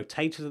way it's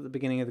rotated at the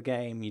beginning of the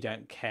game. You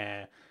don't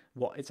care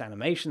what its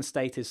animation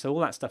state is. So all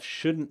that stuff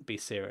shouldn't be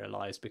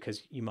serialized,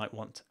 because you might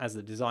want, as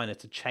the designer,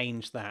 to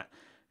change that,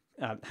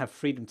 have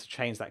freedom to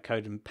change that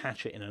code and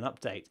patch it in an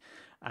update,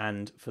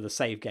 and for the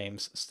save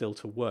games still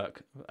to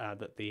work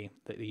that the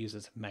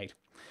users have made.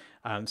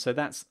 So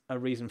that's a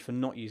reason for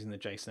not using the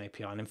JSON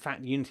API. And in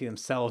fact, Unity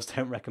themselves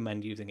don't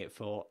recommend using it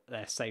for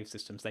their save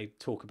systems. They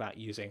talk about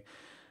using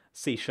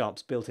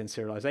C#'s built-in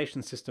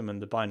serialization system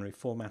and the binary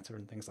formatter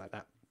and things like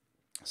that.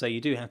 So you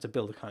do have to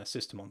build a kind of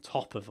system on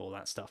top of all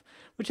that stuff,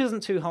 which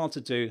isn't too hard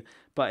to do,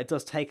 but it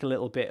does take a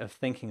little bit of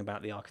thinking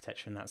about the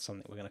architecture, and that's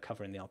something we're going to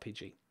cover in the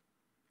RPG.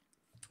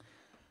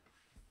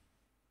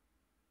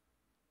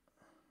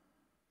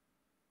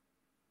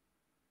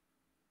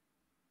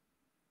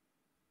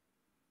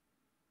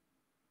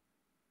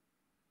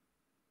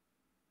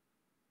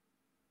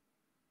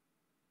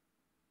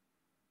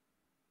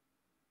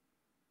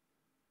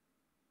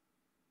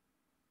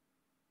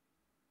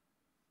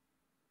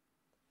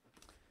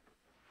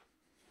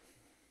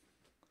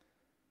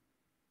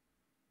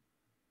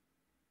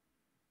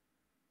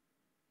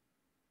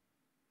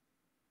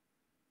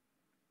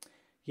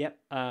 Yep,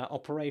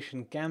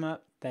 Operation Gamma,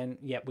 then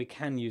yep, we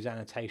can use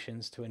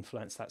annotations to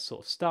influence that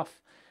sort of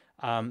stuff.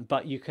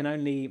 But you can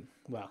only,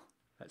 well,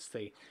 let's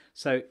see.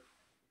 So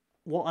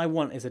what I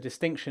want is a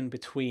distinction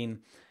between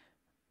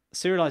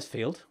serialized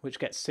field, which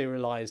gets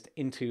serialized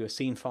into a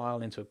scene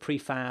file, into a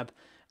prefab,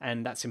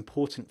 and that's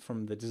important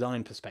from the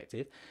design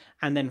perspective,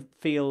 and then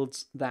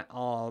fields that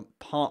are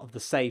part of the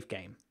save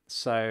game.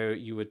 So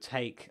you would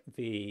take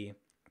the,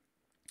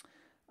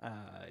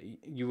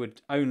 you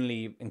would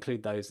only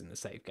include those in the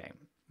save game,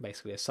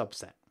 basically a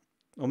subset.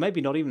 Or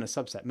maybe not even a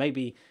subset.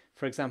 Maybe,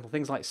 for example,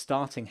 things like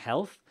starting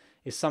health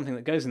is something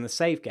that goes in the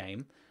save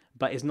game,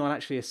 but is not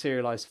actually a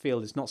serialized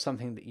field. It's not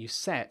something that you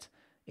set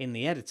in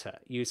the editor.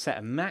 You set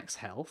a max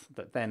health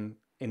that then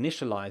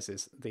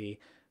initializes the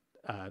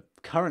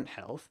current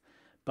health,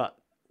 but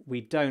we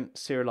don't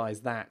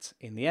serialize that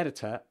in the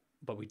editor,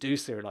 but we do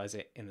serialize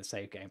it in the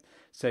save game.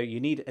 So you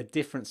need a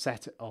different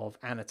set of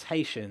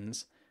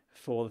annotations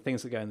for the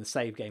things that go in the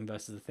save game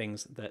versus the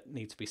things that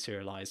need to be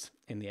serialized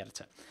in the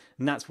editor.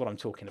 And that's what I'm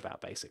talking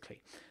about, basically.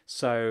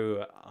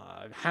 So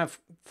I have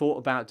thought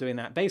about doing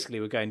that. Basically,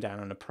 we're going down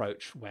an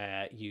approach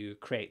where you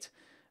create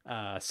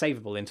a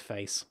savable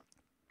interface,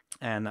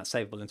 and that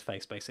savable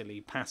interface basically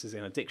passes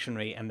in a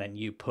dictionary, and then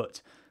you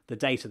put the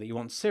data that you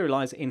want to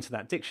serialize into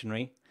that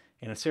dictionary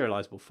in a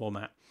serializable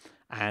format,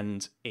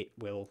 and it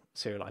will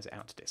serialize it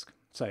out to disk.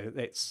 So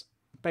it's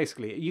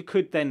basically, you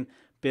could then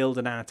build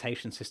an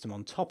annotation system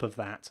on top of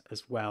that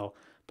as well,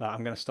 but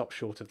I'm going to stop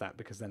short of that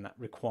because then that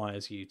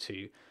requires you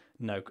to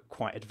know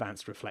quite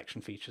advanced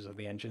reflection features of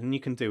the engine, and you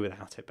can do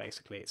without it,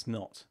 basically. It's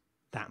not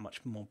that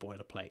much more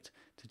boilerplate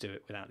to do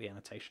it without the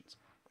annotations.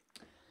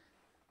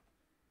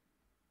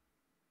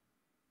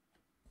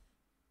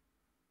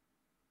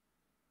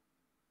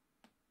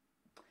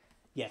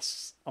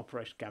 Yes,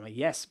 Operation Gamma,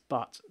 yes,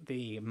 but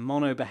the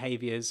mono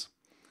behaviors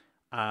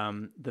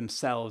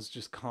themselves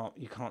just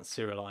you can't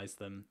serialize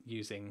them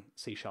using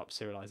C#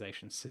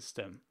 serialization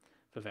system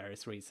for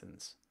various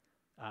reasons.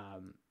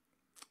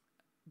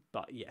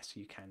 But yes,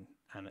 you can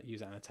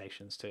use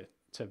annotations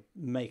to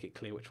make it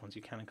clear which ones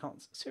you can and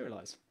can't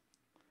serialize.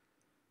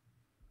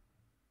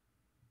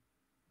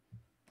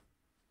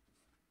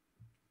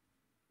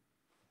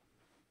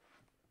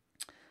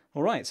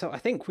 All right, so I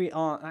think we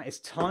are at its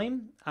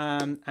time,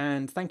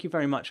 and thank you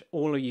very much,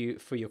 all of you,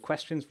 for your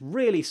questions.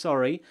 Really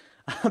sorry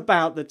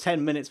about the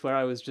 10 minutes where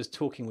I was just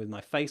talking with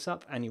my face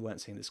up and you weren't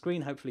seeing the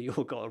screen. Hopefully you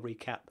all got a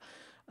recap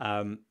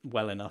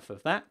well enough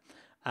of that.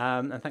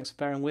 And thanks for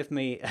bearing with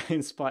me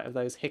in spite of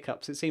those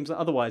hiccups. It seems that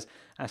otherwise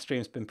our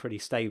stream's been pretty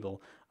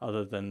stable,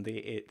 other than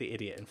the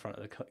idiot in front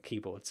of the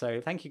keyboard. So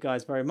thank you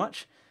guys very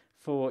much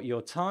for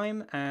your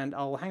time, and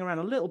I'll hang around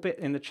a little bit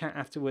in the chat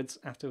afterwards,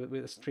 after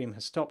the stream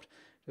has stopped,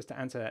 just to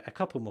answer a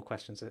couple more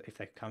questions if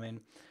they come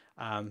in.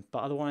 But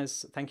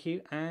otherwise, thank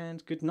you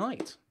and good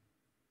night.